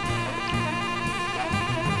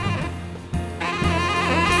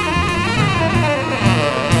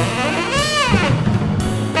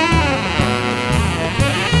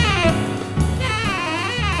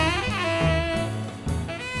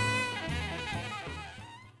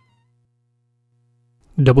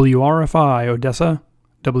 WRFI Odessa,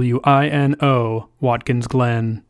 WINO Watkins Glen.